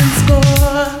keeping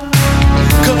score.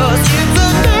 'Cause it's a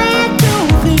natural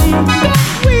thing that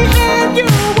we have you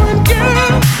one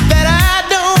girl that I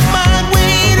don't mind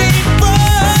waiting for.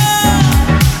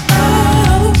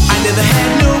 I never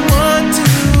had no one to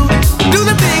do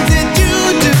the things that you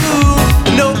do.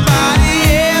 Nobody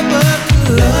ever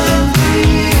could.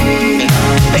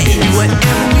 Baby,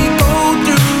 whatever we go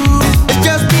through, it's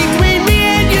just between me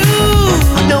and you.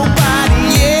 Nobody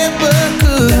ever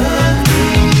could.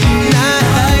 Not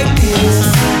like this.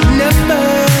 Never.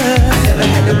 Never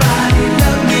had nobody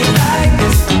love me like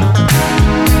this.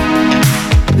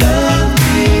 Love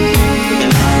me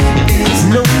like this.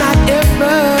 No, not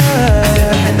ever.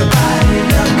 Never had nobody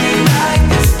love me like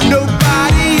this.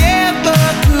 Nobody ever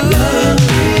could. Love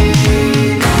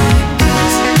me like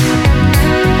this.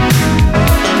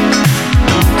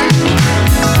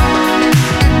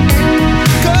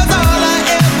 'Cause all I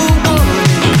ever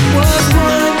wanted was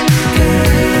one girl,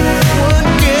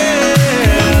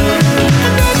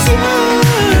 and that's you.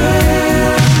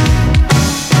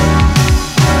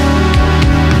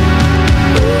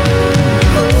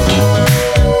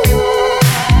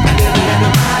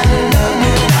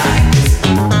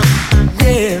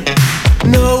 Yeah,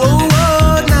 no,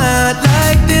 not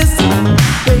like this,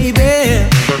 baby.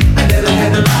 I never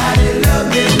had nobody love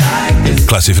me like this.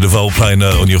 Classic for the Volt playing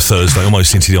on your Thursday,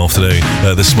 almost into the afternoon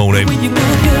this morning.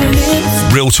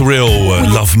 Real to real,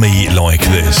 love me like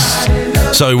this.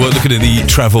 So looking at the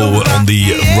travel on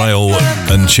the rail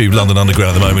and tube London Underground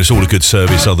at the moment, it's all a good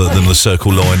service other than the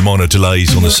Circle Line. Minor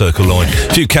delays on the Circle Line.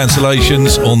 A few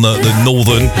cancellations on the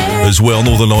Northern as well.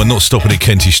 Northern Line not stopping at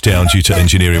Kentish Town due to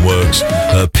engineering works.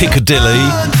 Piccadilly,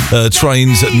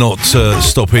 trains not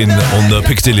stopping on the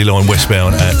Piccadilly Line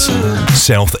westbound at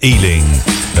South Ealing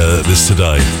this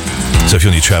today. So if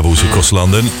you're on your travels across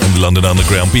London and the London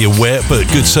Underground, be aware, but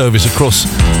good service across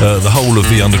the whole of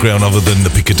the Underground other than the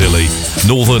Piccadilly,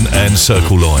 Northern and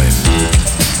Circle Line.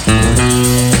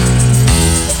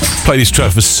 Play this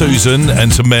track for Susan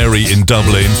and to Mary in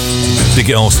Dublin. Did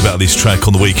get asked about this track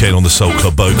on the weekend on the Soul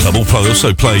Club Boat Club.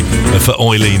 Also play for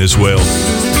Eileen as well.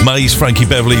 Maze, Frankie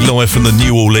Beverly, live from the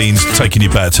New Orleans, taking you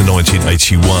back to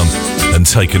 1981 and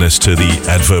taking us to the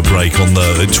advert break on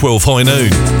the 12 high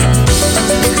noon.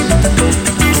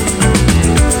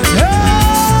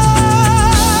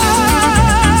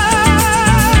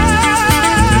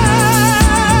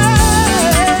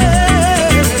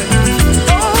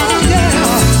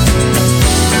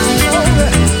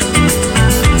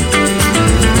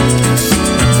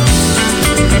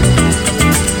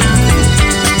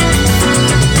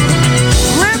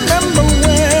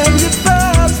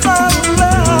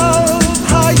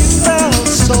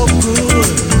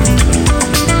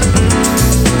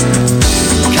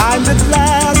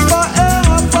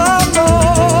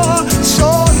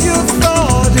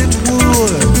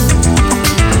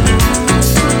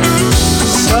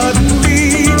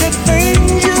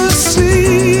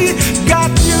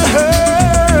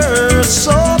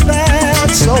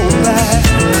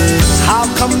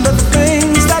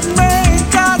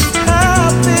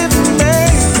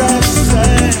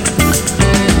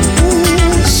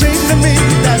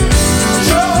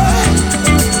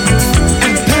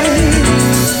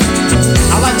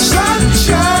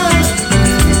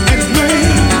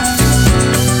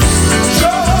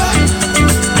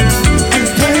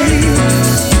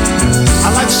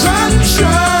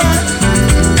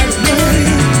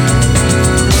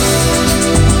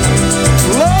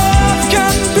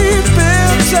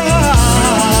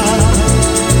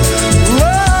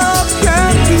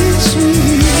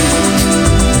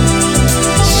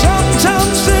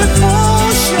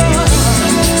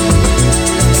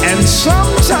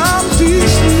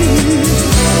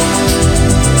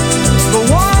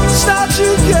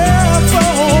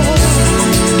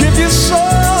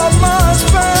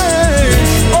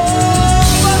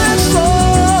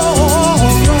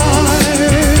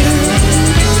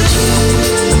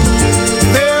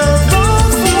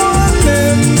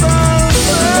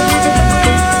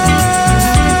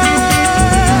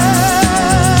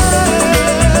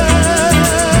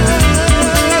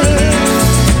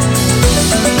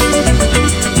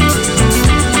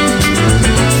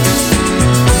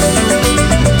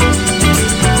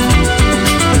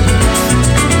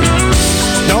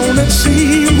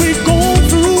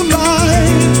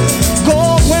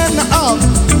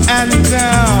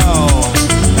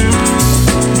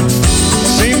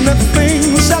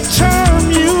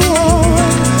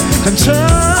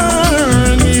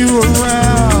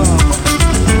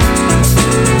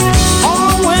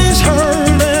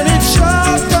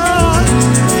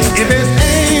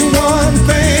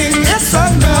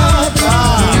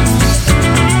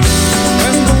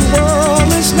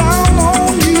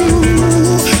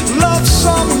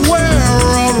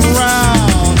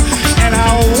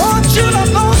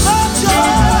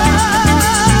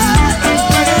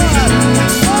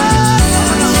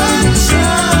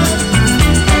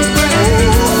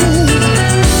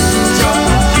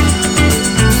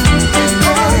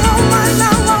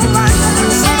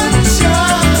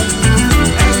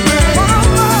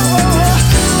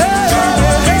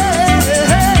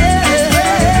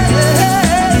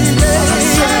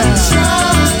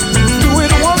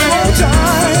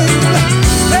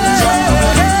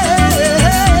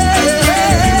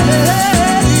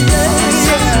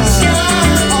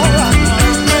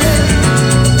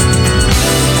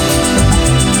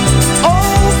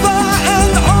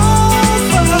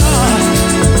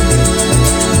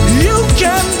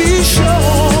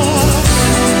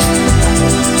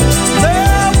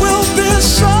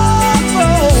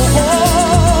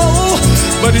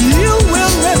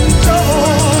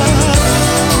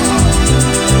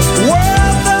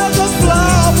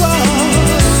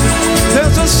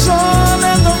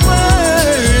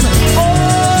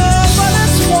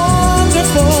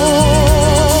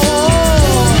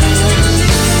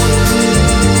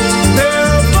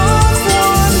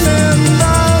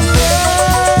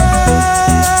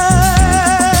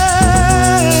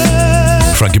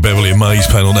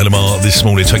 Playing on LMR this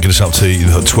morning, taking us up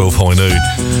to 12 high noon.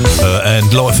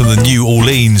 And live from the New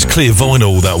Orleans, clear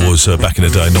vinyl, that was back in the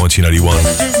day, 1981.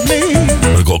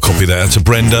 I've got a copy of that to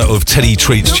Brenda of Teddy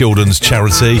Treats Children's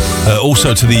Charity.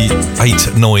 Also to the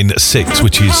 896,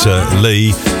 which is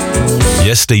Lee.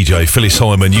 Yes, DJ Phyllis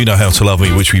Hyman, You Know How to Love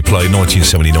Me, which we played,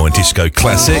 1979 disco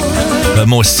classic.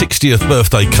 My 60th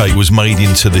birthday cake was made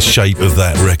into the shape of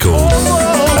that record.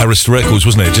 Arista Records,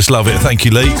 wasn't it? Just love it. Thank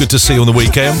you, Lee. Good to see you on the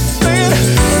weekend.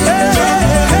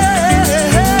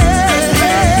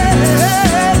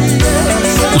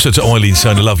 Also to Eileen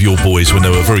saying I love your boys when they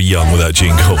were very young with that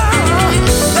jingle.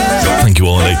 Thank you,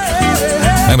 Eileen.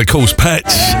 And of course, Pat,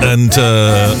 and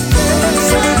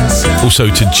also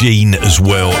to Jean as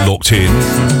well, locked in.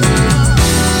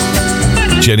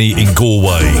 Jenny in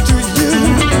Galway.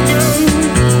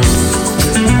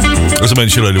 As I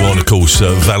mentioned earlier on, of course,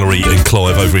 Valerie and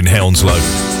Clive over in Hounslow.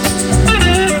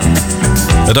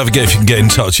 And don't forget, if you can get in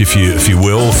touch, if you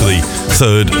will, for the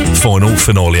third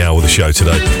finale hour of the show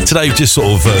today. Today, just sort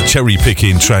of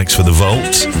cherry-picking tracks for the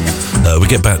Vault. We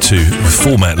get back to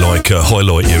format like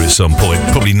Highlight Year at some point,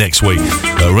 probably next week.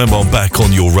 Remember, I'm back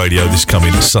on your radio this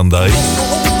coming Sunday,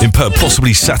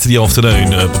 possibly Saturday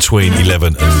afternoon between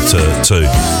 11 and 2.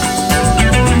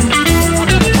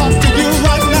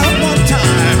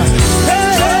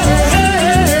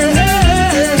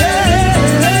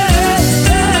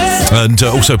 And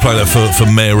also play that for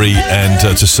Mary and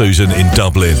to Susan in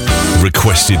Dublin.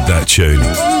 Requested that tune.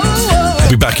 I'll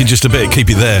be back in just a bit.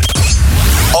 Keep it there.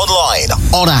 Online,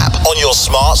 on app, on your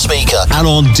smart speaker, and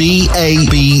on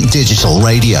DAB Digital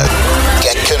Radio.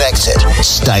 Get connected.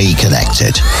 Stay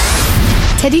connected.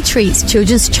 Teddy Treats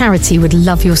Children's Charity would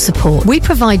love your support. We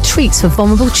provide treats for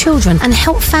vulnerable children and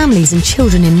help families and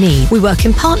children in need. We work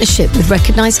in partnership with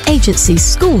recognised agencies,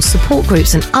 schools, support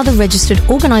groups and other registered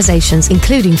organisations,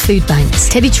 including food banks.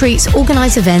 Teddy Treats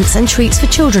organise events and treats for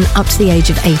children up to the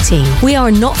age of 18. We are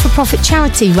a not-for-profit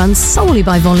charity run solely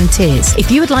by volunteers.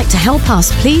 If you would like to help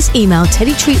us, please email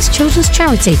Teddy Treats Children's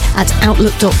Charity at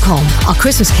outlook.com. Our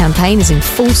Christmas campaign is in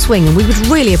full swing and we would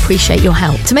really appreciate your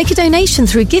help. To make a donation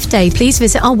through Gift Day, please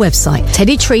visit our website,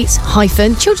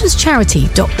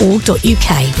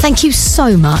 teddytreats-children'scharity.org.uk. Thank you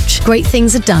so much. Great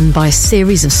things are done by a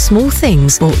series of small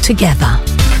things brought together.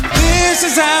 This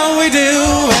is how we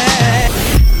do it.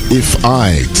 If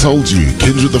I told you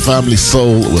Kindred the Family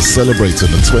Soul was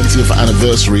celebrating the 20th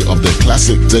anniversary of their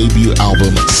classic debut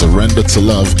album, Surrender to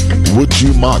Love, would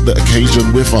you mark the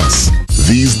occasion with us?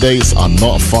 These dates are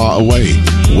not far away.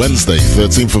 Wednesday,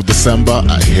 13th of December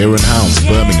at Heron House,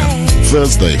 Birmingham.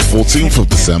 Thursday, 14th of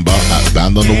December at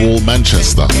Band on the Wall,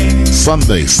 Manchester.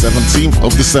 Sunday, 17th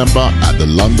of December at the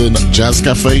London Jazz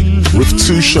Cafe, with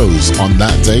 2 shows on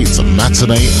that date,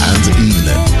 matinee and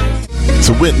evening.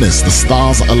 To witness the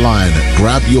stars align,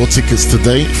 grab your tickets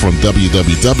today from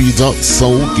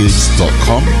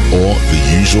www.soulgigs.com or the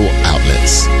usual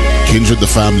outlets. Kindred the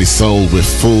Family Soul with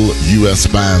full US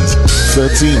band,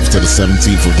 13th to the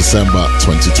 17th of December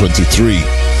 2023.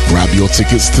 Grab your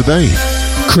tickets today.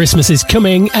 Christmas is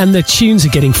coming and the tunes are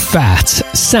getting fat.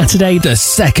 Saturday the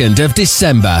 2nd of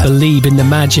December. Believe in the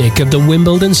magic of the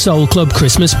Wimbledon Soul Club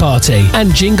Christmas party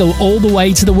and jingle all the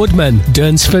way to the Woodman,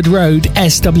 Dunsford Road,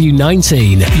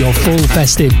 SW19. Your full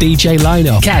festive DJ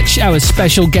lineup. Catch our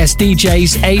special guest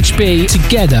DJs HB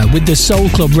together with the Soul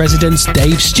Club residents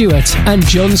Dave Stewart and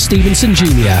John Stevenson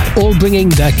Jr. All bringing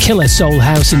the killer soul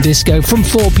house and disco from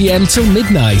 4 p.m. till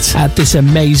midnight at this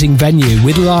amazing venue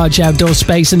with large outdoor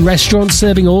space and restaurants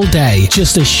serving all day.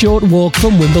 Just a short walk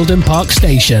from Wimbledon Park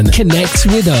Station. Connect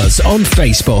with us on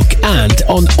Facebook and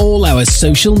on all our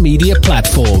social media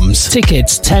platforms.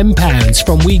 Tickets £10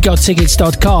 from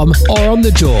wegottickets.com or on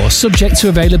the door, subject to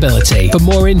availability. For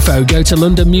more info, go to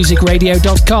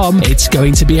londonmusicradio.com. It's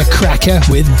going to be a cracker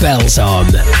with bells on.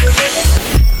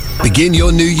 Begin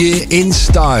your new year in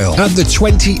style at the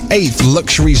 28th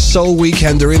Luxury Soul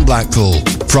Weekender in Blackpool.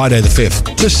 Friday the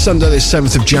 5th to Sunday the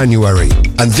 7th of January.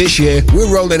 And this year,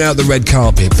 we're rolling out the red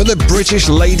carpet for the British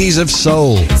Ladies of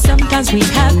Soul. Sometimes we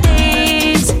have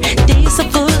days are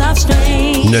full of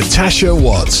strain. Natasha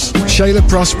Watts, Shayla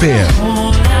Prosper,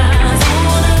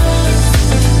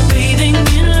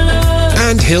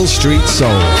 and Hill Street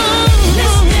Soul.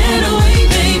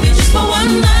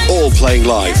 Playing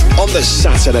live on the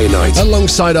Saturday night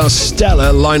alongside our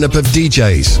stellar lineup of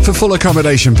DJs. For full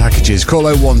accommodation packages, call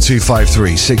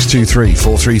 01253 623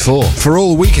 434. For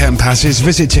all weekend passes,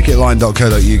 visit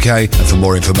ticketline.co.uk, and for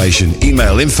more information,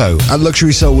 email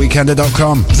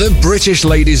info@luxurysoulweekender.com. The British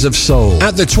Ladies of Soul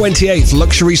at the 28th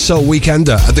Luxury Soul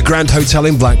Weekender at the Grand Hotel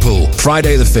in Blackpool.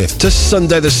 Friday the 5th to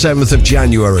Sunday the 7th of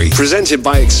January. Presented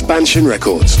by Expansion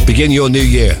Records. Begin your new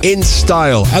year in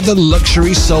style at the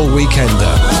Luxury Soul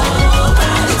Weekender.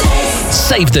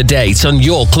 Save the date on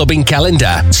your clubbing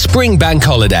calendar. Spring Bank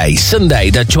Holiday, Sunday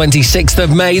the 26th of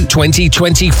May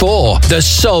 2024. The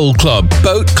Soul Club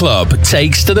Boat Club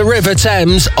takes to the River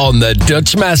Thames on the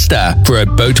Dutch Master for a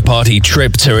boat party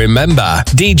trip to remember.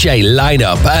 DJ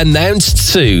lineup announced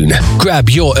soon. Grab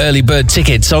your early bird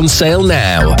tickets on sale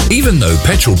now. Even though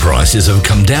petrol prices have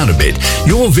come down a bit,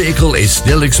 your vehicle is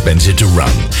still expensive to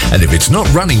run. And if it's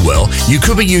not running well, you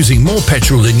could be using more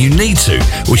petrol than you need to,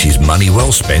 which is money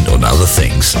well spent on other things.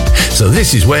 things. So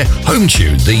this is where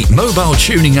HomeTune, the mobile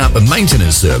tuning up and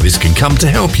maintenance service, can come to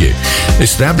help you.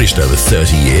 Established over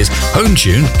 30 years,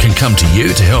 HomeTune can come to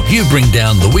you to help you bring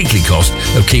down the weekly cost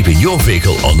of keeping your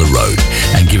vehicle on the road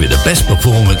and give it the best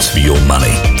performance for your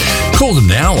money. Call them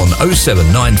now on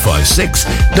 07956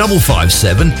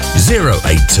 557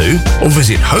 082 or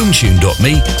visit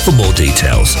hometune.me for more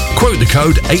details. Quote the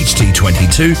code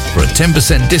HT22 for a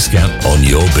 10% discount on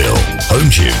your bill.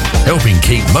 HomeTune, helping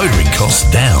keep motoring costs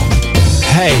down.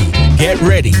 Hey, get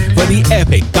ready for the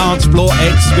epic dance floor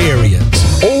experience.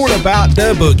 All about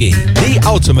the boogie, the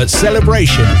ultimate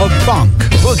celebration of funk,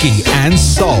 boogie and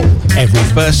soul. Every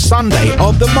first Sunday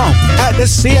of the month at the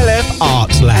CLF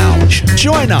Arts Lounge.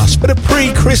 Join us for the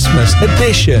pre-Christmas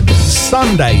edition.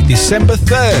 Sunday, December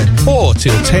 3rd, 4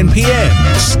 till 10 p.m.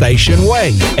 Station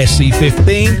Way,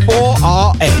 SC15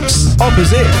 4RX.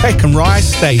 Opposite Beckenrye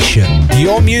Station.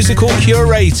 Your musical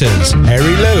curators,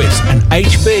 Harry Lewis and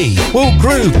HB, will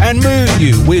groove and move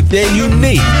you with their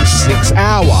unique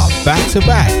 6-hour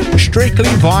back-to-back strictly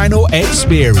vinyl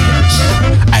experience.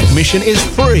 Admission is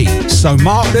free, so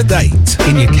mark the date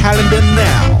in your calendar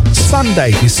now.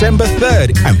 Sunday, December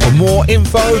 3rd, and for more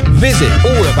info, visit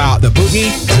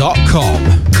allabouttheboogie.com.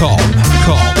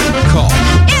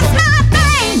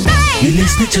 You're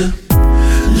listening to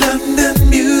London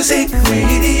Music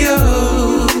Radio.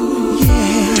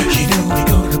 Yeah, you know we're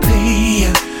gonna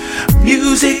play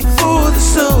music for the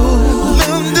soul.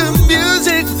 London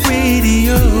Music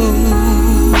Radio.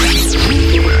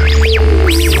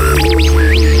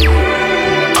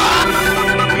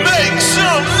 Make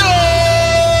some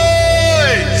noise!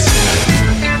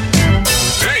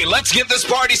 Hey, let's get this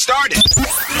party started.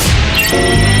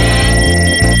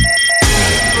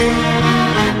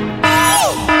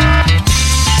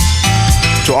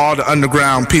 To all the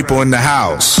underground people in the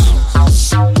house.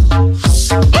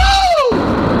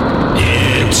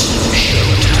 It's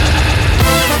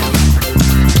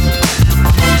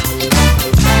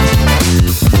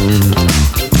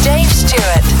Dave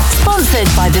Stewart, sponsored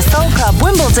by the Soul Club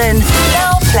Wimbledon,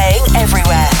 now playing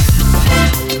everywhere.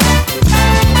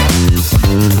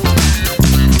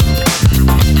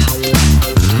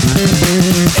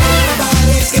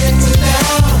 Everybody's getting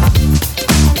down.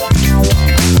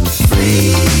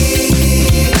 Freedom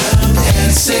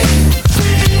dancing.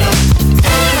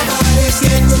 Everybody's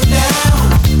getting down.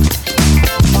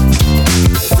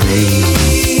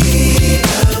 Freedom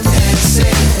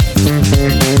dancing.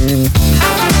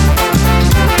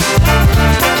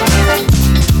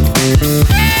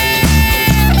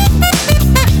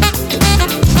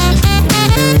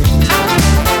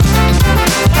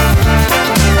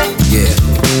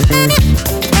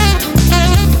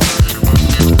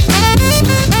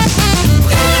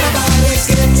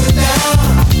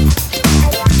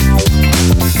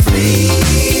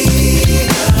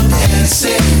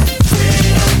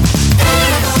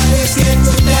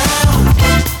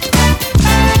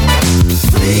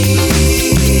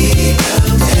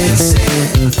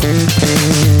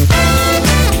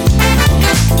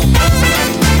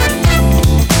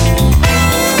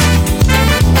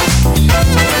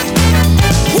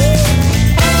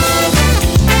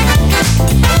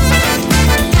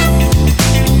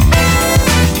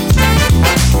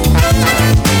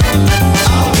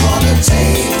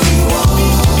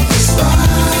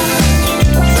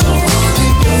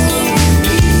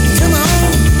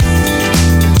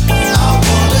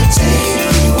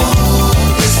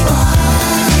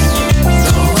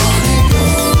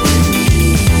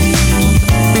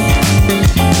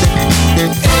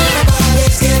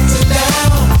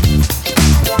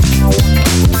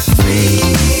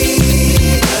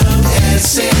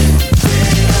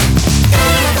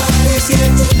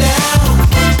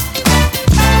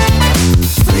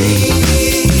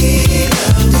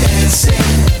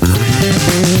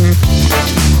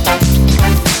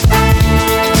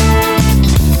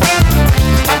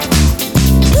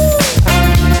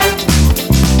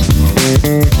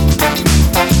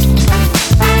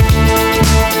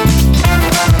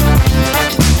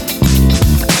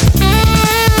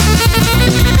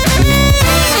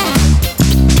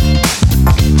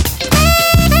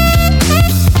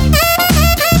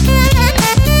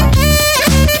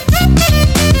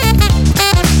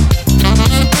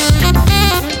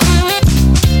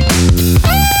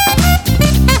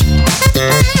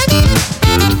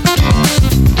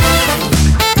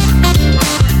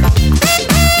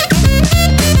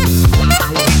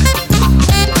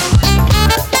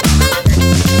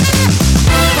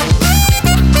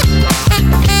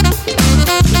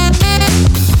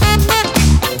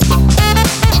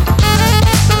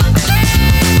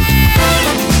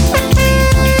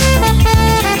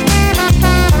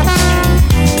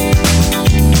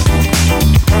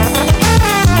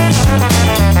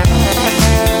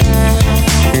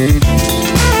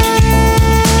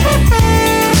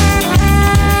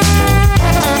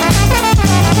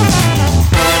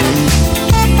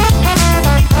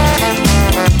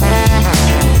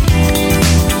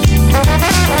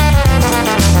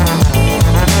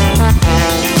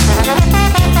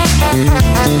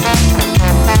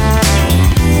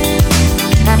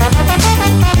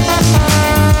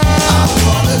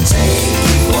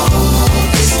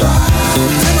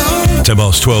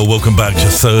 12. Welcome back to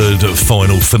third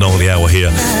final finale hour here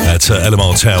at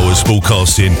LMR Towers,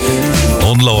 broadcasting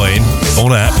online,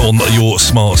 on app, on your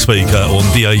smart speaker, on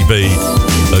DAB,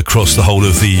 across the whole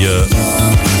of the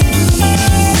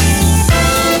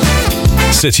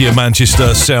city of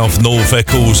Manchester, south, north,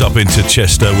 Eccles, up into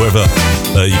Chester, wherever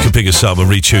you can pick us up and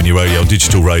retune your radio,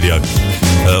 digital radio,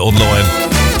 online,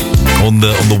 on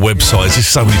the websites. There's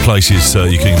so many places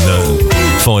you can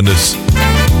find us.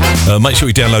 Make sure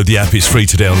you download the app. It's free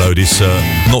to download. It's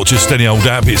not just any old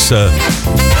app. It's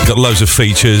got loads of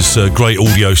features, great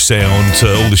audio sound.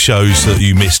 All the shows that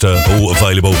you missed are all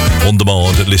available on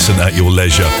demand. Listen at your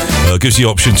leisure. Gives you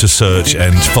the option to search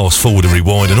and fast forward and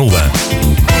rewind and all that.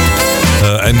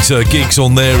 And gigs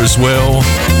on there as well.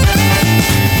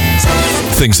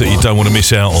 Things that you don't want to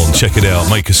miss out on. Check it out.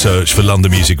 Make a search for London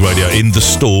Music Radio in the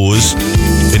stores,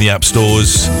 in the app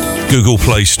stores, Google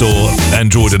Play Store,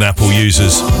 Android and Apple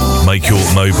users. Make your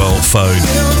mobile phone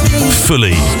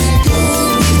fully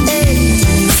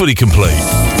complete.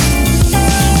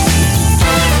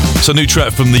 It's a new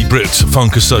track from the Brit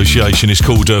Funk Association. It's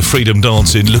called Freedom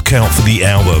Dancing. Look out for the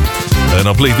album. And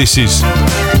I believe this is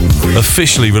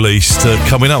officially released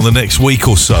coming up in the next week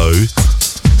or so.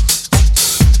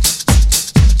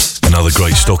 Another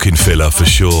great stocking filler for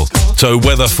sure. So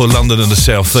weather for London and the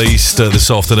South East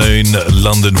this afternoon,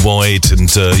 London wide, and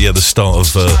the start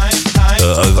of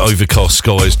overcast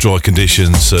skies, dry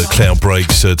conditions, cloud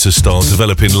breaks to start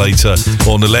developing later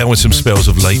on, allowing some spells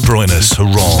of late brightness.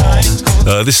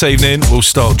 Hurrah! This evening we'll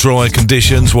start dry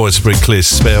conditions, widespread clear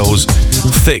spells,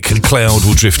 thick cloud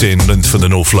will drift in from the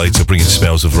north later, bringing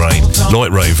spells of rain,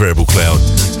 light rain, variable cloud,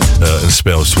 and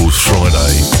spells towards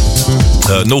Friday.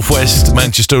 Northwest,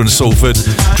 Manchester and Salford,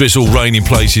 drizzle, rain in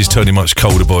places, turning much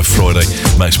colder by Friday.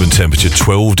 Maximum temperature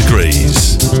 12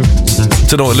 degrees.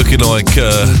 Tonight looking like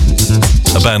a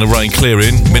band of rain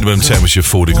clearing. Minimum temperature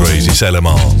 4 degrees. It's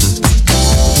LMR.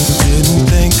 Didn't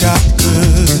think I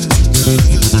could.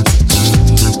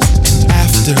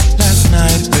 After last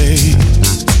night, babe.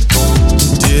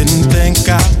 Didn't think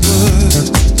I would.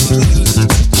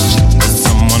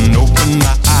 Someone opened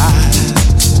my eyes.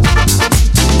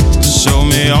 Show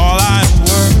me all I'm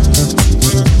worth.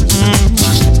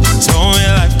 Told me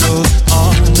life goes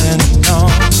on and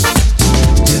on.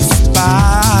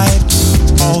 Despite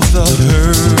all the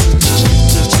hurt,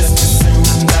 just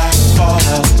assumed I'd fall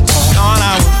apart. Thought I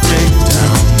was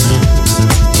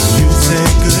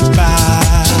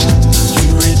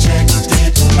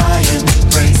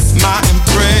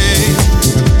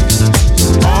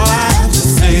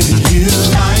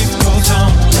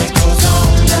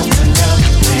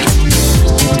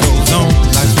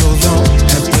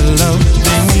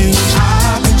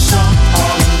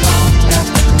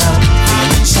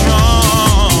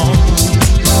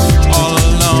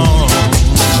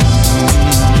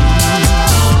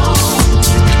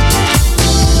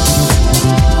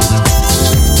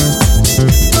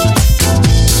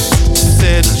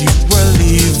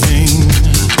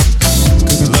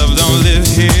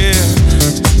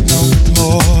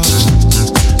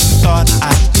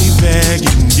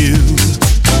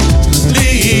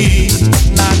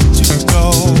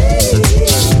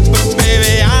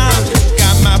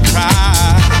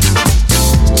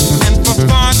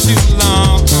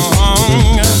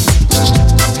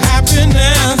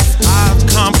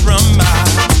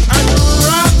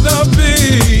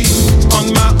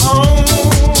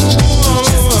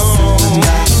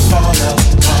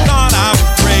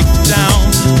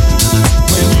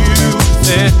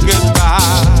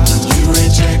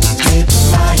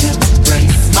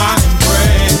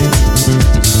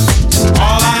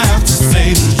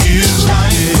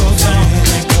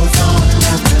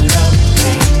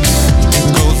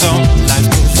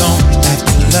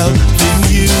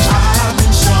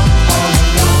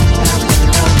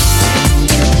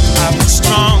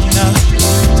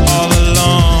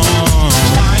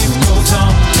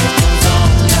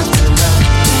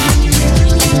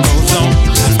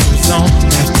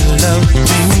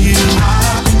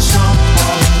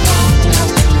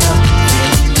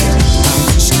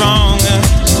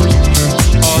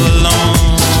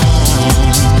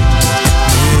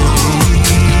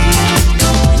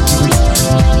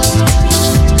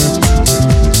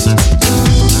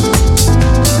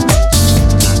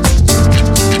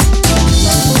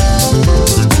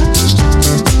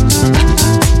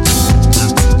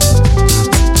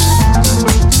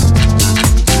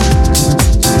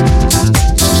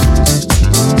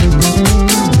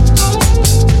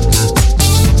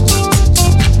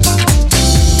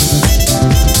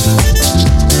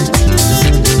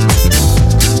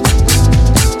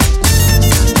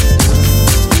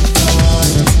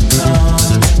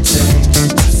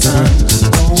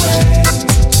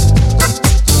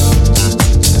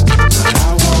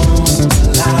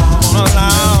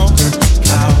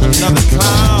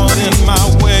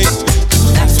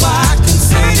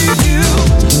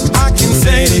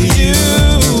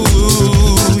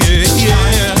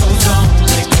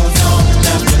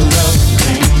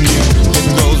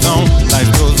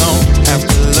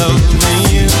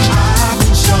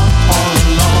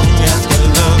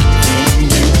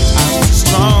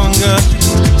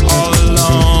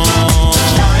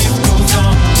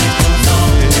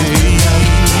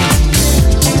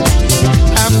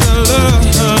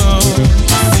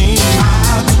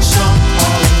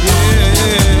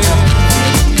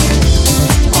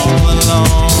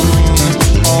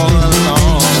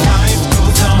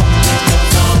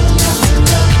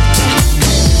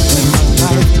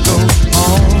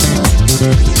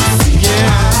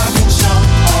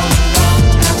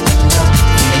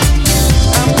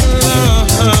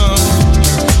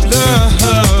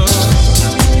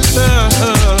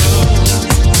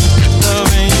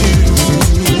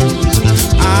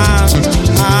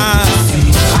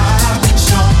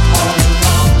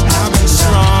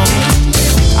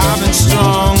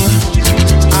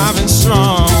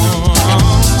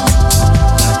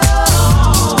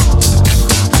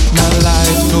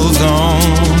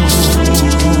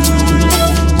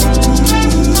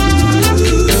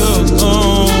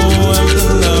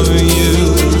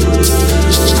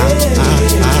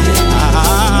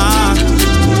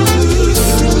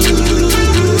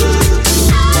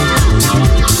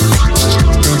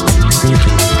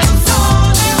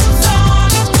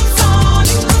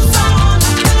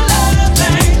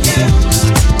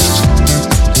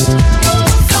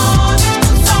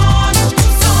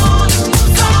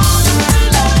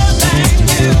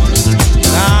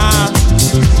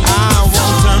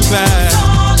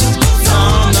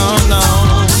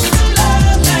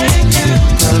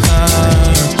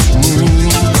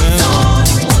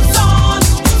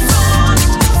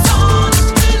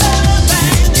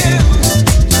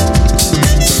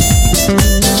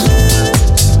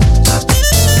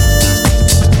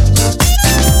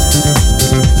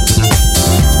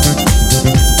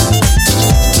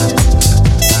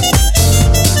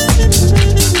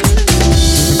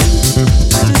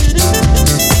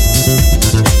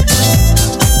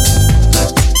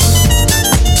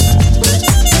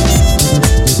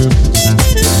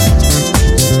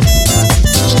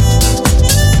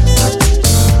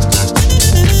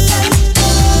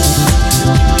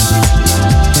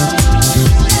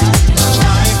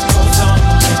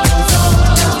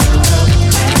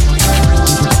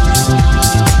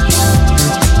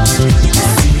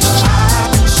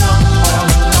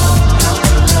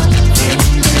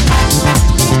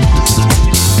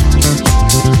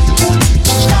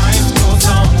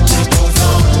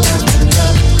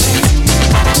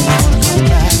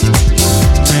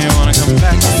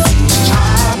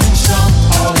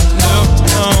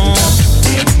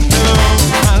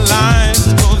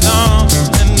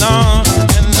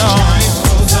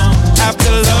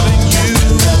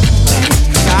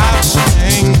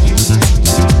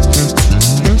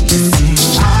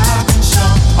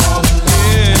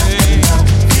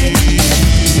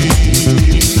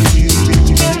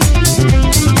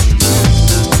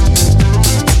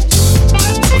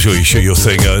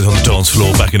thing on the dance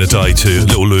floor back in the day to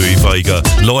Little Louis Vega.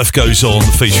 Life Goes On,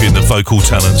 featuring the vocal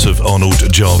talents of Arnold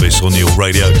Jarvis on your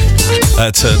radio.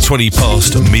 At 20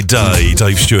 past midday,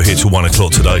 Dave Stewart here till 1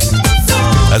 o'clock today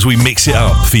as we mix it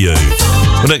up for you.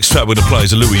 The next track we're going to play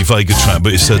is a Louis Vega track,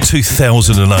 but it's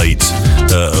 2008.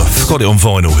 I've got it on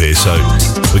vinyl here, so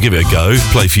we'll give it a go.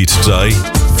 Play for you today.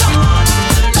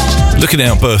 Looking at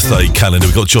our birthday calendar,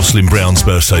 we've got Jocelyn Brown's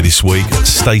birthday this week,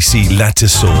 Stacey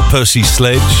Lattisaw, Percy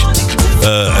Sledge,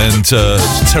 and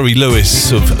Terry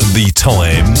Lewis of The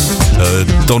Time,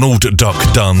 Donald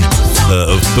Duck Dunn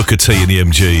of Booker T and the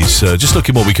MGs. Just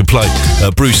looking what we can play.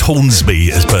 Bruce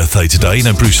Hornsby has birthday today. You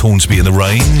know Bruce Hornsby and the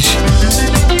Range.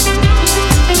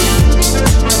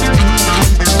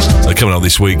 Coming up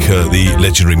this week, the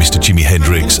legendary Mr. Jimi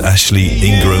Hendrix, Ashley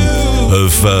Ingram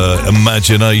of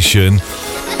Imagination.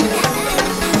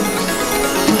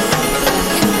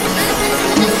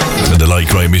 And the late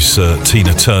great Miss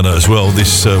Tina Turner as well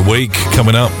this week,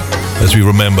 coming up as we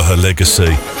remember her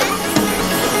legacy.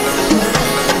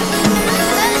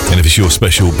 And if it's your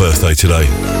special birthday today,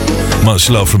 much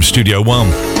love from Studio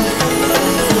One.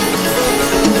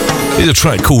 Here's a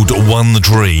track called One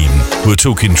Dream. We were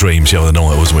talking dreams the other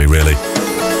night, wasn't we, really?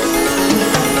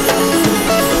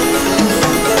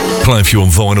 Playing for you on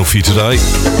vinyl for you today.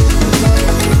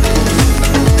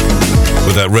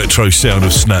 With that retro sound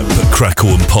of snap, crackle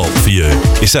and pop for you.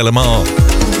 It's LMR.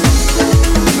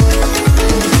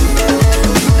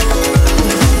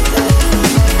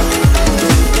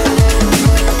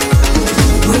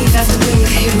 Wave after wave,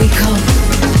 here we come.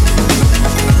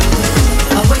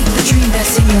 Awake the dream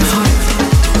that's in your heart.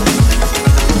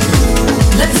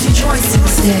 Let's rejoice in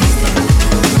this day.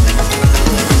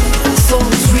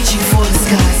 Souls reaching for the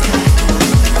sky.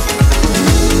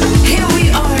 Here we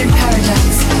are in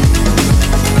paradise.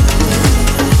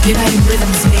 Uniting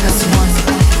rhythms make us one.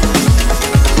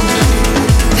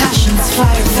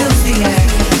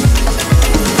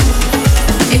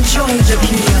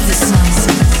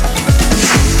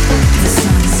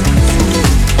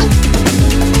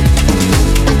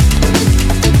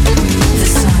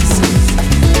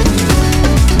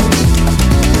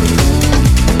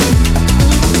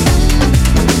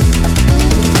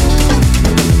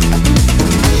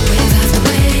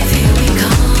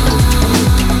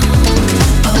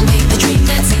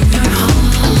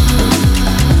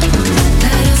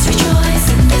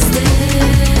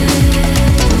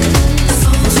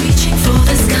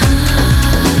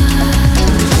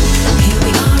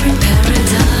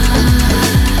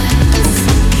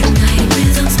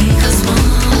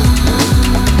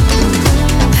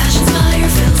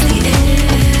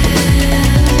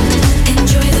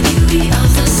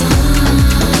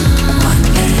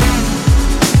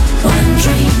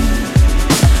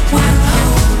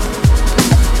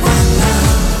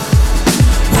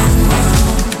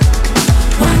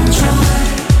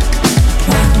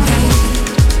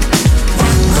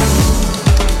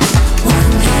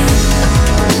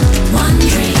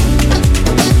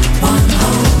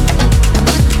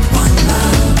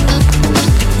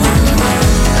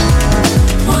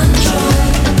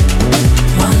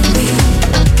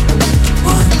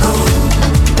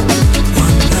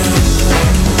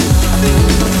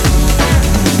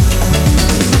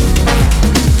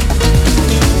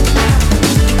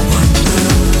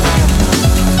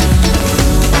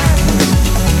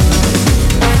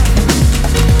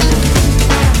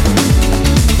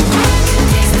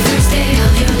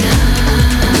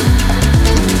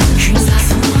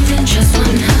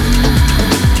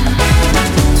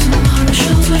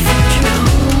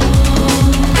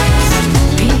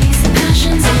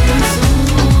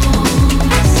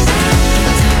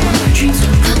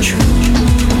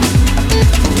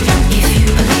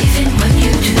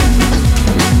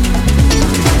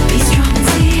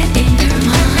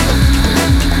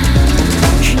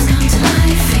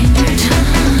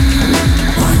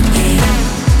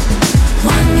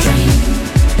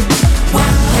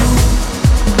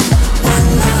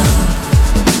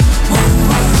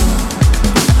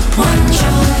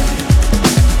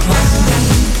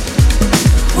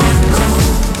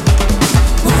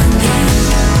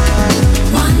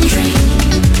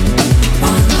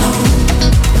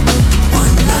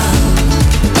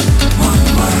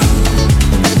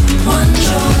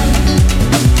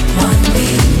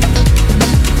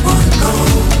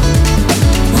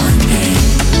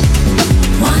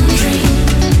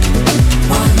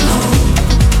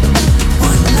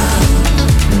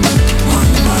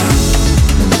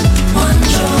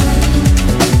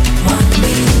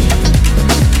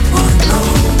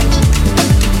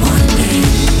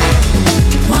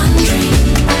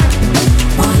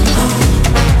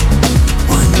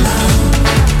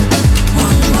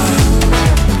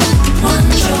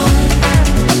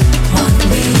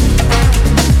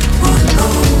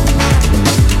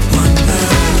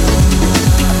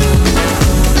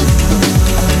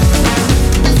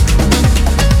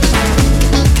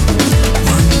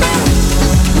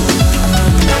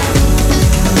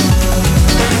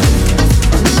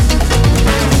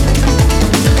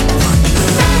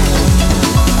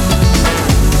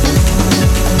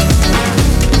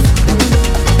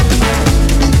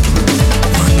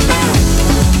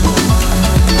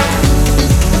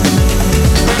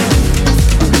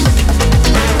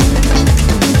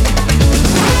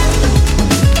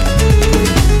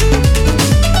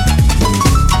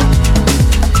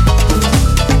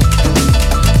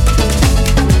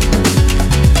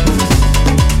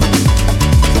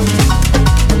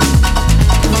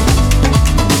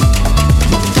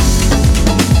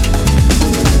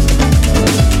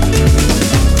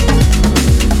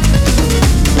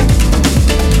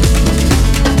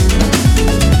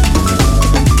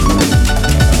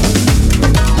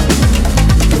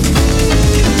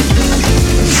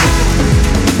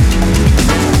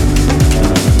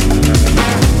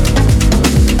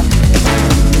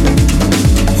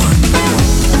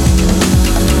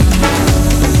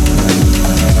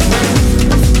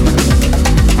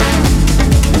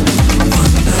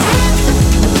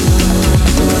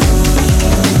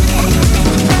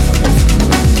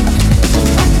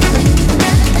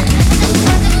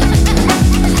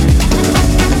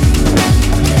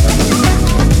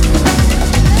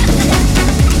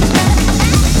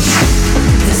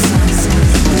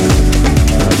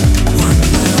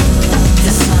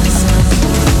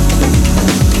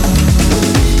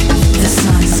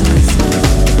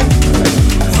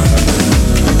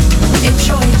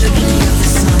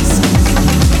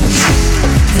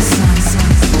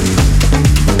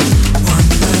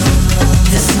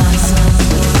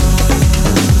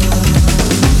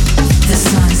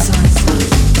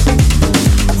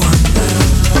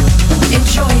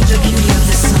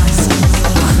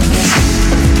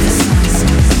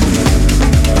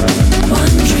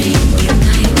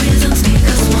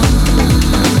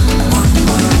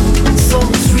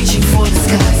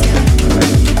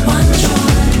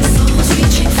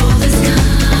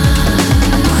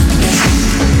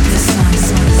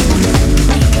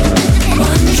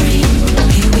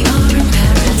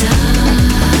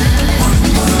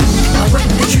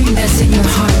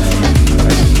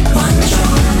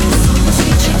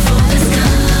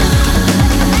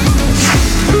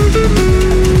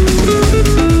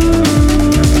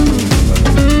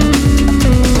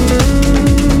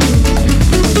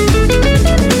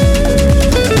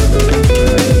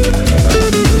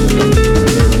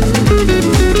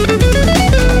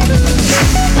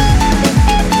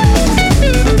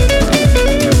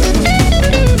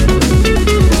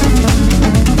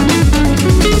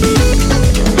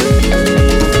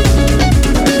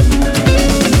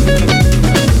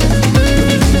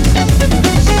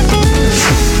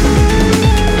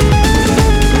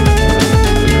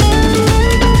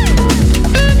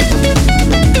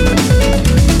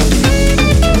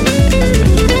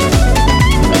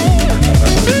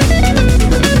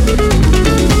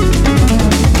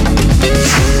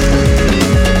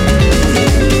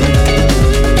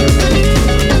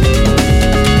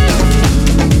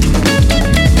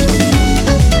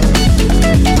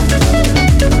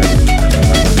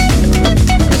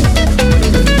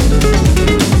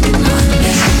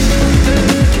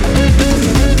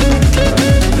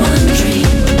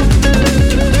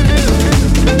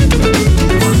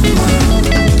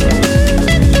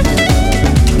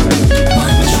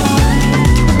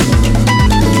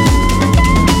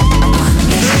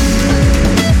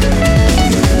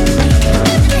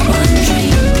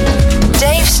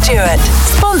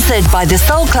 by the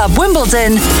Soul Club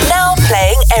Wimbledon, now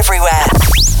playing everywhere.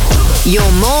 Your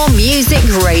More Music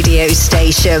radio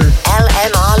station.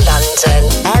 LMR London,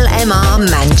 LMR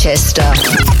Manchester.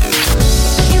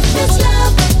 If it's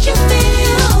love that you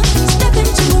feel, step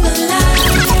into the light.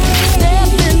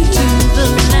 Step into the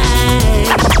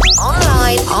light.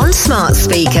 Online, on smart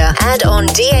speaker, and on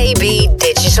DAB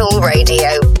digital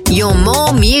radio. Your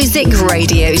More Music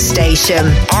radio station.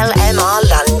 LMR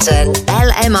London,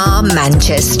 LMR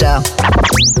Manchester.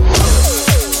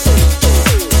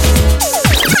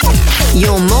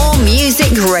 Your More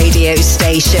Music radio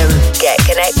station. Get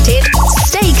connected,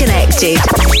 stay connected.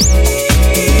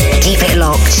 Keep it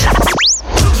locked.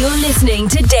 You're listening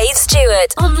to Dave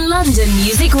Stewart on London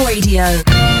Music Radio.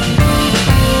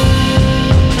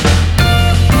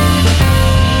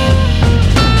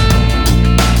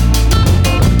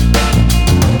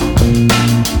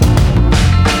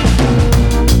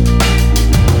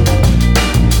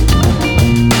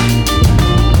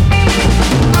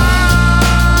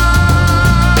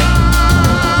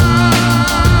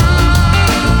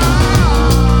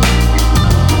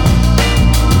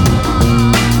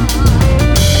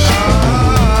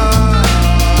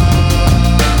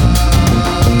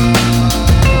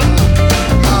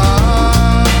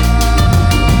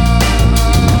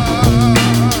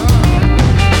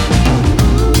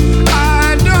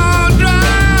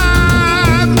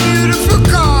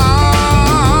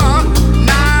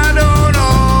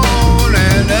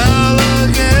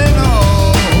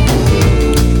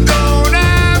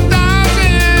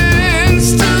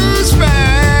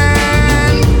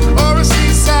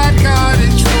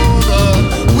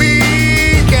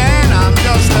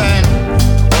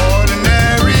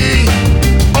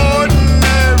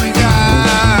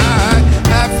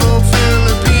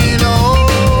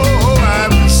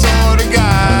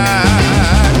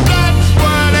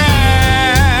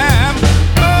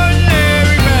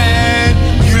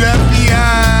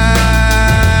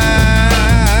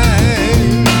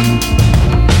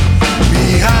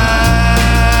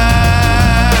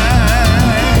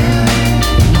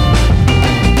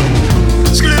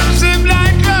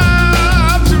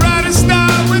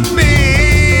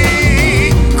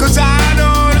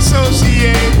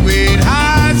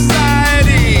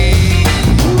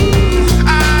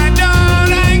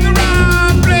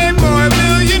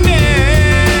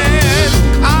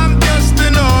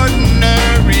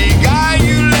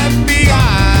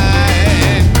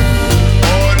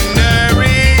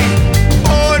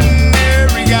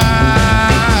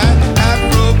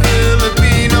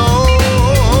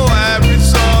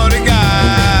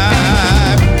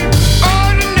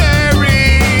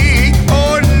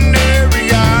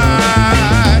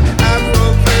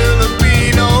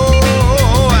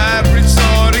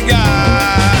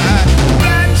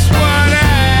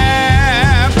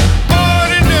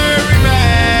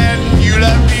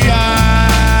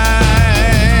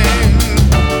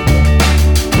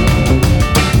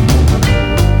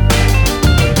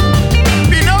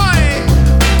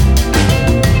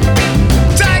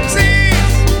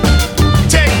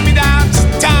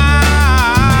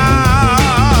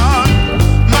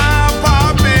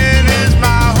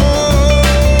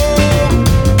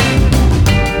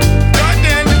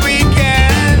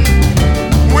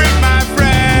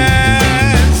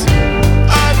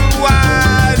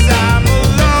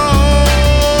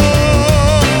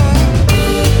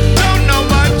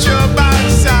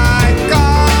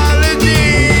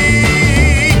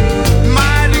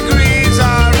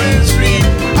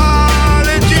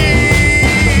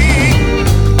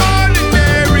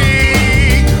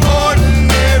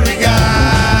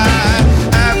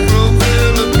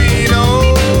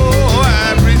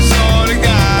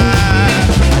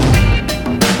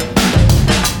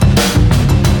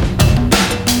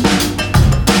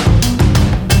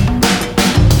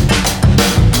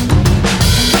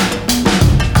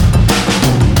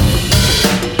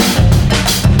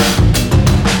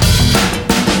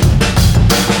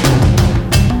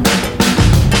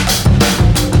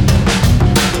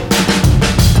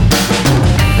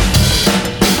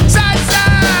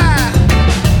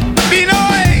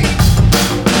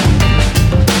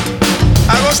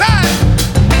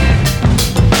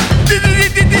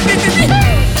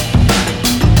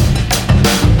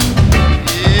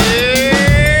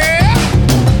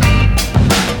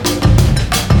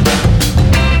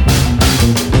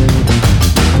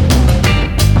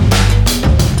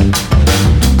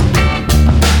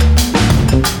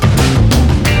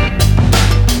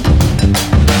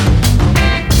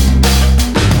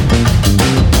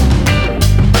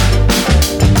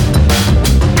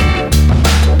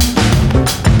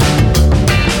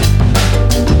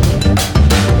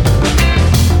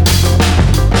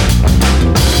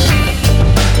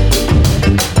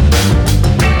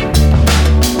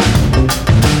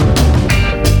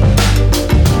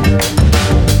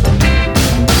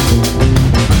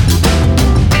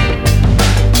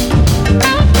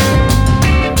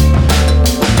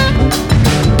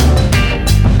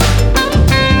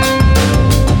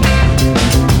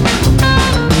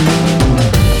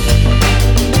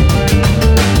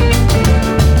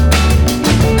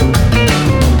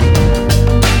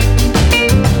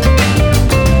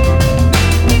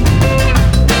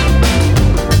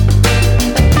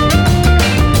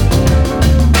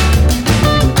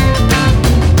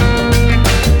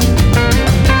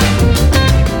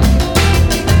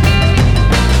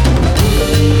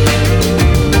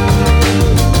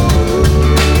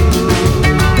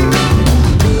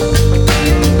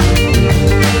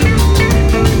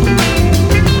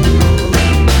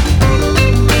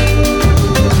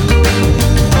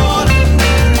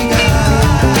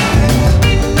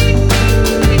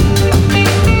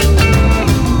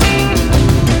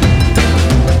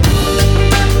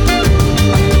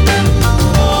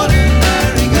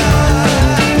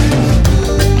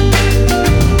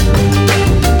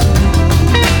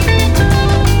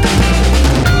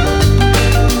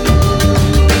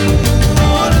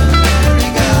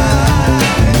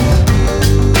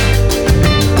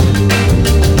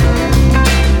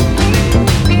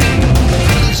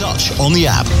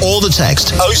 text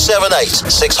 078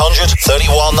 600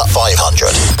 31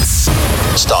 500.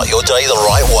 Start your day the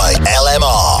right way.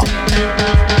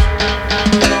 LMR.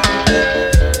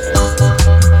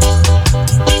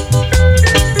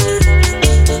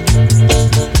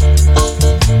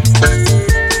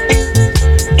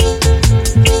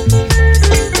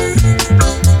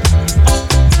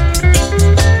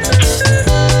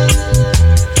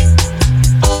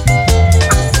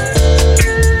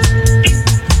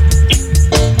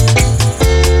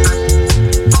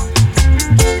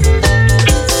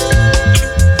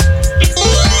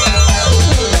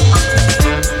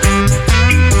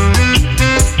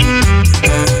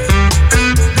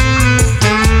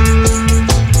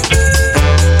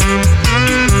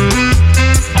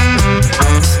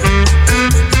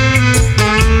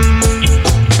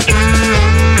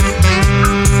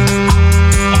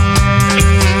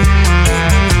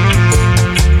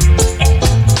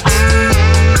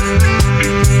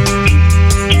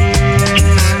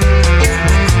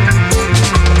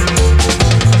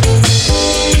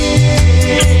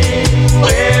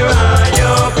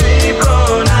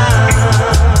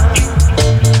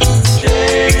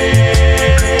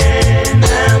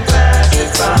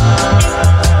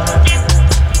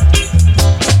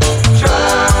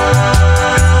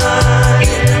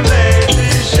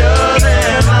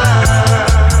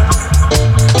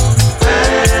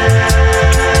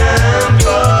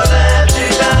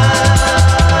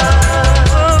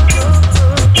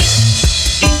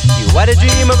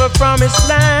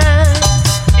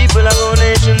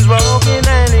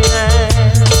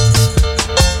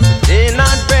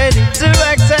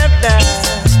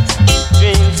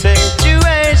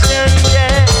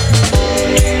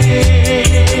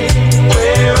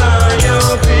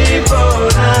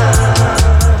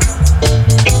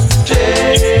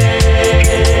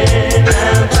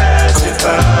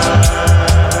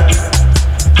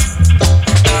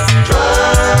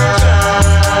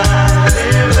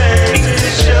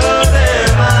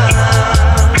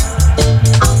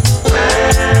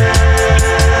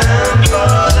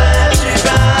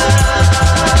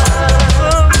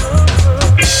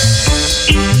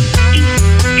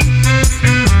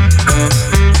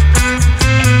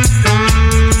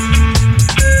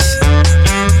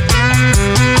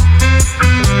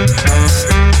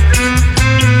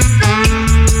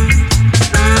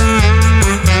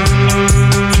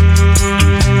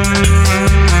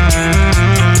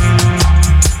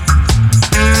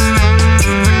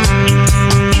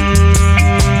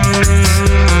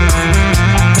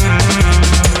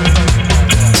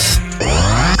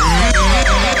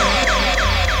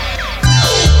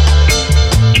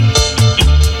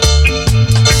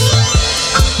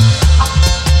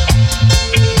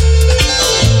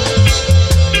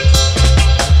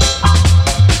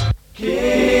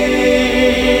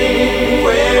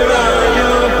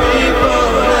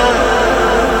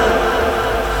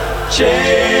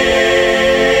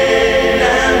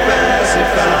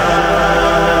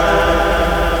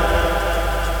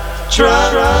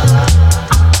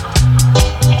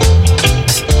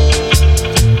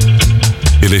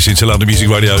 Listening to London Music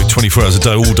Radio 24 hours a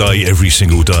day, all day, every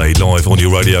single day, live on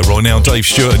your radio right now. Dave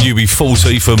Stewart and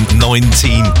UB40 from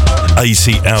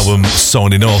 1980 album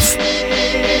signing off.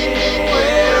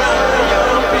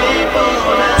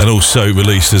 And also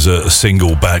released as a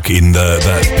single back in that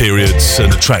period.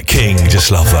 And the track King, just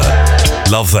love that.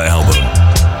 Love that album.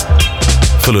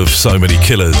 Full of so many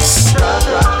killers.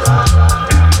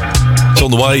 It's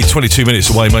on the way, 22 minutes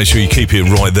away. Make sure you keep it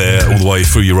right there all the way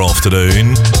through your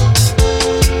afternoon.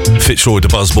 Fitzroy the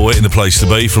Buzzboy in the place to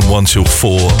be from 1 till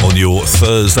 4 on your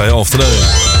Thursday afternoon.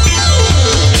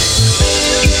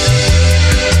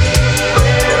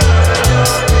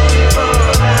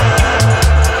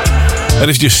 And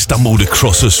if you just stumbled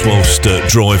across us whilst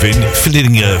driving,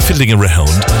 fiddling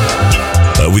around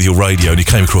with your radio and you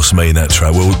came across me in that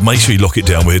track, well, make sure you lock it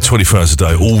down. We're 24 hours a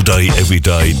day, all day, every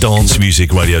day. Dance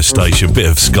music radio station, bit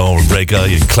of ska and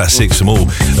reggae and classics from all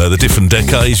the different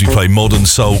decades. We play modern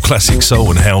soul, classic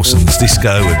soul and house and disco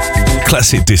and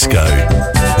classic disco.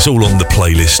 It's all on the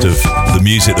playlist of the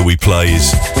music that we play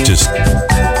is just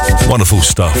wonderful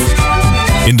stuff.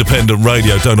 Independent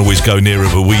radio don't always go near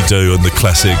it, but we do, and the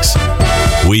classics.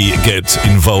 We get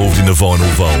involved in the vinyl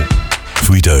vault. If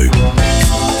we do.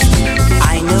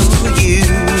 I know you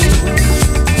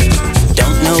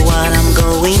don't know what I'm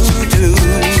going through.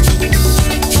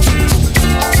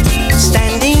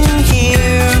 Standing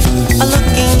here,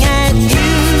 looking at you.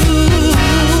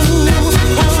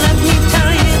 Well, let me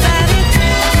tell you that it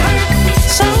hurt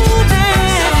so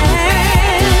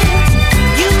bad.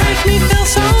 You make me feel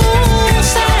so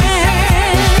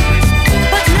sad.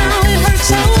 But now it hurts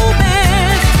so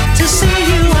bad to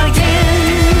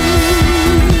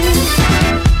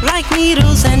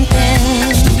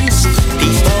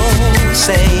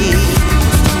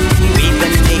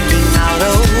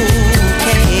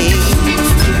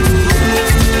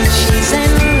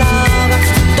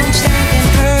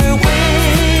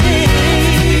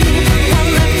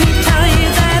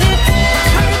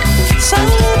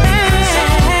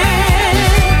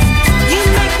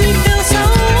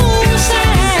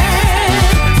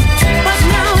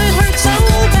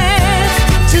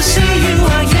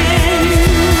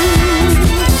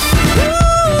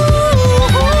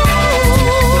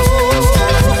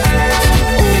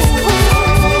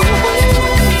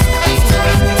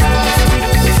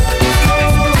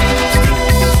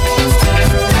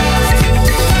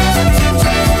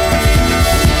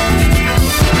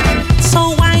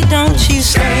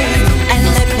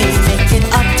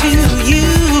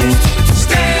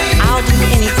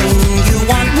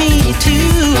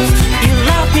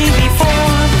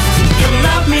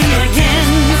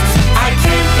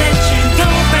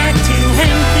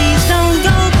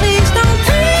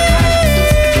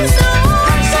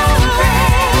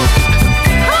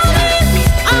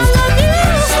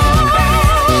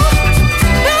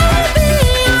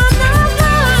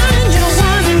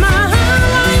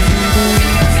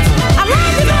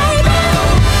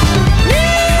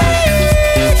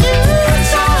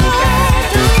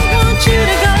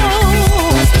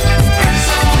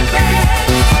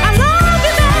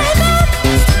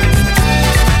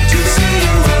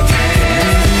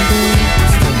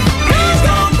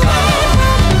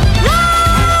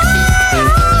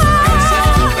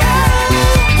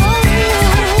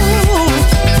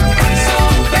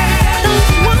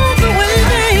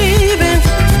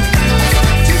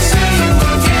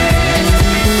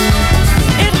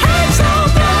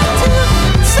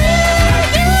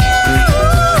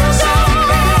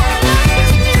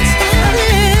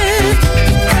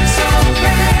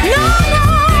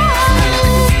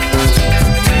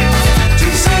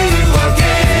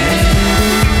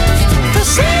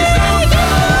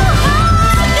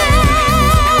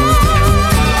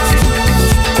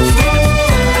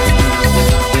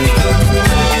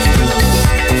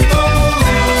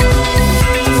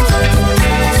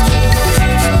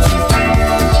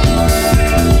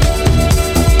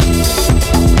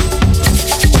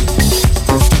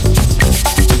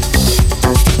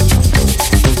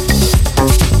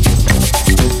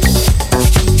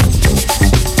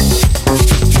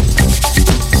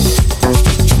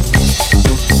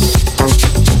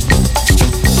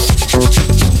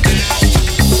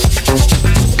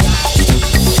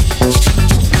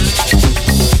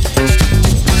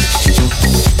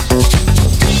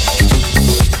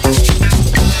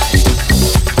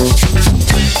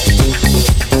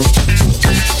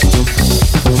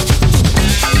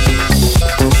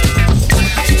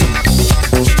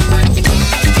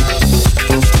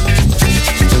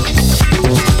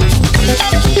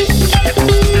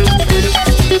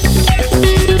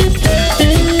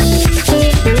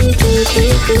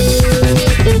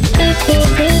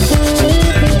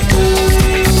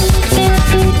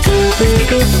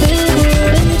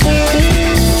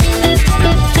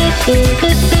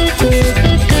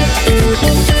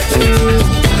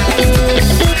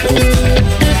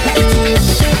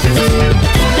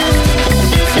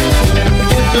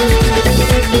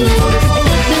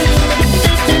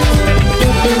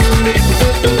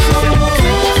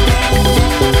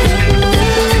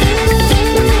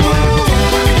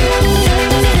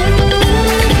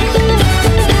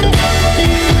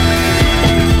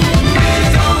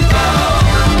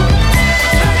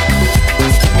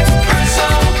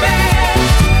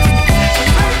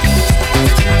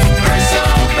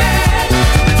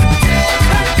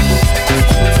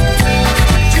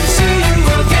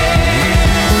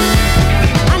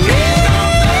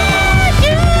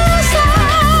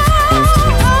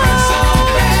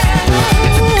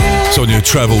on your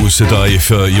travels today if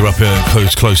you're up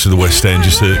close to the West End,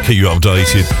 just to keep you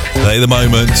updated. At the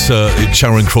moment, at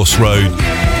Charing Cross Road,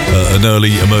 an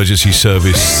early emergency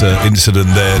service incident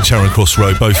there, Charing Cross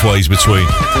Road, both ways between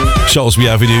Shaftesbury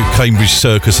Avenue, Cambridge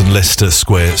Circus and Leicester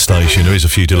Square Station. There is a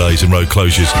few delays and road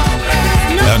closures.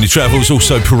 Out on your travels,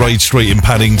 also Parade Street in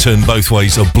Paddington, both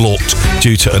ways are blocked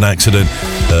due to an accident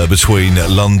between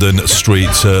London Street,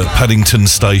 Paddington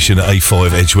Station,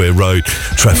 A5 Edgware Road.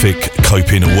 Traffic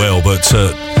coping well, but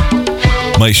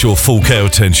make sure full care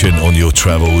attention on your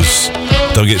travels.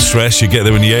 Don't get stressed, you get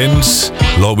there in the end,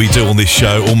 like we do on this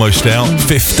show. Almost out,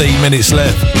 15 minutes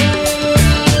left.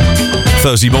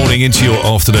 Thursday morning into your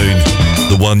afternoon,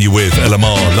 the one you're with,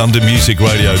 LMR,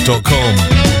 LondonMusicRadio.com.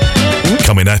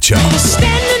 Coming at ya.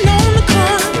 Standing on the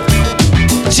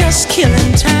corner, just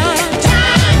killing time.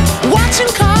 Watching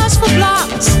cars for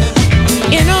blocks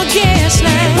in a gas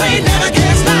line. Waiting in a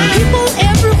gas line. People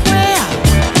everywhere,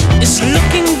 it's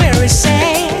looking very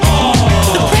sad.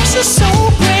 The press is so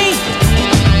great,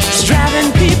 it's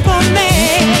driving people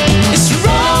mad. It's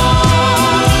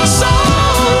wrong, so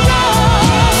wrong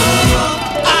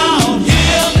out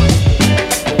here.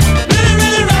 Really,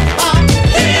 really rough out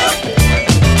here.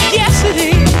 Yes, it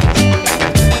is.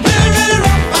 Really, really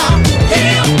rough out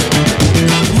here.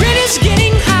 Rent is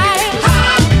getting high,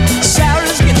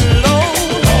 salaries getting low.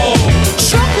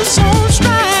 Truckers on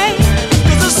strike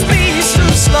 'cause the speed's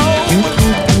too slow.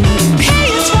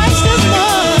 Paying twice as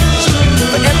much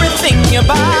for everything you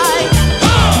buy.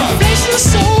 Inflation's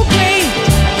so great,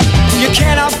 you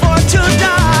can't afford to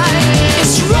die.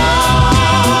 It's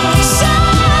wrong, so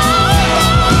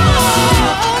wrong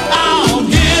out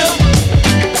here.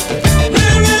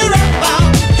 Really, really rough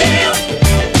out here.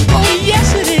 Oh, yes,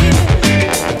 it is.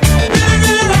 Really,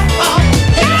 really rough out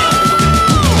here.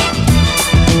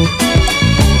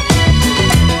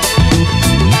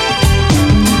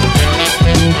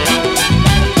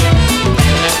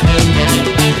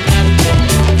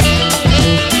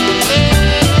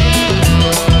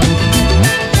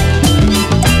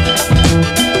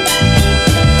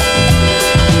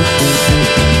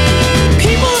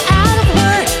 People out of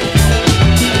work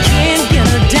can't get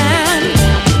a dime.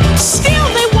 Still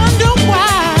they wonder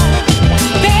why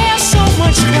there's so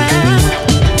much crime.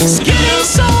 It's getting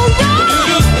so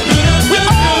wrong. We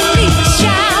all need to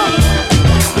shout.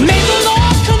 Make the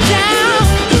Lord come down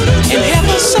and help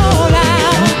us all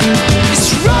out. It's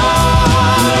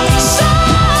wrong, so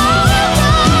wrong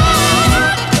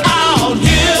out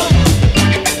here.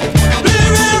 Really,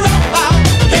 really rough out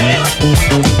here.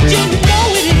 You know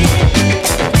it is.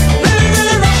 Really,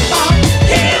 really rough out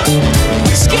here.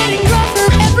 It's getting rougher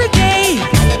every day.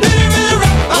 Really, really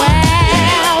rough out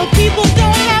here. Well, people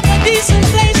don't have a decent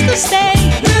place to stay.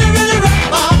 Really, really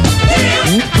rough out here.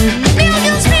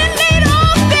 Millions been laid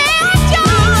off their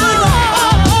jobs.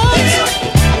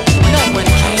 No one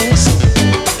cares.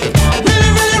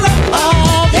 Really, really rough out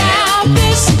about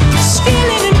this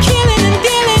stealing and killing and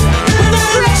dealing with the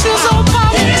pressures of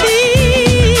poverty.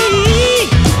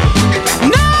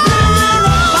 No,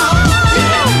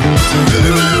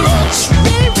 really, really rough. It's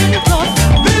really, really rough.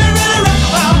 Really, really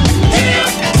rough out here.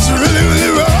 It's really,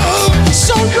 really rough.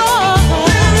 So rough.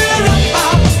 Really, really rough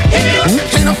out here.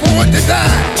 Can't afford to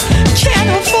die. Can't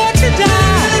afford to die.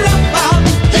 Really rough out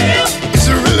here. It's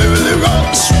really, really rough.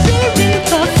 It's really, really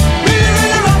rough. Really,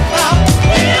 really rough out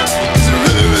here. It's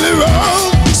really, really rough.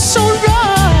 So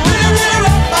rough. Really, really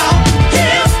rough out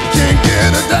here. Can't get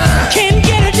a dime. Can't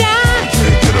get a dime.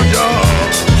 Can't get a job.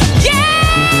 Yeah.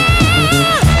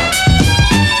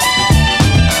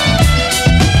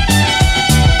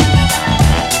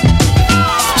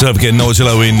 So don't forget Nigel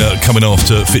Owen coming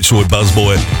after Fitzroy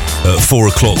Buzzboy at 4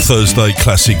 o'clock Thursday,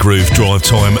 Classic Groove Drive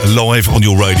Time, live on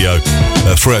your radio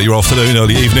throughout your afternoon,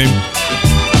 early evening.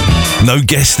 No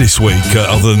guest this week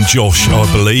other than Josh, I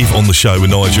believe, on the show with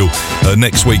Nigel.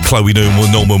 Next week, Chloe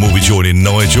Norman will be joining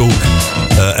Nigel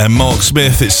and Mark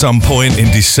Smith at some point in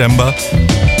December,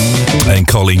 and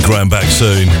Colleen Graham back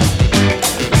soon.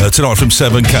 Tonight from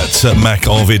 7, Cat Mac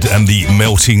Arvid and the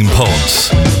Melting Pots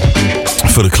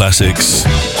for the classics.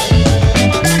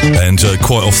 And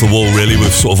quite off the wall, really,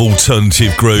 with sort of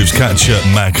alternative grooves. Catch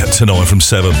Mac tonight from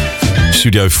 7.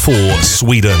 Studio 4,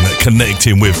 Sweden,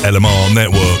 connecting with LMR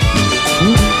Network.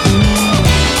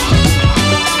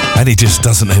 And it just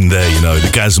doesn't end there, you know. The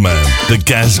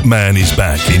Gaz Man is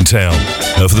back in town.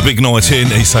 For the big night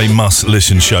in, it's a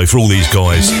must-listen show for all these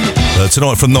guys.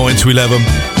 Tonight from 9 to 11.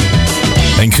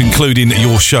 And concluding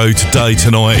your show today,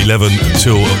 tonight, 11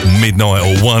 till midnight,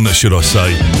 or 1, should I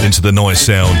say, into the night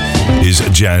sound, is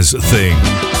Jazz Thing.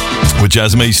 with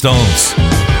Jazz Meets Dance.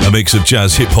 A mix of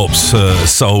jazz, hip-hop,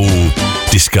 soul,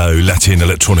 disco, Latin,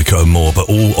 electronica and more, but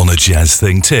all on a jazz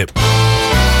thing tip.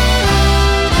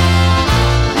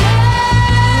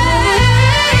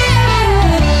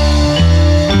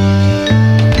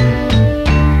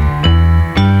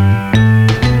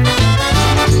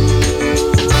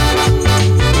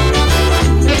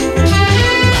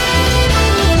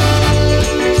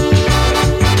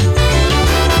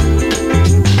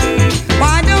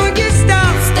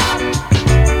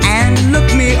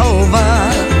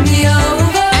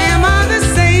 Am I the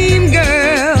same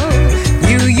girl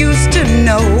you used to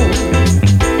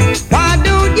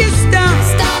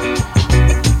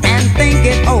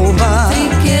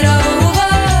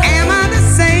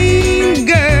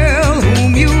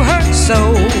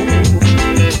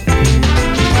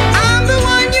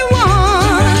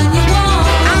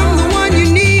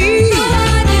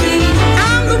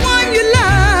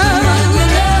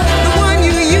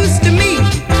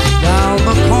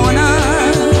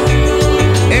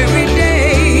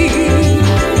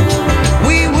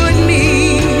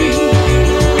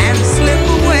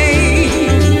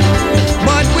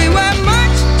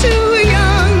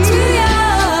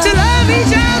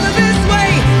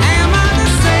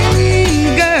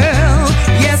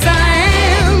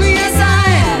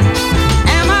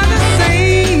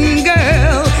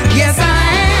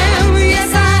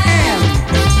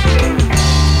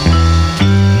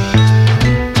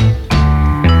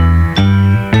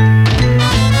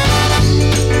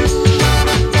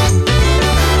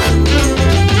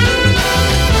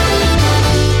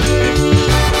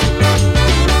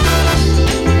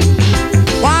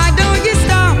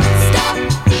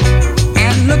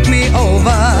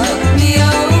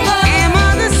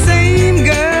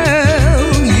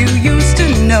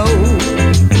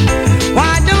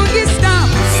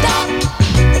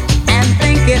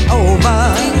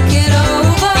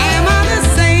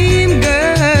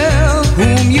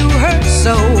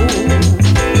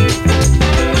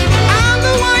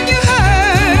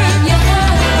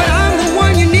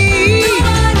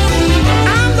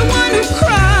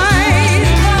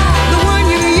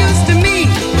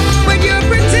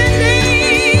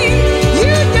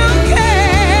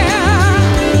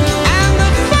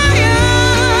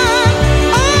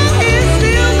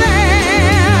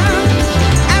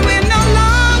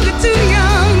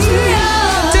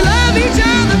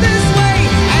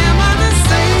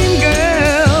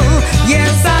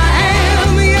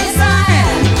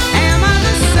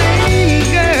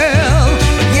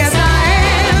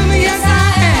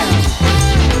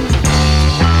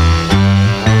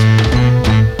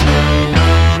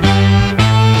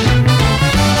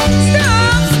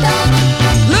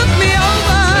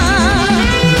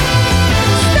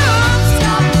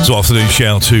So afternoon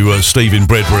shout to Stephen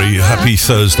Bredbury. Happy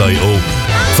Thursday all.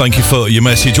 Thank you for your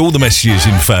message. All the messages,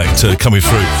 in fact, coming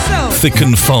through thick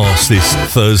and fast this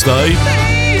Thursday.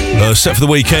 Set for the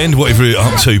weekend, whatever you're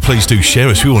up to, please do share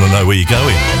us. We want to know where you're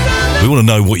going. We want to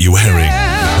know what you're wearing.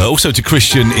 Also to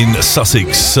Christian in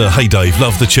Sussex. Hey Dave,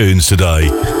 love the tunes today.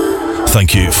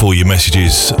 Thank you for your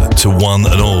messages to one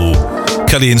and all.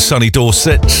 Kelly in sunny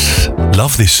Dorset.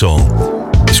 Love this song.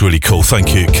 It's really cool.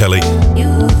 Thank you, Kelly.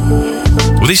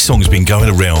 Well, this song's been going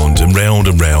around and round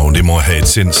and round in my head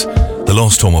since the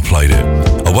last time I played it.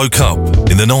 I woke up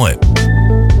in the night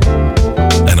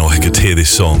and I could hear this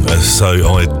song, and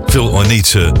so I feel I need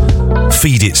to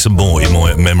feed it some more in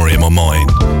my memory, in my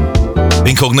mind.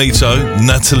 Incognito,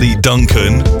 Natalie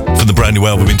Duncan from the brand new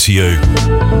album Into You.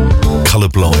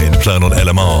 Colourblind, playing on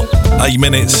LMR. 8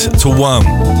 minutes to 1.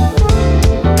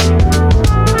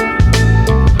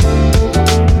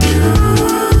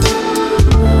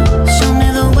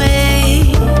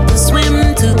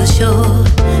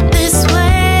 This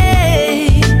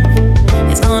way,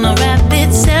 it's gonna wrap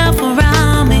itself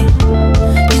around me.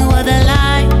 You are the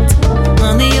light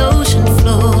on the ocean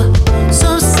floor.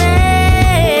 So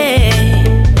say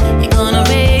you're gonna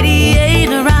radiate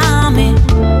around me.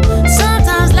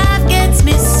 Sometimes life gets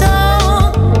me so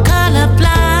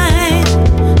colorblind.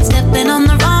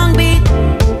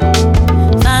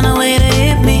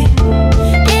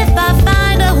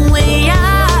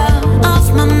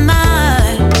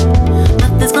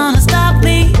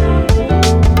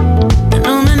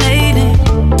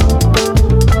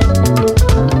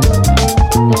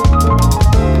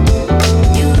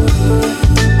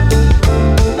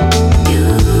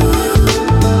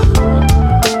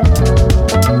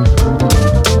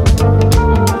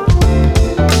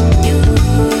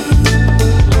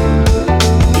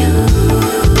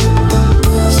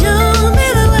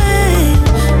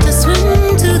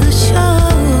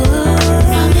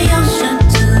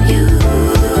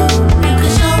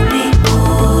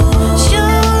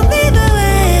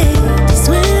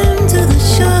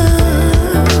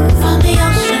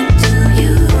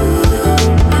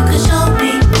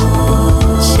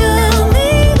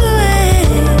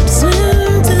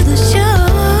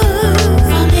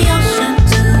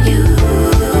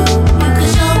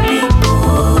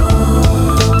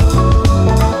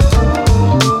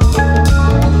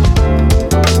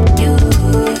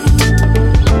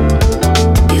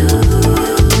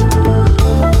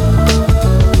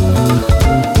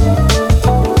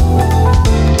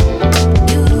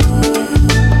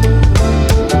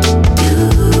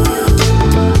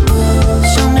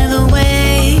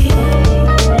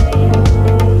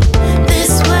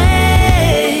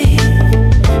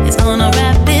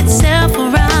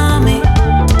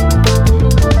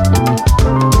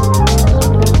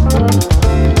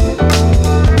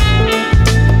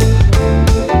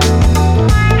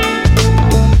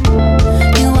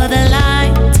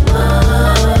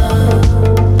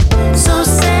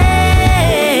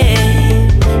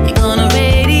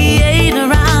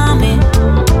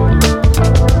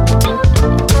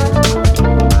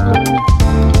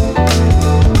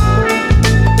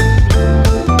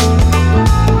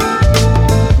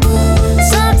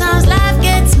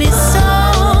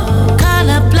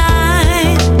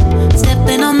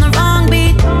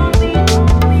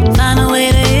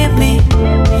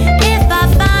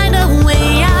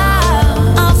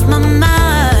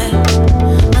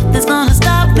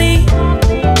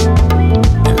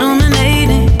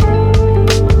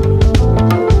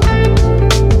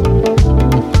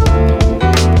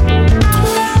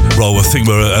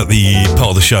 the part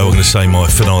of the show, I'm going to say my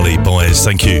finale bias.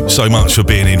 Thank you so much for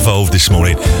being involved this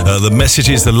morning. The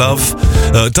messages, the love.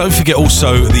 Don't forget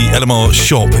also the LMR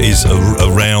shop is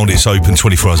around. It's open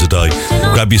 24 hours a day.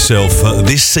 Grab yourself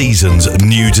this season's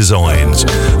new designs.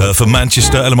 For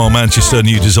Manchester, LMR Manchester,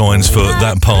 new designs for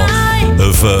that part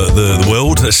of the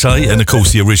world, let's say, and of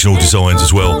course the original designs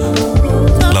as well.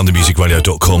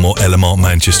 LondonMusicRadio.com or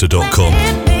LMRManchester.com.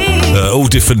 All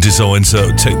different designs.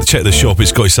 Check the shop,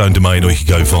 it's got its own domain, or you can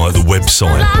go via the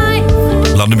website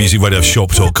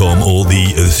LondonMusicRadioShop.com or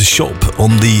the shop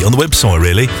on the website,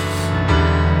 really.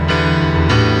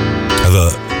 Have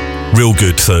a real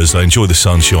good Thursday. Enjoy the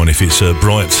sunshine if it's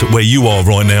bright where you are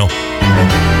right now.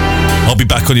 I'll be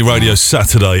back on your radio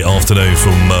Saturday afternoon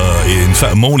from, in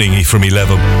fact, morning from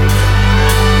 11.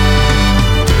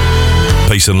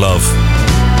 Peace and love.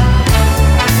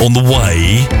 On the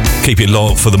way, keep it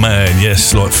locked for the man,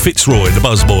 yes, like Fitzroy, the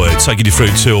Buzzboy, taking you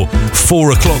through till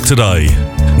 4 o'clock today.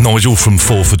 Nigel from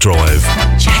 4 for Drive.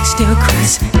 Jack still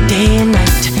cries day and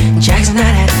night. Jack's not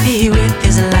happy with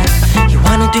his life. You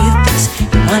wanna do this,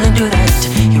 you wanna do that.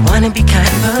 You wanna be kind,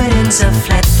 but ends up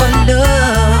flat for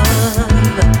love.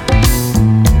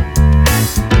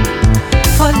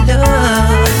 For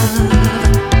love.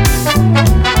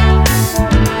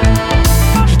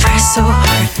 He tries so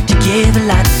hard to give a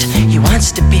lot. He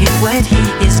wants to be what he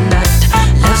is not.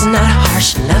 Love's not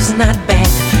harsh, love's not bad.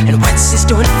 And what's he's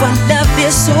doing for love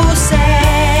is so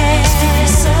sad.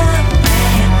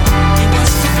 He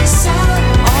wants to be so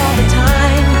all the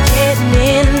time, getting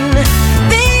in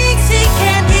things he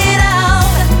can't get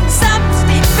out. Something's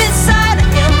deep inside of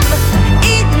him,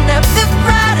 eating up the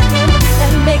pride of him.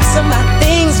 That makes him buy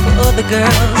things for other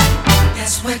girls.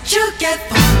 That's what you get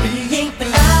for being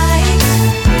polite.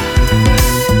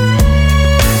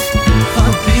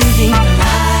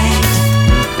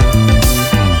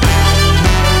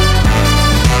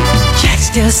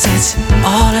 Still sits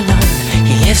all alone.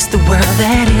 He lives the world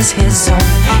that is his own.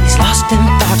 He's lost in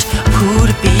thought of who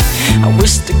to be. I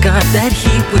wish to God that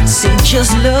he would see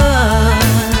just love.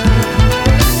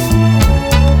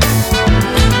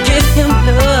 Give him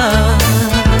love.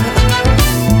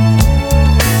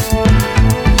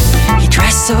 He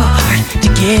tries so hard to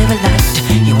give a lot.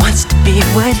 He wants to be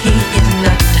what he is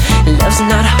not. Love's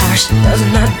not harsh, love's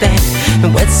not bad.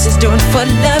 And what's he's doing for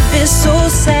love is so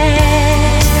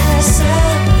sad. So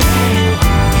bad.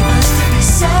 He wants to be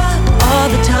so all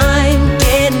the time,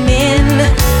 getting in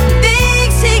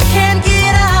things he can't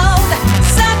get out.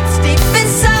 Something's deep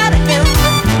inside of him,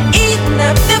 eating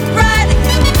up the pride of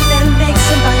him. That makes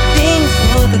him buy things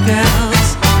for the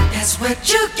girls. That's what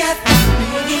you get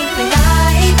for being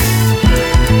polite.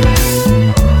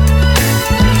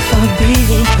 For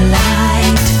being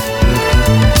polite.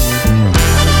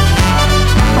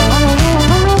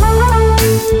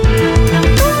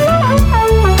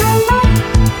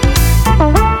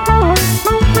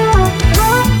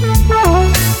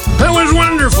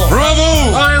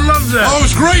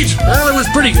 Great! Well, it was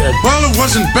pretty good. Well, it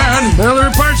wasn't bad. Well, there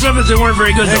were parts of it that weren't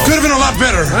very good, It could have been a lot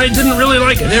better. I didn't really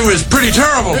like it. It was pretty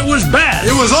terrible. It was bad.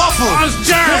 It was awful. It was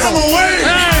terrible. Get him away!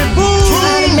 Hey,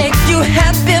 Trying to make you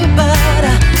happy, but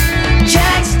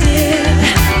Jack still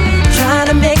trying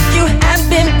to make you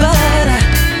happy, but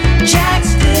Jack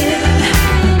still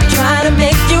trying to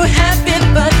make you happy,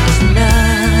 but it's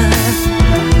love.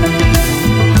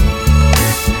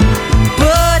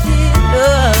 But it's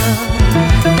love.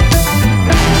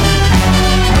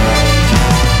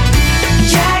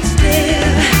 Jack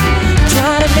still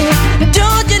trying to make.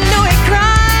 Don't you know he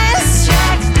cries?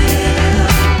 Jack still.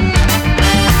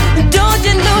 Don't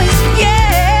you know he's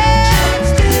scared?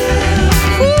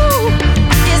 Ooh,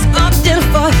 it's often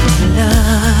for his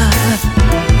love.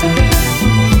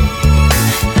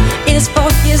 It's for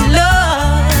his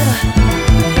love.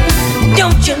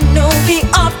 Don't you know he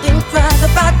often cries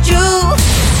about you?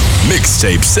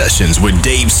 Mixtape Sessions with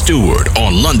Dave Stewart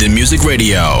on London Music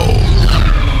Radio.